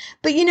day.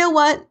 But you know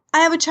what? I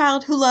have a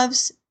child who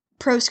loves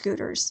pro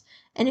scooters,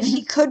 and if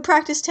he could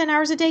practice 10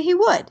 hours a day, he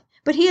would.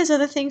 But he has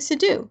other things to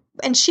do,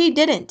 and she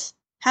didn't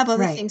have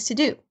other things to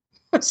do.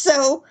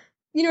 So,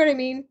 you know what I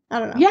mean? I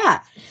don't know.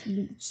 Yeah.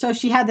 So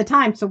she had the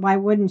time, so why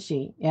wouldn't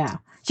she? Yeah.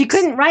 She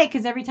couldn't write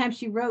because every time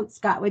she wrote,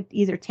 Scott would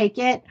either take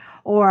it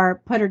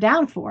or put her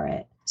down for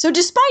it. So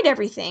despite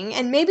everything,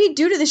 and maybe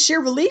due to the sheer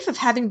relief of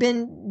having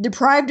been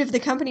deprived of the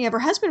company of her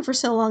husband for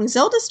so long,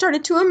 Zelda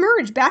started to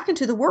emerge back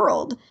into the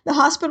world. The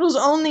hospital's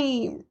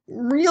only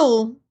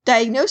real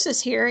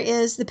diagnosis here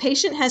is the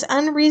patient has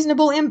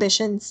unreasonable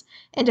ambitions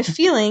and a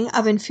feeling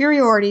of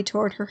inferiority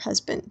toward her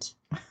husband.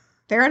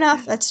 Fair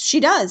enough. She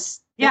does.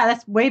 Yeah,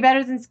 that's way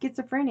better than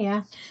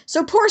schizophrenia.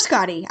 So poor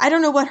Scotty. I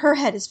don't know what her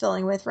head is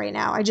filling with right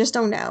now. I just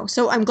don't know.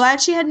 So I'm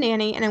glad she had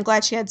nanny, and I'm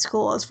glad she had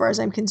school as far as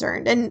I'm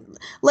concerned. And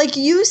like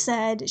you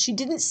said, she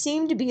didn't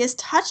seem to be as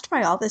touched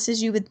by all this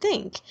as you would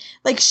think.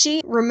 Like,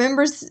 she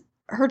remembers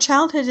her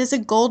childhood as a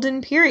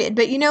golden period.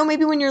 But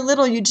maybe when you're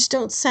little, you just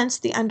don't sense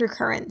the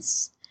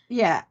undercurrents.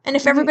 Yeah. And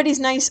if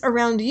everybody's nice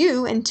around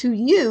you and to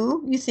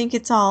you, you think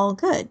it's all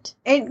good.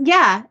 And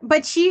yeah,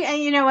 but she,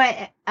 and you know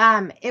what,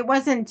 it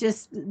wasn't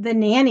just the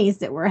nannies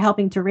that were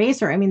helping to raise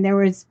her. I mean, there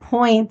was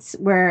points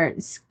where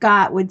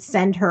Scott would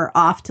send her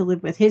off to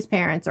live with his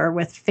parents or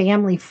with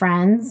family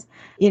friends,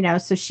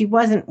 so she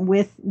wasn't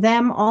with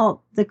them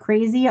all the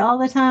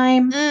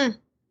time,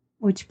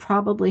 which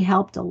probably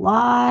helped a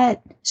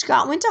lot.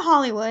 Scott went to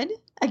Hollywood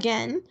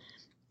again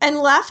and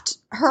left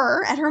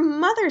her at her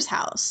mother's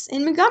house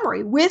in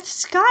Montgomery with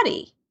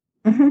Scotty.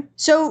 Mm-hmm.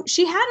 So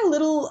she had a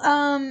little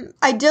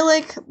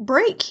idyllic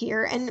break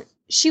here, and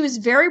she was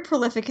very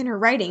prolific in her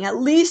writing, at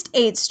least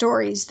 8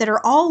 stories that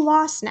are all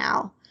lost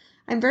now.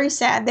 I'm very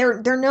sad.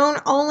 They're known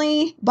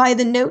only by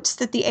the notes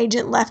that the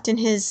agent left in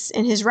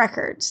his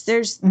records.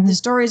 The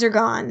stories are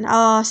gone.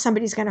 Oh,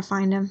 somebody's gonna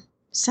find him.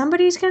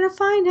 Somebody's gonna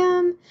find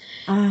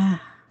him.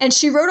 And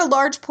she wrote a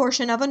large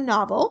portion of a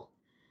novel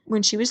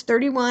when she was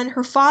 31.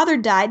 Her father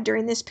died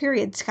during this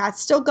period.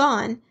 Scott's still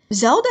gone.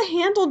 Zelda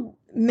handled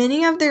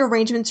many of the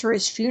arrangements for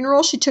his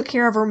funeral. She took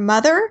care of her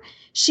mother.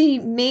 She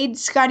made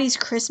Scotty's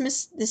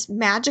Christmas this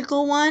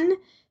magical one.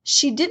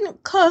 She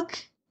didn't cook,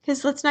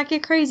 because let's not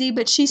get crazy,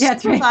 but she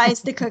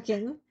supervised the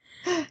cooking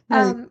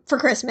for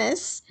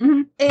Christmas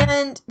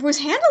and was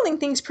handling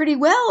things pretty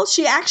well.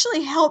 She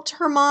actually helped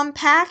her mom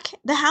pack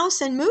the house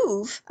and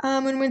move.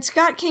 And when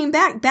Scott came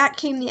back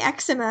came the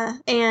eczema,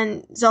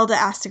 and Zelda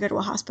asked to go to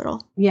a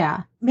hospital.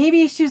 Yeah.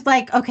 Maybe she was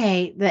like,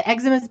 okay, the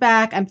eczema's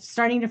back. I'm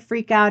starting to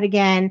freak out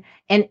again.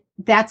 And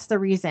that's the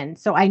reason.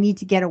 So I need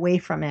to get away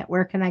from it.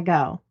 Where can I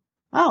go?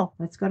 Oh,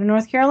 let's go to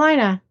North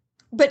Carolina.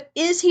 But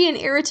is he an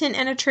irritant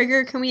and a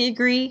trigger? Can we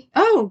agree?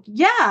 Oh,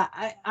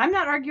 yeah. I'm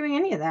not arguing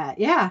any of that.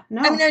 Yeah,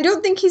 no. I mean, I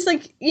don't think he's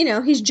like,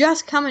 he's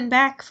just coming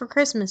back for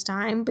Christmas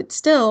time, but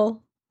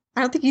still, I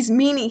don't think he's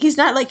meaning. He's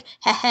not like,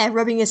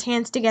 rubbing his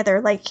hands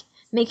together, like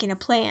making a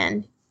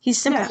plan. He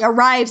simply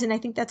arrives, and I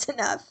think that's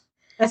enough.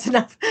 That's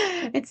enough.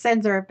 It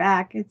sends her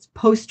back. It's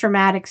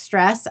post-traumatic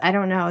stress. I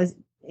don't know.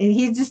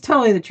 He's just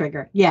totally the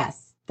trigger.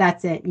 Yes,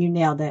 that's it. You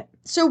nailed it.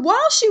 So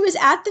while she was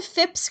at the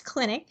Phipps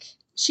clinic,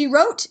 she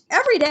wrote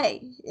every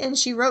day, and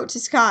she wrote to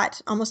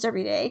Scott almost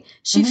every day.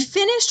 She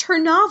finished her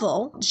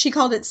novel. She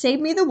called it Save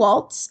Me the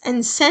Waltz,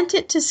 and sent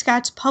it to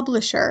Scott's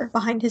publisher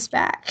behind his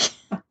back.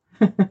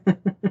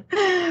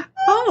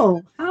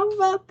 Oh, how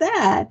about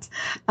that?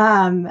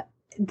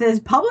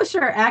 The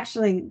publisher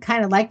actually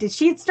kind of liked it.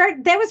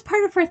 That was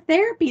part of her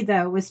therapy,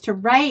 though, was to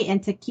write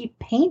and to keep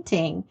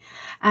painting.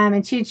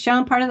 And she had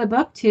shown part of the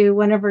book to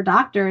one of her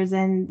doctors,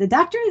 and the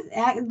doctor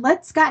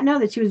let Scott know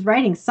that she was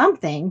writing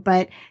something,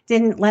 but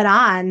didn't let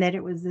on that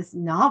it was this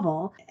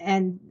novel.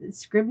 And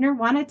Scribner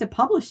wanted to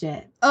publish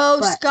it.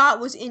 Oh, Scott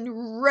was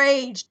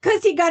enraged.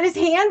 Because he got his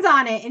hands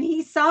on it and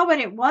he saw what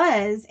it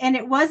was. And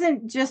it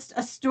wasn't just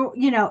a story,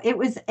 it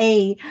was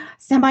a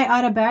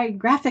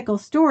semi-autobiographical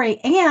story.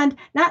 And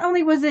not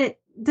only was it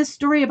the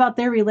story about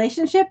their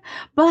relationship,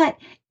 but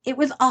it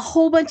was a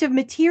whole bunch of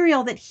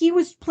material that he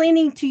was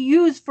planning to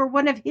use for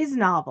one of his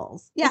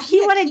novels. Yeah,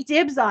 he wanted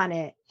dibs on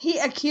it. He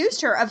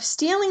accused her of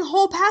stealing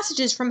whole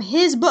passages from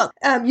his book.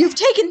 You've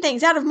taken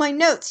things out of my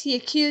notes, he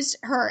accused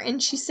her.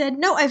 And she said,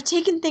 no, I've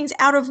taken things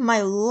out of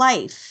my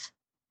life.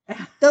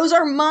 Those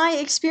are my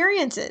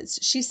experiences,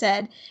 she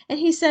said. And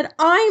he said,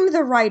 I'm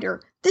the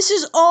writer. This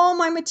is all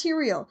my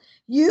material.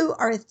 You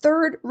are a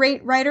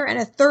third-rate writer and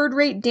a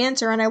third-rate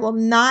dancer, and I will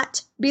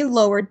not be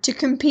lowered to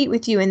compete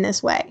with you in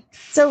this way.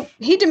 So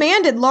he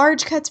demanded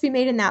large cuts be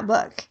made in that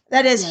book.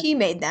 That is, he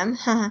made them.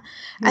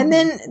 And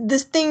then the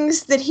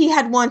things that he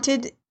had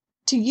wanted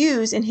to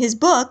use in his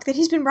book that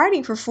he's been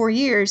writing for 4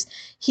 years,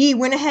 he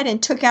went ahead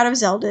and took out of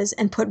Zelda's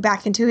and put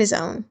back into his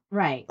own.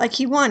 Right. Like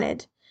he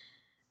wanted.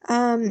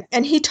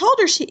 And he told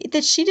her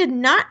that she did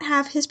not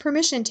have his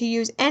permission to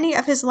use any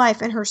of his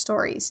life in her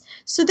stories.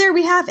 So there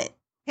we have it.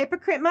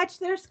 Hypocrite much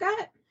there,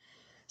 Scott?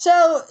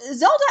 So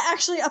Zelda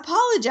actually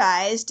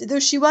apologized, though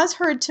she was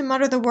heard to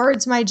mutter the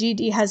words, my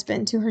GD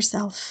husband, to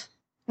herself.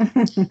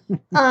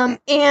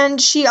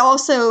 And she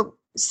also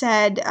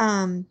said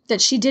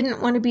that she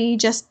didn't want to be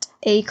just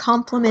a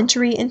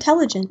complimentary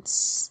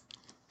intelligence.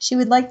 She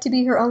would like to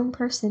be her own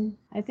person.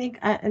 I think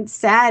and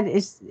sad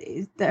is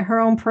that her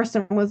own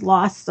person was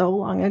lost so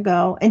long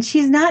ago. And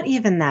she's not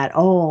even that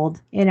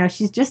old.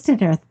 She's just in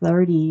her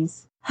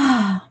 30s.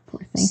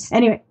 Poor thing.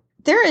 Anyway.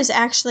 There is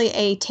actually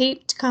a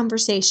taped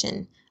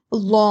conversation, a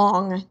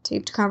long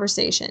taped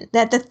conversation,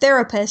 that the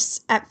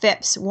therapists at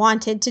Phipps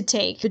wanted to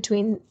take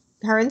between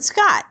her and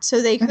Scott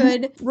so they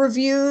could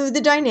review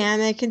the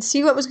dynamic and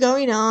see what was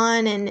going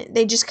on. And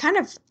they just kind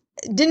of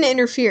didn't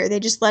interfere.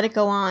 They just let it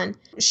go on.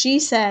 She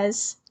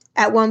says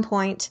at one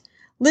point,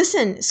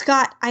 listen,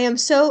 Scott, I am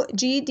so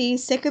GD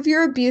sick of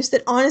your abuse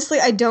that honestly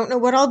I don't know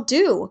what I'll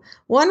do.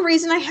 One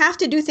reason I have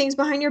to do things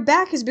behind your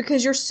back is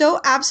because you're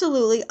so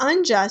absolutely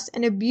unjust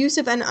and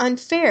abusive and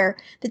unfair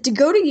that to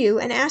go to you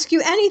and ask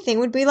you anything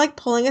would be like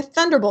pulling a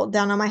thunderbolt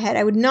down on my head.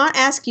 I would not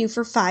ask you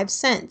for 5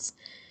 cents.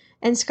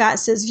 And Scott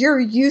says, you're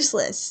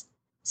useless,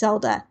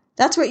 Zelda.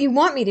 That's what you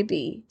want me to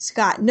be.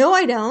 Scott, no,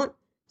 I don't.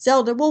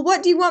 Zelda, well,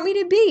 what do you want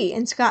me to be?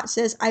 And Scott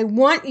says, I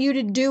want you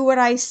to do what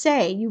I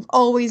say. You've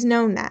always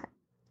known that.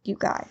 You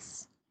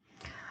guys.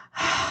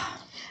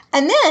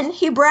 And then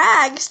he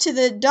brags to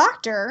the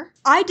doctor,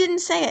 I didn't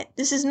say it.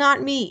 This is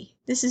not me.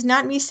 This is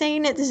not me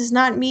saying it. This is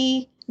not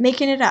me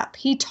making it up.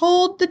 He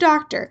told the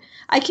doctor,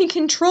 I can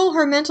control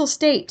her mental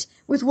state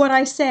with what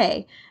I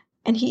say.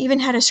 And he even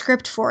had a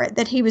script for it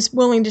that he was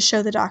willing to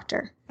show the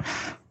doctor.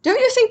 Don't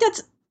you think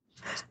that's...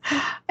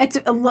 It's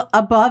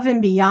above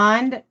and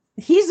beyond.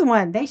 He's the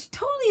one. They should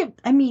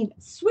totally,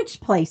 switch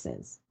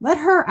places. Let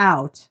her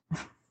out.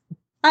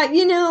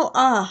 The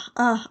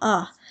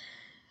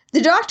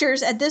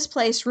doctors at this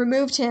place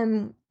removed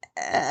him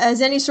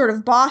as any sort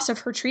of boss of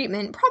her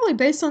treatment, probably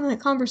based on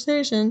that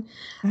conversation.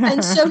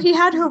 And so he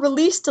had her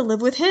released to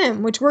live with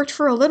him, which worked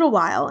for a little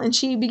while. And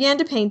she began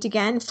to paint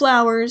again,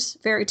 flowers,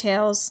 fairy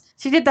tales.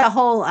 She did the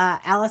whole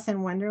Alice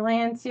in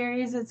Wonderland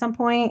series at some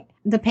point.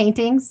 The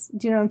paintings.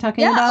 Do you know what I'm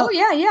talking about? Oh,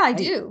 yeah, I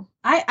do.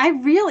 I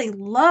really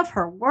love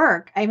her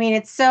work. I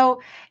mean,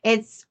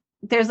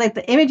 there's like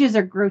the images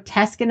are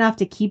grotesque enough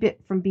to keep it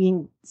from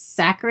being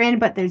saccharine,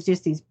 but there's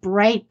just these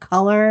bright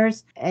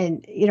colors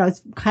and,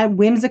 it's kind of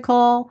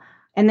whimsical.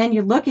 And then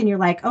you look and you're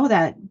like, oh,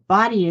 that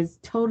body is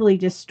totally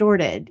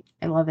distorted.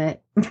 I love it.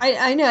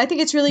 I know. I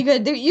think it's really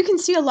good. You can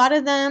see a lot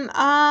of them.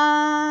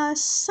 I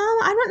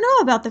don't know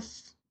about the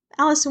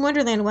Alice in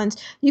Wonderland ones.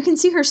 You can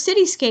see her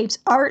cityscapes.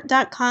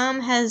 Art.com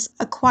has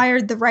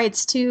acquired the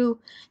rights to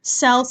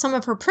sell some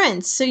of her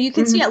prints. So you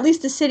can see at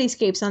least the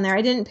cityscapes on there.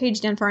 I didn't page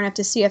down far enough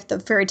to see if the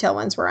fairy tale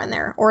ones were on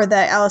there or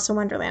the Alice in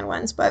Wonderland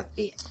ones. But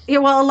yeah,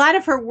 well, a lot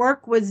of her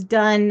work was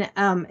done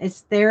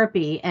as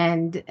therapy,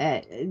 and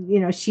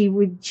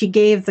she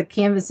gave the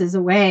canvases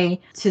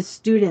away to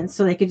students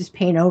so they could just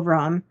paint over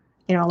them.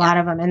 A lot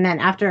of them, and then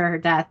after her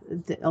death,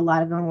 a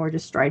lot of them were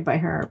destroyed by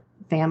her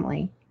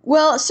family.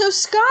 Well, so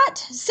Scott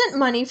sent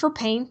money for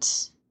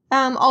paint,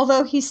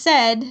 although he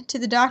said to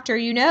the doctor,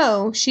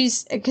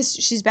 because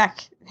she's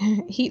back,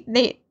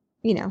 that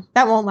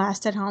won't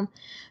last at home.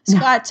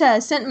 Scott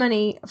sent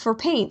money for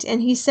paint,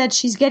 and he said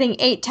she's getting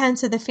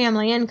 8/10 of the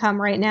family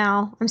income right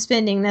now. I'm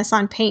spending this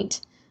on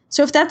paint.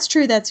 So if that's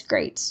true, that's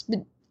great. But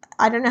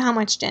I don't know how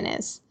much Jen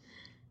is.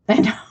 I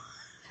know.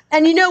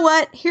 And you know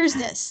what? Here's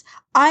this.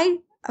 I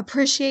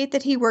appreciate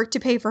that he worked to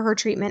pay for her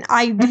treatment.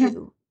 I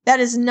do. That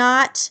is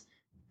not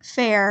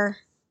fair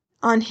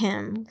on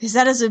him, because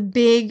that is a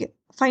big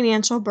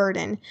financial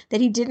burden that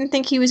he didn't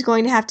think he was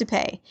going to have to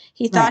pay.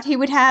 He thought he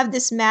would have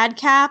this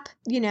madcap,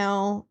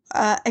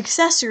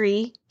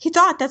 accessory. He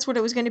thought that's what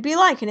it was going to be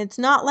like, and it's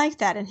not like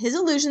that. And his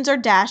illusions are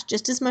dashed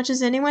just as much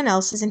as anyone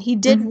else's, and he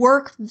did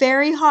work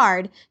very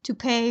hard to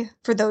pay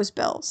for those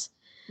bills.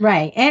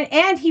 Right.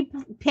 And he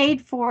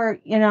paid for,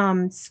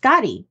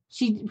 Scotty.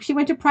 She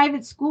went to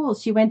private school.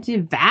 She went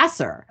to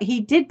Vassar.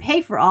 He did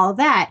pay for all of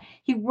that.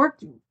 He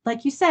worked,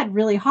 like you said,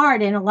 really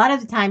hard. And a lot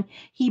of the time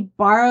he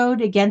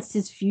borrowed against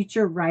his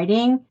future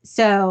writing.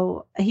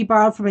 So he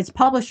borrowed from his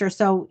publisher.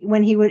 So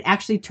when he would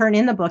actually turn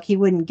in the book, he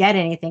wouldn't get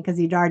anything because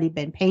he'd already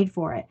been paid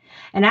for it.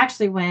 And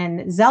actually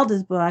when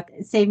Zelda's book,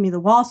 Save Me the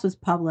Waltz, was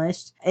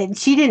published, and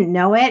she didn't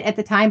know it at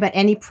the time, but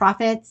any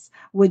profits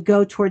would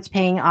go towards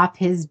paying off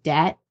his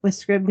debt with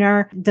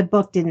Scribner. The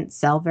book didn't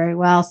sell very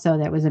well, so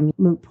that was a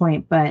moot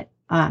point. But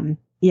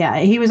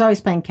he was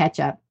always playing catch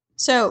up.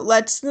 So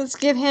let's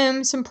give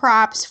him some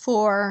props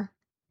for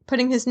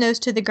putting his nose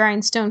to the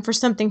grindstone for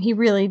something he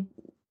really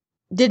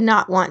did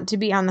not want to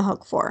be on the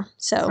hook for.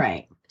 So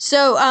right.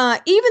 So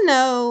even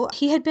though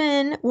he had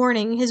been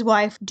warning his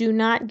wife, do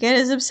not get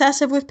as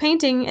obsessive with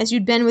painting as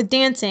you'd been with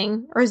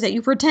dancing, or as that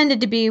you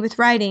pretended to be with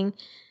writing.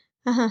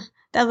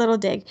 That little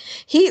dig.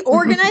 He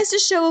organized a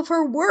show of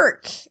her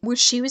work, which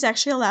she was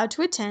actually allowed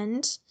to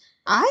attend.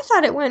 I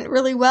thought it went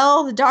really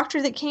well. The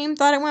doctor that came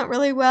thought it went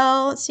really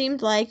well. It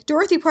seemed like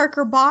Dorothy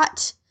Parker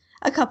bought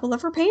a couple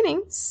of her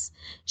paintings.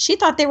 She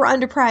thought they were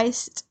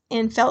underpriced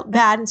and felt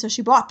bad, and so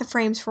she bought the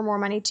frames for more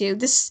money too.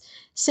 This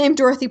same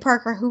Dorothy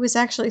Parker who was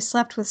actually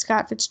slept with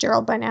Scott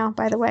Fitzgerald by now,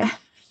 by the way.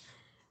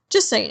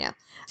 Just so you know.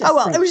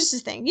 It was just a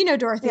thing. You know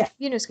Dorothy. Yeah.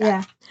 You know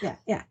Scott.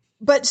 Yeah.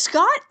 But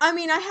Scott, I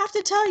have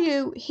to tell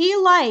you, he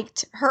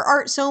liked her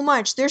art so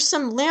much. There's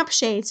some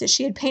lampshades that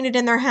she had painted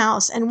in their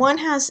house, and one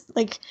has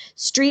like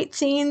street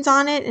scenes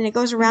on it, and it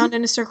goes around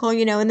in a circle,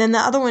 and then the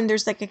other one,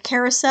 there's like a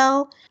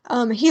carousel.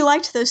 He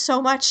liked those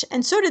so much,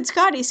 and so did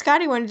Scotty.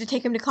 Scotty wanted to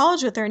take him to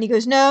college with her, and he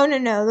goes, no,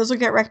 those will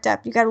get wrecked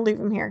up. You got to leave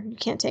them here. You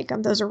can't take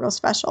them. Those are real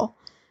special.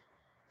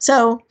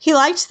 So he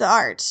liked the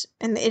art,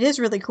 and it is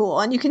really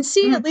cool. And you can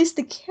see at least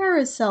the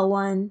carousel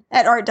one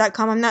at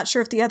art.com. I'm not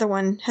sure if the other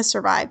one has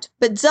survived.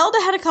 But Zelda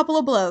had a couple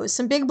of blows,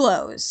 some big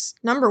blows.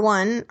 Number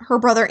one, her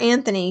brother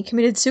Anthony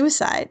committed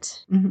suicide.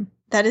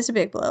 That is a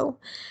big blow.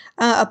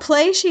 A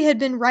play she had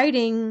been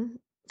writing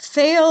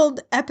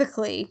failed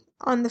epically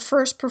on the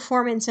first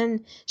performance,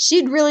 and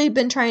she'd really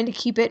been trying to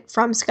keep it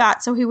from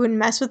Scott so he wouldn't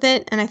mess with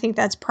it. And I think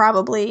that's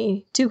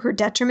probably to her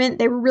detriment.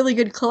 They were really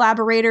good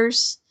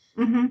collaborators.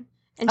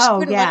 And she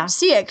wouldn't let him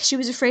see it because she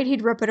was afraid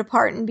he'd rip it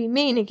apart and be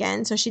mean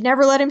again. So she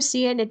never let him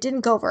see it, and it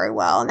didn't go very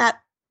well. And that,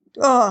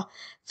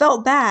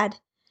 felt bad.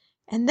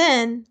 And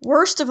then,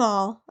 worst of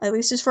all, at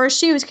least as far as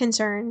she was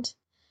concerned,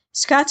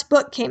 Scott's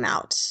book came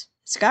out.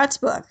 Scott's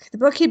book. The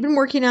book he'd been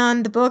working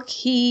on, the book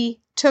he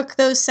took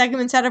those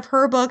segments out of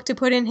her book to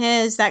put in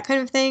his, that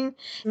kind of thing.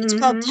 It's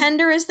called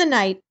Tender as the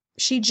Night.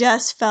 She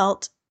just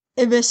felt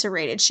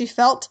eviscerated. She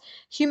felt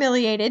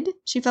humiliated.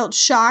 She felt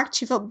shocked.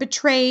 She felt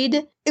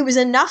betrayed. It was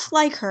enough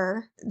like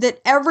her that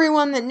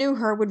everyone that knew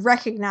her would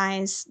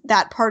recognize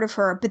that part of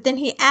her. But then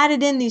he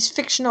added in these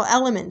fictional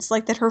elements,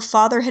 like that her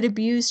father had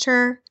abused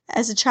her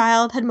as a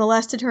child, had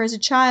molested her as a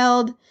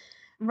child.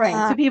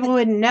 Right. So people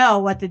wouldn't know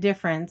what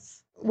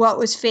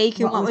was fake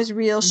and what was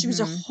real. She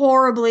was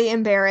horribly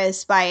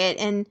embarrassed by it.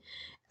 And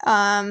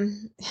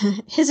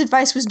his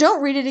advice was,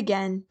 don't read it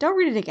again. Don't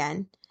read it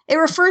again. It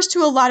refers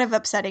to a lot of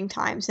upsetting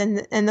times,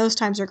 and those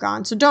times are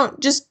gone. So don't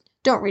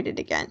read it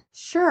again.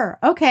 Sure.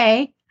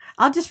 Okay.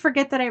 I'll just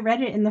forget that I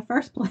read it in the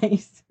first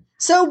place.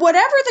 So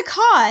whatever the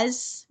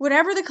cause,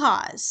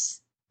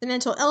 the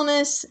mental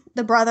illness,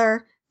 the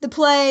brother, the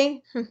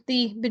play,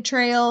 the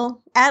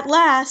betrayal, at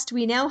last,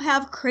 we now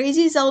have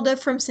Crazy Zelda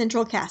from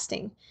Central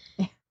Casting.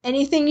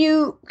 Anything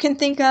you can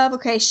think of.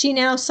 Okay, she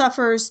now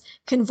suffers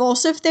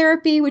convulsive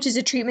therapy, which is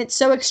a treatment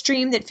so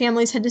extreme that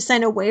families had to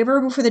sign a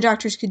waiver before the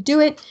doctors could do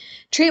it.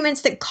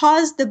 Treatments that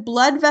caused the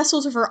blood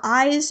vessels of her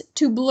eyes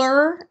to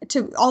blur,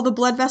 to all the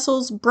blood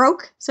vessels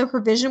broke, so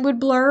her vision would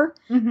blur.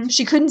 Mm-hmm. So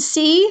she couldn't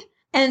see.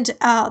 And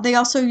they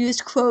also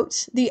used,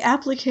 quote, the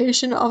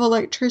application of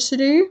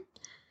electricity.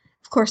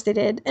 Of course they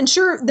did. And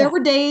sure, there were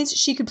days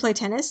she could play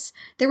tennis.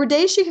 There were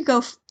days she could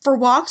go for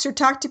walks or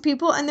talk to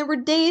people. And there were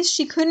days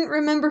she couldn't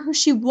remember who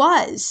she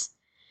was.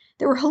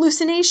 There were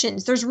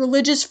hallucinations. There's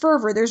religious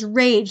fervor. There's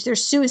rage.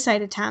 There's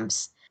suicide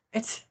attempts.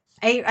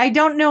 I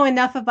don't know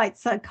enough about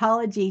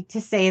psychology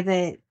to say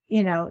that,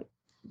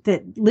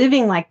 that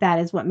living like that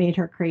is what made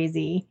her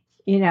crazy,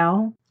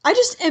 I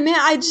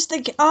just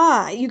think,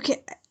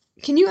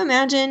 can you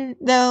imagine,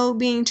 though,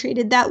 being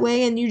treated that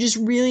way and you just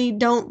really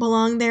don't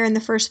belong there in the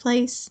first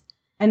place?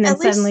 And then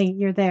suddenly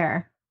you're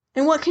there.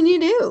 And what can you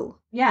do?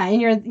 Yeah,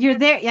 and you're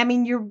there. I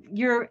mean,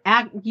 you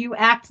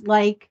act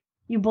like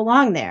you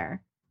belong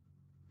there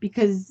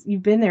because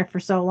you've been there for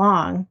so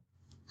long.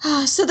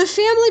 So the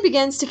family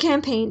begins to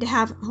campaign to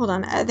have... Hold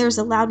on. There's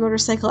a loud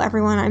motorcycle,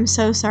 everyone. I'm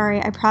so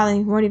sorry. I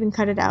probably won't even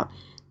cut it out.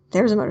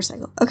 There's a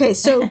motorcycle. Okay,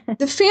 so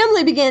the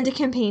family began to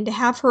campaign to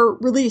have her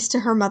released to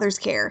her mother's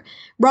care.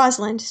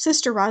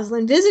 Sister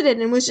Rosalind, visited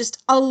and was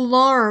just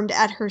alarmed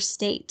at her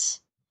state.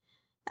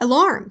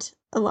 Alarmed.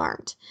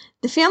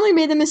 The family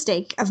made the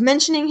mistake of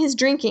mentioning his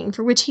drinking,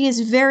 for which he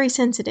is very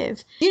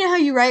sensitive. You know how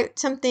you write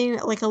something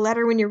like a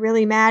letter when you're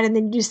really mad and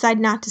then you decide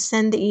not to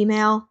send the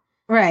email?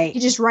 Right.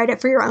 You just write it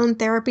for your own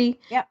therapy?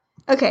 Yep.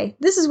 Okay,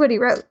 this is what he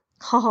wrote.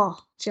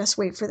 Just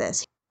wait for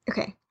this.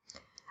 Okay.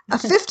 A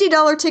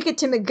 $50 ticket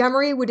to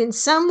Montgomery would in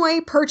some way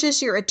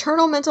purchase your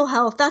eternal mental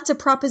health. That's a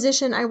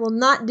proposition I will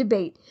not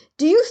debate.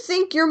 Do you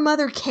think your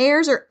mother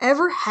cares or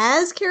ever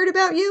has cared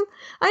about you?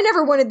 I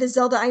never wanted the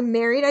Zelda I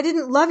married. I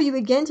didn't love you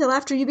again till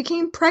after you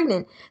became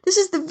pregnant. This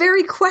is the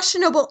very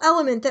questionable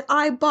element that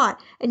I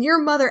bought, and your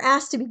mother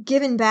asked to be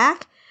given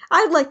back?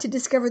 I'd like to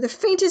discover the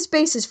faintest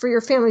basis for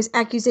your family's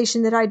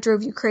accusation that I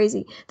drove you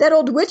crazy. That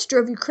old witch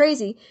drove you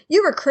crazy.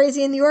 You were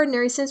crazy in the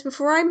ordinary sense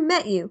before I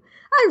met you.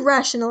 I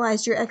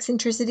rationalized your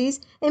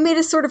eccentricities and made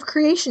a sort of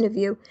creation of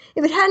you.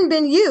 If it hadn't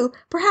been you,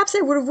 perhaps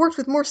I would have worked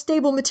with more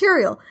stable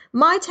material.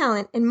 My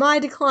talent and my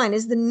decline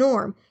is the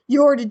norm.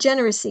 Your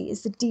degeneracy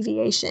is the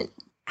deviation.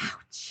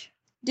 Ouch.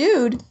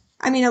 Dude,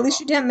 I mean, at least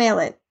you didn't mail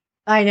it.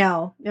 I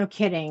know. No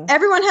kidding.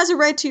 Everyone has a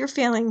right to your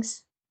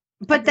feelings.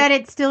 But that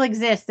it still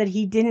exists, that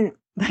he didn't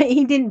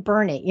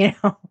burn it,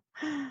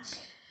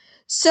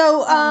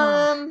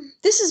 So,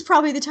 this is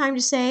probably the time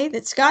to say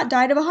that Scott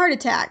died of a heart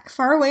attack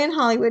far away in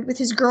Hollywood with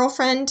his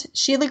girlfriend,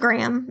 Sheila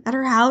Graham, at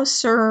her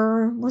house,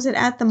 or was it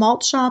at the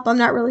malt shop? I'm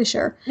not really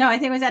sure. No, I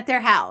think it was at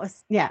their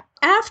house. Yeah.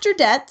 After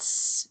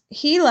deaths,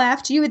 he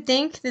left. You would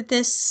think that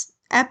this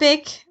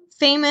epic,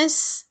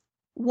 famous,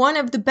 one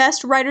of the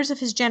best writers of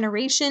his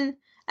generation,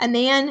 a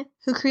man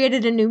who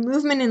created a new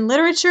movement in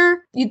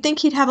literature, you'd think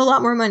he'd have a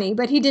lot more money,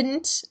 but he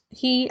didn't.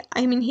 He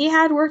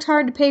had worked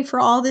hard to pay for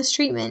all this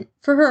treatment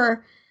for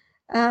her.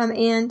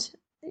 And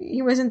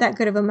he wasn't that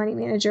good of a money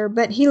manager,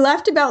 but he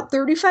left about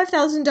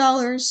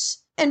 $35,000,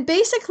 and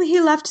basically he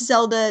left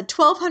Zelda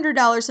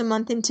 $1,200 a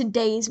month in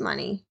today's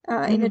money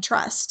in a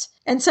trust.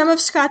 And some of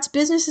Scott's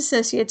business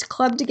associates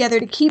clubbed together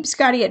to keep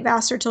Scotty at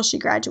Vassar till she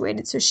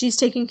graduated, so she's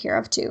taken care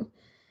of too.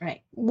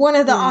 Right. One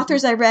of the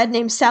authors I read,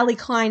 named Sally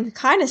Klein,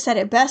 kind of said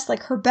it best,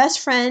 like her best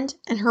friend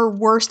and her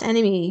worst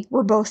enemy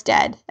were both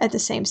dead at the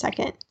same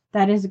second.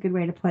 That is a good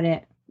way to put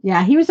it.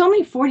 Yeah, he was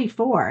only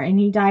 44, and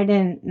he died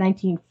in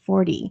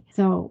 1940.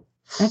 So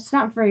that's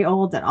not very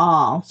old at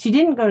all. She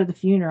didn't go to the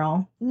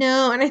funeral.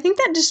 No, and I think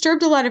that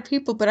disturbed a lot of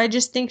people, but I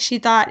just think she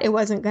thought it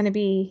wasn't going to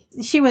be...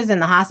 She was in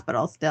the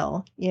hospital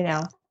still,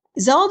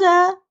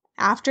 Zelda,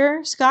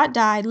 after Scott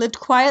died, lived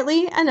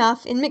quietly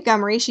enough in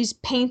Montgomery. She's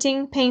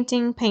painting.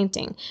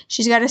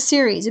 She's got a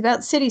series about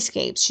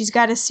cityscapes. She's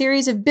got a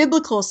series of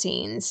biblical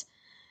scenes.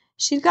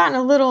 She'd gotten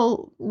a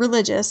little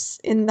religious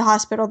in the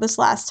hospital this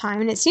last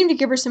time, and it seemed to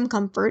give her some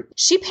comfort.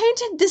 She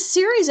painted this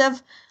series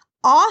of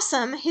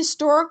awesome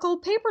historical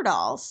paper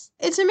dolls.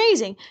 It's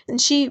amazing. And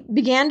she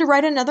began to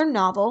write another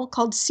novel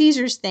called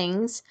Caesar's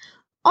Things,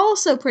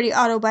 also pretty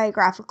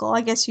autobiographical.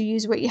 I guess you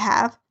use what you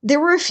have.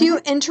 There were a few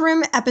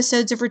interim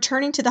episodes of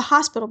returning to the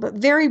hospital, but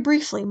very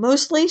briefly.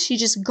 Mostly she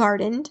just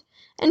gardened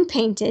and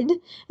painted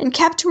and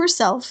kept to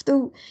herself,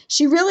 though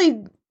she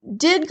really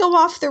did go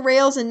off the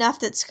rails enough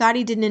that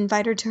Scotty didn't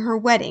invite her to her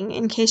wedding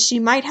in case she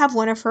might have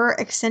one of her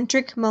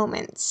eccentric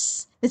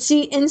moments. But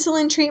see,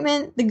 insulin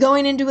treatment, the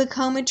going into a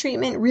coma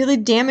treatment, really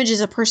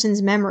damages a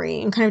person's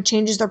memory and kind of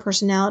changes their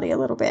personality a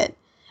little bit.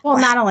 Well,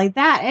 not only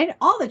that, and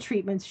all the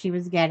treatments she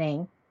was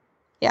getting.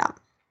 Yeah.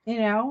 You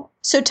know?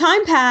 So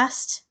time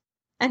passed,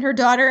 and her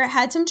daughter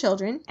had some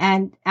children.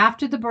 And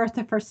after the birth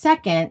of her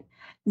second,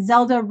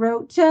 Zelda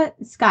wrote to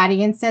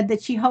Scotty and said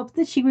that she hoped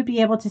that she would be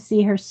able to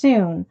see her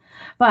soon.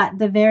 But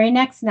the very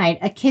next night,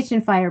 a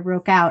kitchen fire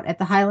broke out at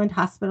the Highland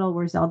Hospital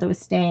where Zelda was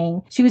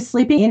staying. She was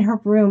sleeping in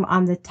her room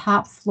on the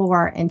top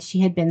floor, and she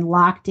had been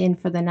locked in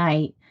for the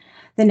night.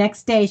 The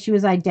next day, she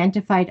was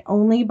identified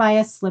only by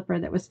a slipper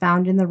that was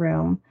found in the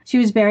room. She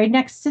was buried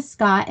next to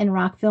Scott in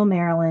Rockville,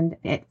 Maryland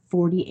at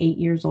 48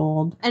 years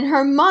old. And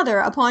her mother,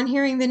 upon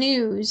hearing the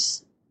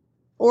news,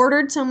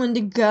 ordered someone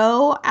to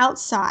go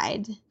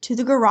outside to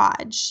the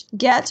garage,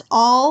 get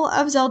all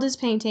of Zelda's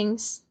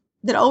paintings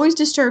that always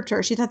disturbed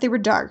her. She thought they were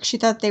dark. She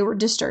thought they were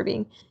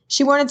disturbing.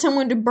 She wanted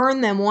someone to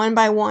burn them one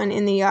by one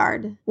in the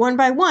yard. One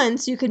by one,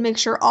 so you could make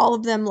sure all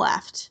of them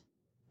left.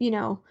 You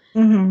know.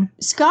 Mm-hmm.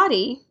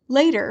 Scotty,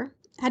 later,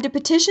 had to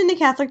petition the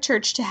Catholic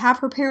Church to have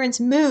her parents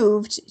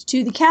moved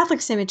to the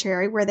Catholic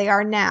cemetery where they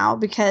are now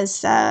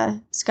because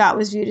Scott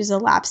was viewed as a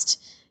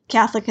lapsed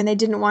Catholic and they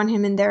didn't want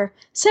him in their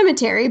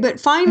cemetery. But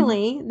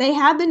finally, they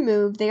have been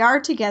moved. They are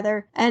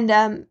together.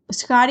 And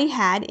Scotty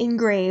had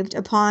engraved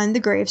upon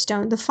the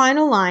gravestone the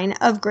final line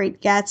of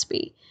Great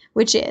Gatsby,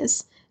 which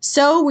is,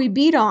 "So we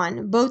beat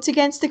on, boats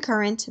against the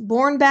current,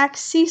 borne back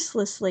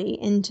ceaselessly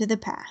into the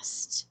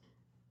past."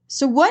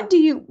 So what do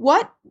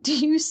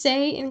you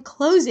say in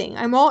closing?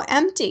 I'm all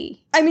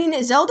empty. I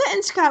mean, Zelda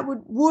and Scott,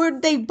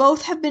 would they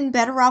both have been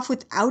better off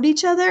without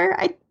each other?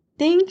 I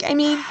think. I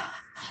mean,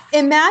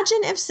 imagine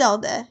if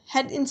Zelda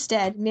had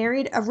instead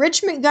married a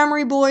rich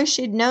Montgomery boy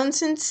she'd known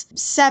since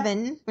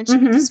 7 when she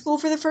went to school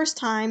for the first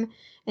time,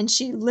 and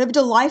she lived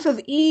a life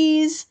of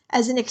ease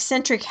as an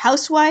eccentric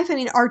housewife. I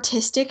mean,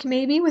 artistic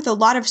maybe, with a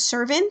lot of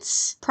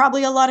servants,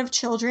 probably a lot of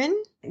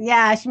children.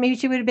 Yeah, maybe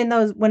she would have been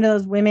one of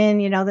those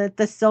women, you know,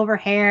 the silver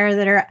hair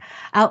that are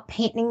out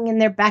painting in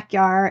their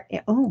backyard.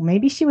 Oh,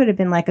 maybe she would have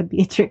been like a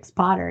Beatrix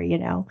Potter, you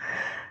know,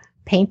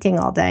 painting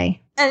all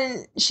day.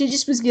 And she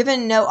just was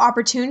given no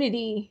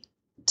opportunity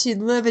to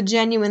live a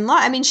genuine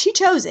life. I mean, she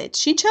chose it.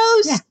 She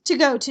chose to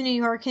go to New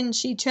York, and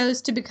she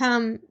chose to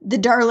become the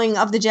darling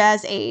of the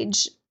jazz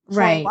age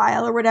for a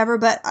while or whatever.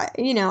 But,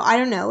 you know, I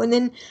don't know. And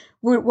then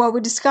what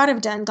would Scott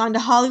have done? Gone to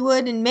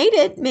Hollywood and made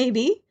it,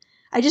 maybe.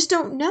 I just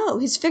don't know.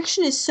 His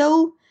fiction is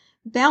so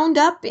bound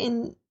up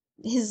in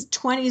his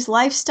 20s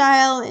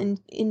lifestyle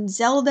and in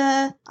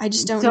Zelda. I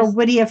just don't know. So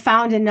would he have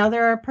found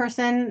another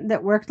person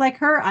that worked like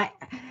her?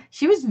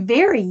 She was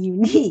very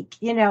unique,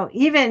 you know,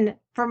 even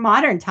for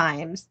modern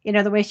times, you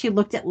know, the way she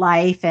looked at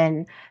life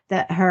and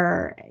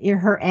her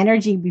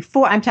energy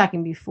before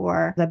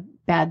the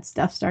bad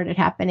stuff started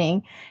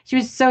happening. She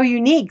was so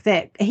unique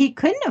that he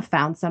couldn't have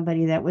found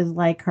somebody that was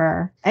like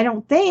her. I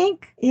don't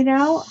think, you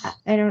know,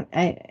 I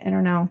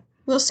don't know.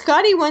 Well,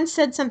 Scotty once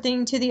said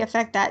something to the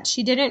effect that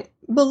she didn't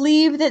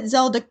believe that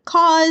Zelda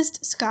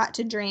caused Scott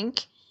to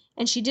drink,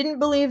 and she didn't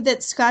believe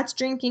that Scott's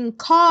drinking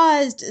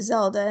caused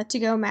Zelda to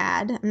go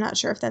mad. I'm not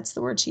sure if that's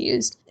the word she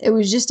used. It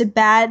was just a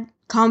bad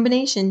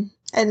combination,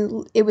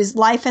 and it was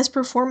life as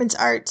performance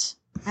art.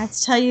 I have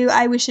to tell you,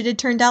 I wish it had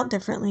turned out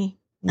differently.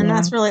 And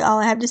that's really all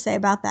I have to say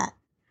about that.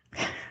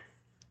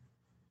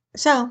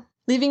 So,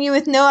 leaving you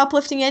with no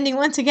uplifting ending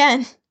once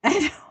again.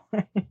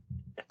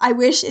 I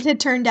wish it had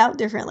turned out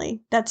differently.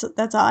 That's all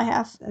I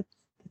have.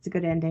 That's a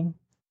good ending.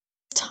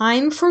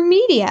 Time for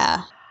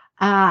media.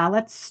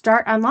 Let's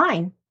start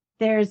online.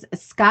 There's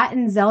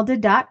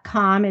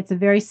scottandzelda.com. It's a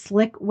very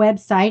slick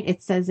website.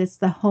 It says it's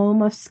the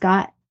home of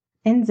Scott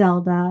and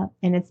Zelda,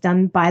 and it's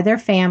done by their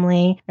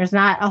family. There's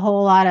not a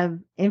whole lot of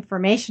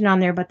information on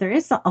there, but there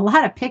is a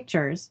lot of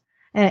pictures.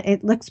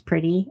 It looks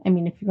pretty. I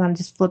mean, if you want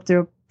to just flip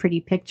through a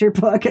pretty picture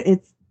book,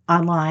 it's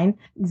online.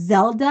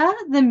 Zelda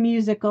the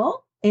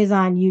Musical is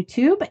on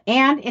YouTube,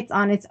 and it's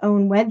on its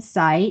own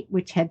website,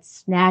 which had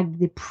snagged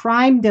the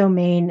prime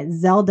domain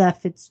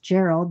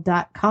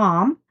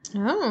ZeldaFitzgerald.com.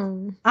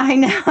 Oh. I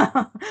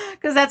know,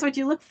 because that's what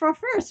you look for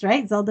first,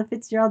 right?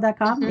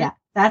 ZeldaFitzgerald.com. Yeah,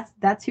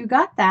 that's who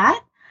got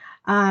that.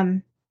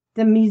 The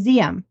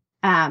museum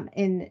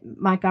in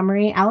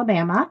Montgomery,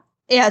 Alabama.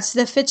 Yeah, it's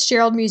the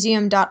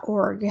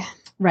FitzgeraldMuseum.org.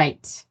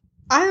 Right.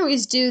 I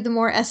always do the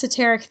more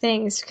esoteric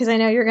things because I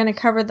know you're going to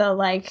cover the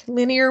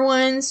linear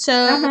ones.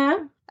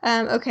 So,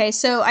 okay,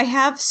 so I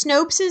have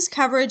Snopes'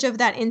 coverage of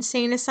that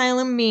insane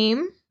asylum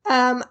meme.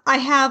 I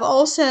have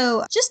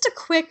also just a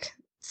quick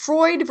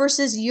Freud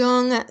versus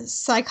Jung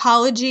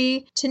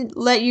psychology to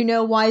let you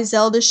know why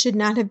Zelda should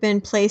not have been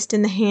placed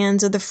in the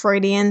hands of the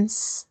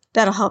Freudians.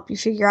 That'll help you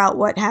figure out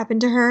what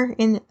happened to her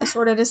in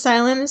assorted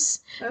asylums.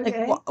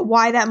 Okay.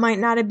 Why that might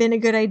not have been a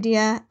good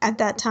idea at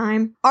that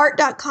time.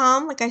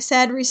 Art.com, like I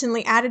said,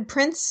 recently added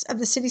prints of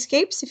the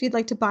cityscapes if you'd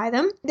like to buy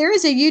them. There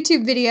is a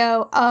YouTube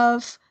video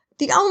of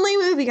the only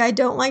movie I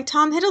don't like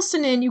Tom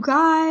Hiddleston in, you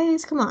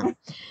guys. Come on.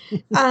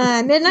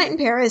 Midnight in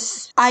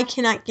Paris. I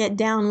cannot get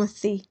down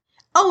with the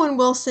Owen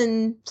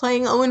Wilson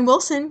playing Owen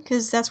Wilson,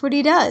 because that's what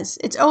he does.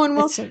 It's Owen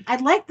Wilson. I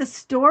like the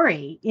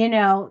story,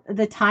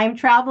 the time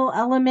travel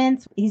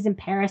elements. He's in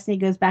Paris and he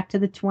goes back to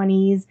the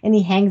 20s and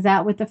he hangs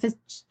out with the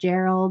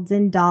Fitzgeralds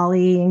and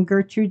Dolly and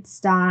Gertrude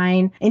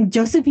Stein and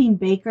Josephine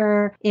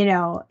Baker,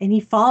 and he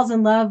falls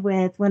in love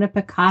with one of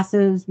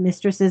Picasso's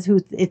mistresses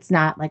who it's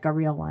not like a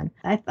real one.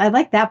 I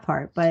like that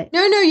part, but...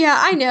 No, yeah,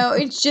 I know.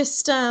 It's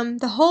just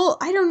the whole,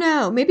 I don't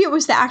know. Maybe it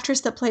was the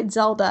actress that played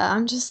Zelda.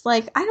 I'm just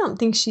like, I don't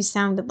think she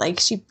sounded like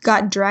she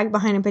got dragged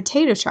behind a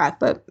potato truck,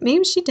 but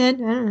maybe she did.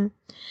 I don't know.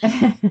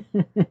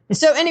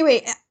 So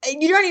anyway,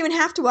 you don't even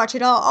have to watch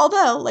it all.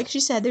 Although, like she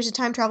said, there's a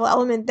time travel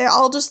element there.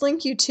 I'll just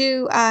link you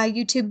to a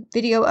YouTube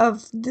video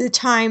of the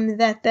time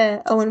that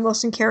the Owen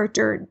Wilson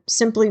character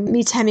simply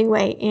meets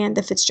Hemingway and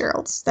the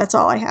Fitzgeralds. That's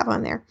all I have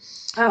on there.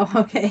 Oh,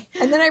 okay.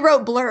 And then I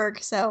wrote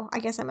blurg, so I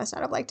guess I must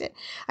not have liked it.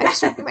 I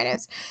just read my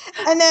notes.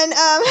 And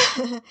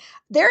then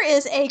there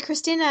is a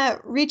Christina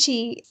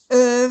Ricci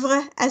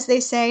oeuvre, as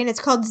they say, and it's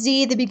called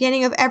Z, The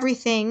Beginning of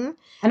Everything.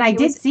 And I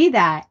did see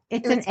that.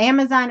 It's an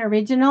Amazon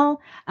original,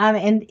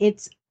 and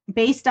it's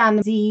based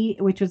on Z,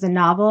 which was a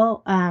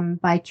novel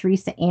by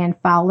Teresa Ann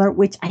Fowler,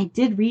 which I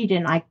did read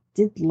and I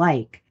did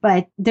like.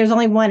 But there's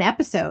only one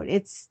episode.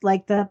 It's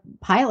like the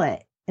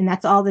pilot. And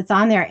that's all that's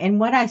on there. And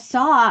what I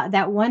saw,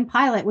 that one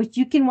pilot, which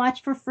you can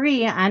watch for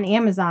free on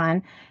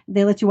Amazon,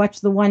 they let you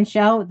watch the one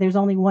show. There's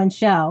only one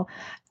show.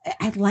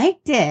 I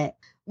liked it.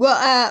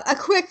 Well, a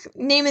quick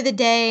name of the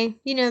day,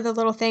 the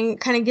little thing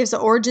kind of gives the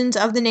origins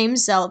of the name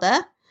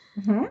Zelda.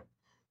 Mm-hmm.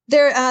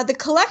 The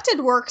collected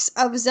works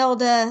of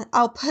Zelda,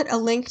 I'll put a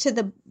link to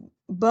the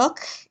book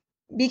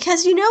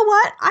because you know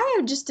what? I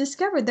have just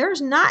discovered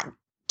there's not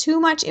too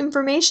much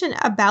information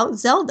about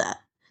Zelda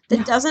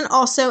that doesn't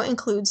also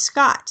include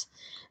Scott.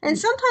 And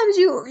sometimes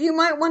you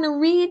might want to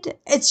read,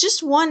 it's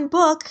just one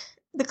book,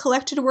 The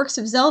Collected Works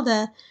of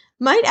Zelda,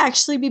 might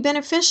actually be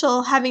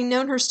beneficial, having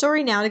known her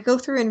story now, to go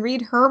through and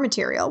read her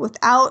material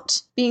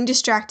without being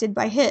distracted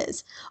by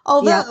his.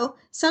 Although,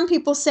 some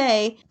people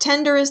say,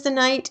 Tender is the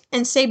Night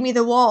and Save Me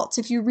the Waltz,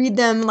 if you read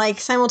them like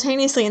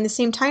simultaneously in the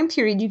same time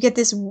period, you get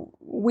this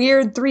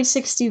weird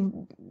 360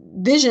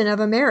 vision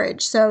of a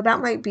marriage. So that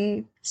might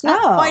be... It's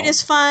not quite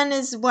as fun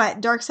as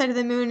Dark Side of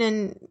the Moon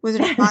and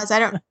Wizard of Oz.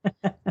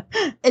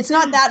 It's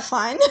not that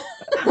fun.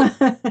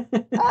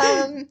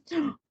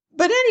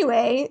 But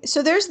anyway,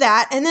 so there's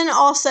that. And then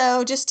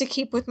also, just to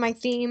keep with my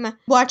theme,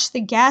 watch the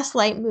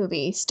Gaslight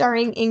movie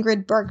starring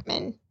Ingrid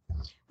Bergman,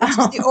 which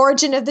is the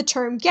origin of the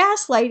term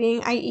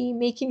gaslighting, i.e.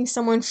 making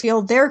someone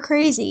feel they're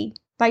crazy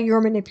by your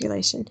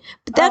manipulation.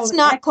 But that's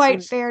not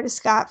quite fair to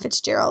Scott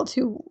Fitzgerald,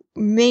 who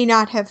may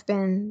not have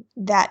been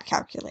that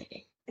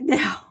calculating.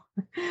 No.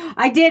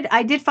 I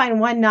did find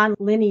one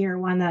non-linear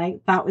one that I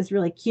thought was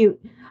really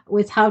cute,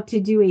 was how to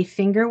do a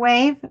finger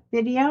wave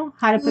video,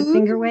 how to put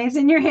finger waves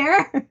in your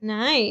hair.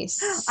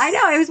 Nice. I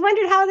know. I was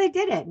wondering how they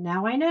did it.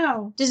 Now I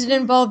know. Does it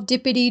involve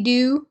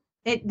dippity-doo?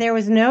 There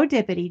was no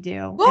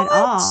dippity-doo at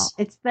all.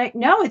 It's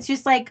it's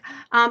just like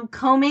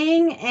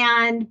combing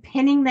and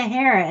pinning the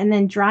hair and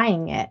then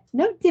drying it.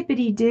 No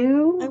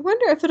dippity-doo. I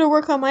wonder if it'll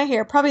work on my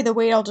hair. Probably the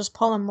weight, I'll just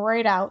pull them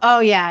right out. Oh,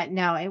 yeah.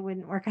 No, it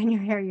wouldn't work on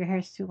your hair. Your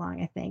hair's too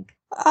long, I think.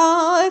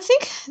 I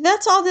think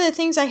that's all the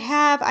things I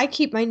have. I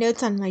keep my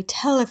notes on my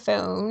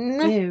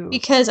telephone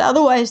because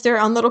otherwise they're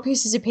on little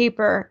pieces of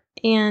paper,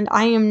 and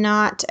I am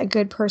not a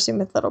good person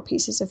with little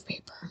pieces of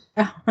paper.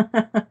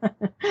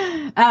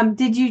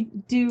 Did you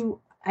do?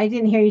 I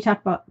didn't hear you talk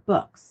about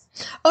books.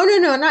 Oh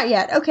no, not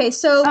yet. Okay,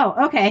 so.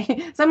 Oh, okay.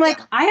 So I'm like,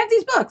 I have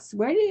these books.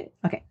 Where do you?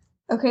 Okay.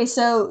 Okay,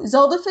 so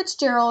Zelda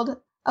Fitzgerald,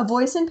 A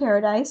Voice in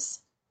Paradise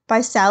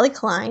by Sally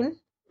Klein.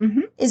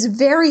 Mm-hmm. Is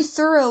very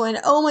thorough, and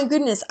oh my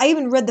goodness, I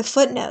even read the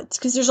footnotes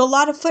because there's a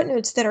lot of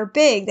footnotes that are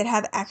big that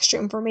have extra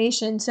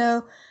information.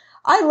 So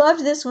I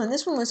loved this one.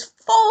 This one was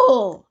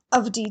full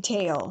of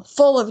detail,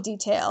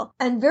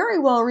 and very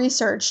well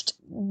researched.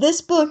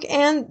 This book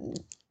and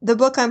the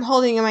book I'm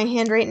holding in my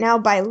hand right now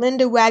by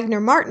Linda Wagner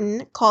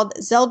Martin, called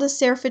Zelda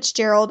Sayre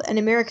Fitzgerald, An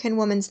American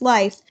Woman's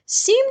Life,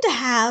 seem to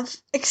have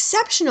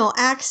exceptional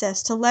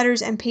access to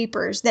letters and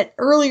papers that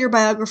earlier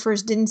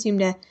biographers didn't seem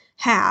to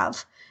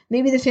have.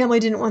 Maybe the family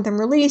didn't want them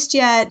released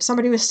yet.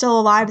 Somebody was still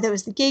alive that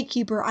was the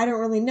gatekeeper. I don't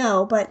really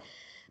know. But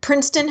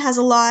Princeton has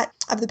a lot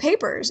of the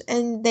papers,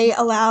 and they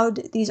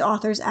allowed these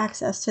authors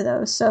access to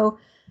those. So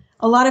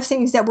a lot of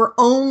things that were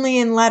only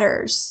in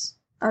letters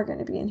are going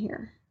to be in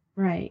here.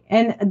 Right.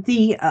 And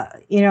the,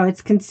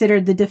 it's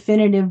considered the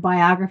definitive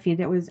biography.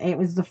 It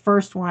was the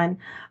first one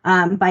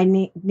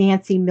by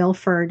Nancy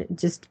Milford,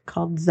 just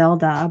called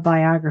Zelda, a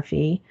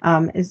biography.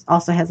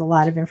 Also has a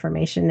lot of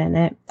information in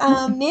it.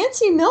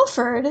 Nancy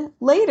Milford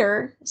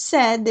later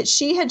said that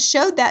she had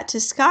showed that to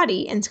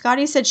Scotty, and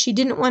Scotty said she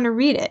didn't want to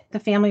read it. The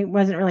family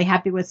wasn't really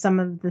happy with some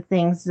of the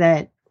things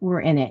that were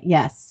in it.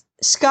 Yes.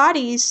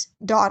 Scotty's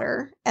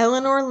daughter,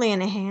 Eleanor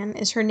Lanahan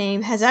is her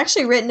name, has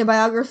actually written a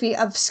biography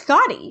of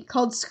Scotty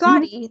called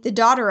Scotty, the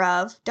daughter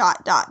of ...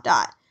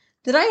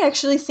 that I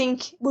actually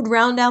think would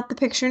round out the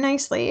picture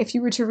nicely if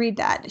you were to read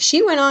that.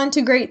 She went on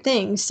to great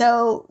things,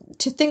 so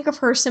to think of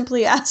her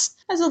simply as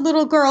a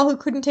little girl who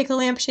couldn't take a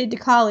lampshade to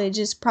college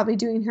is probably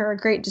doing her a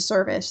great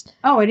disservice.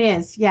 Oh, it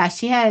is. Yeah,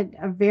 she had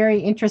a very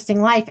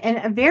interesting life and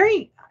a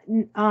very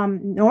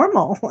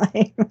normal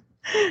life.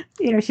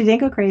 She didn't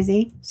go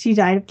crazy. She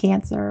died of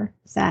cancer.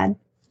 Sad,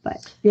 but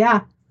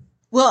yeah.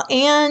 Well,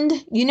 and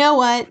you know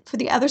what? For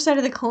the other side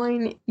of the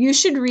coin, you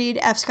should read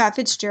F. Scott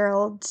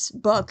Fitzgerald's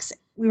books.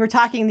 We were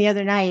talking the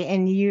other night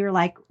and you were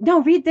like,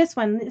 no, read this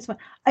one.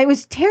 It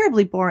was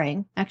terribly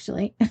boring,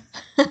 actually.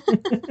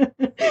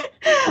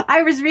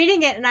 I was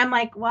reading it and I'm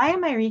like, why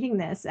am I reading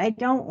this? I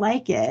don't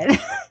like it.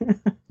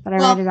 But I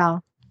read it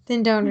all.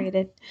 Then don't read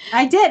it.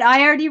 I did.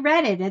 I already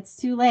read it. It's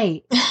too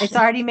late. It's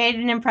already made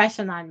an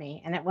impression on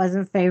me and it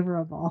wasn't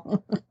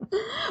favorable.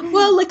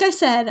 Well, like I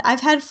said,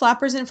 I've had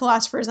flappers and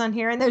philosophers on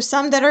here, and there's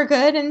some that are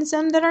good and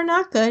some that are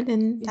not good,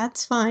 and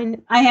that's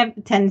fine. I have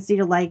a tendency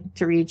to like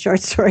to read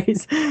short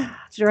stories.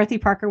 Dorothy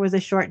Parker was a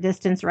short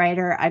distance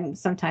writer. I'm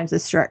sometimes a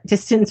short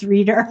distance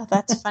reader. Oh,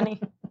 that's funny.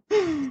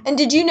 And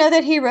did you know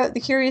that he wrote The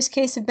Curious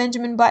Case of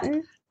Benjamin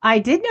Button? I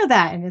did know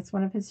that, and it's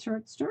one of his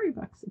short story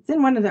books. It's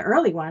in one of the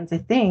early ones, I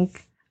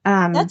think.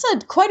 That's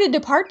quite a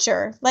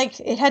departure. Like,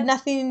 it had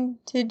nothing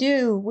to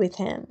do with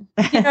him.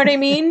 You know what I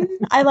mean?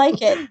 I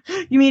like it.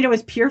 You mean it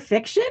was pure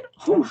fiction?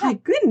 Oh my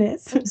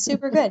goodness. It's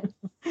super good.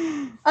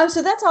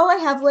 So that's all I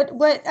have. What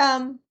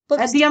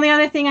books? The only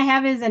other thing I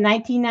have is a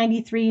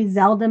 1993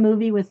 Zelda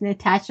movie with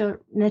Natasha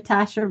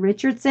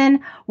Richardson,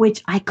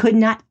 which I could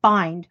not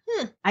find.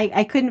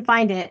 I couldn't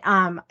find it.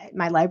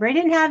 My library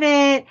didn't have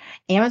it.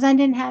 Amazon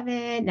didn't have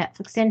it.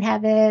 Netflix didn't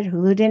have it.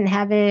 Hulu didn't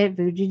have it.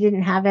 Vudu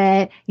didn't have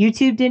it.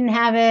 YouTube didn't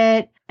have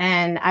it.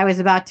 And I was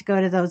about to go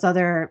to those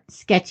other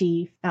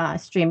sketchy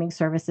streaming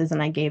services,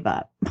 and I gave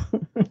up.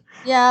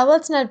 Yeah,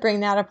 let's not bring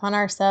that upon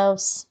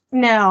ourselves.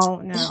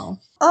 No.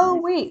 Oh,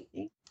 wait.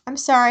 I'm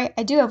sorry.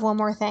 I do have one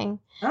more thing.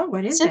 Oh,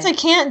 what is Since it? I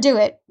can't do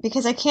it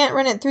because I can't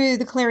run it through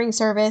the clearing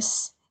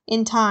service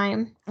in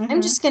time,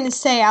 I'm just going to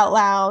say out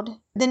loud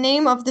the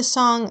name of the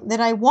song that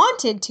I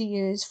wanted to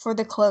use for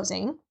the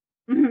closing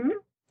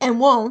and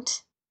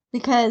won't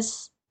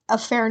because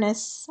of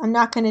fairness. I'm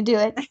not going to do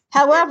it.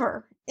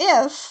 However,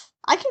 if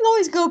I can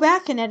always go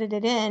back and edit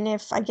it in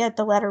if I get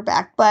the letter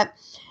back, but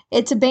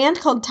it's a band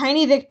called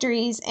Tiny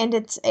Victories and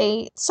it's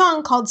a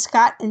song called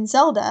Scott and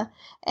Zelda,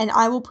 and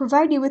I will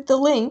provide you with the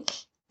link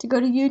to go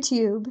to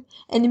YouTube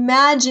and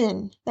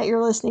imagine that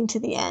you're listening to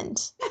the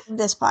end of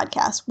this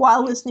podcast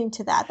while listening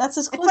to that. That's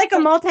as close. It's like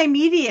a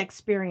multimedia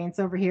experience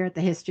over here at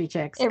the History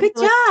Chicks. Good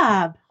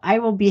job. I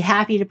will be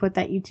happy to put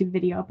that YouTube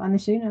video up on the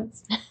show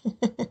notes.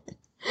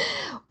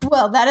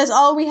 Well, that is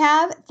all we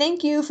have.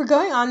 Thank you for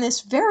going on this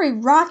very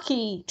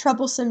rocky,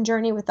 troublesome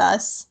journey with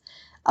us.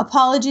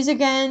 Apologies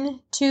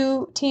again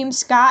to Team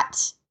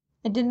Scott.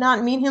 I did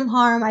not mean him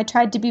harm. I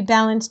tried to be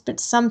balanced,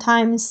 but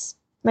sometimes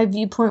my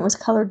viewpoint was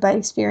colored by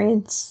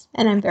experience,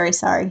 and I'm very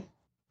sorry.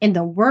 In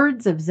the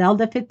words of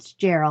Zelda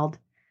Fitzgerald,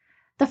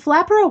 the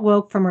flapper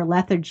awoke from her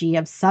lethargy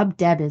of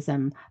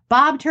sub-debism,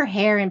 bobbed her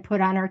hair and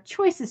put on her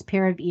choicest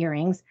pair of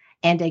earrings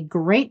and a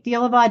great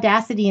deal of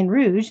audacity in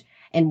rouge,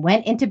 and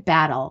went into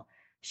battle.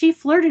 She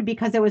flirted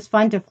because it was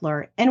fun to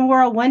flirt, and wore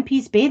a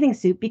one-piece bathing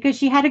suit because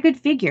she had a good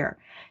figure.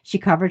 She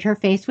covered her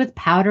face with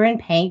powder and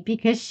paint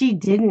because she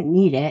didn't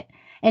need it,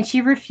 and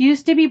she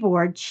refused to be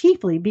bored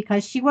chiefly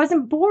because she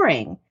wasn't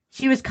boring.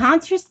 She was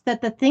conscious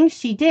that the things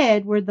she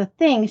did were the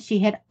things she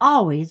had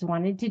always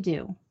wanted to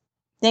do.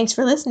 Thanks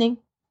for listening.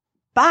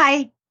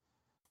 Bye.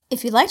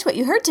 If you liked what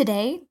you heard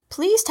today,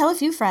 please tell a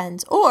few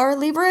friends or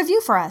leave a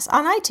review for us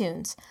on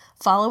iTunes.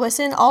 Follow us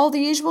in all the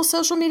usual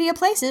social media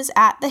places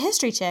at The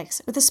History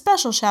Chicks, with a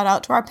special shout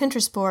out to our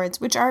Pinterest boards,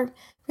 which are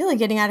really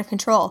getting out of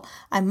control.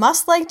 I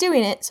must like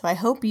doing it, so I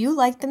hope you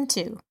like them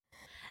too.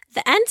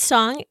 The end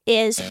song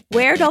is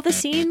Where'd All the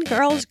Scene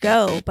Girls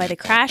Go by the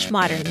Crash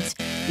Moderns,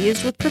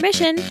 used with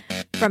permission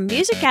from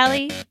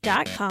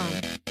musicalley.com.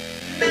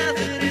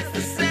 Nothing is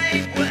the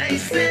same way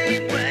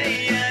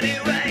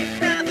anyway.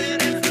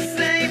 Nothing is the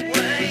same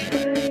way.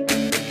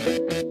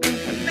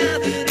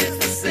 Nothing is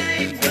the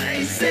same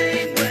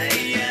way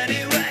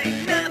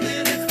anyway.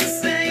 Nothing is the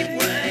same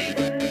way.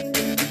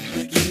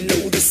 You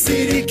know the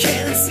city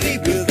can't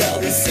sleep with all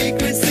the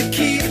secrets to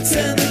keep.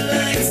 Turn the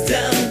lights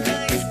down.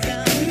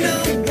 No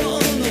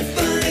one will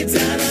find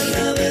out our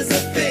love is a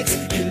fix.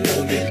 You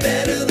know me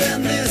better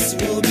than this.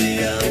 We'll be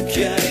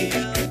okay.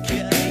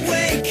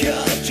 Wake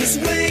up,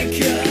 just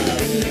wake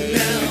up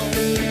now.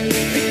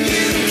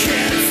 You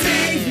can't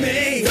save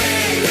me.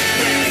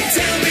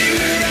 Tell me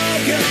we're all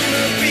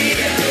gonna be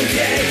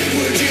okay.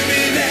 Would you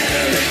be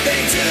there if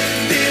they took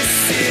this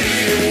city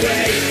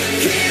away?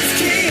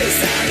 Kiss,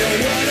 I know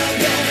what I'm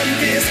gonna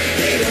miss.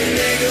 They don't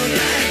make them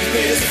like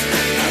this.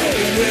 Oh,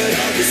 where'd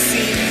all the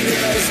scene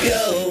girls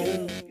go?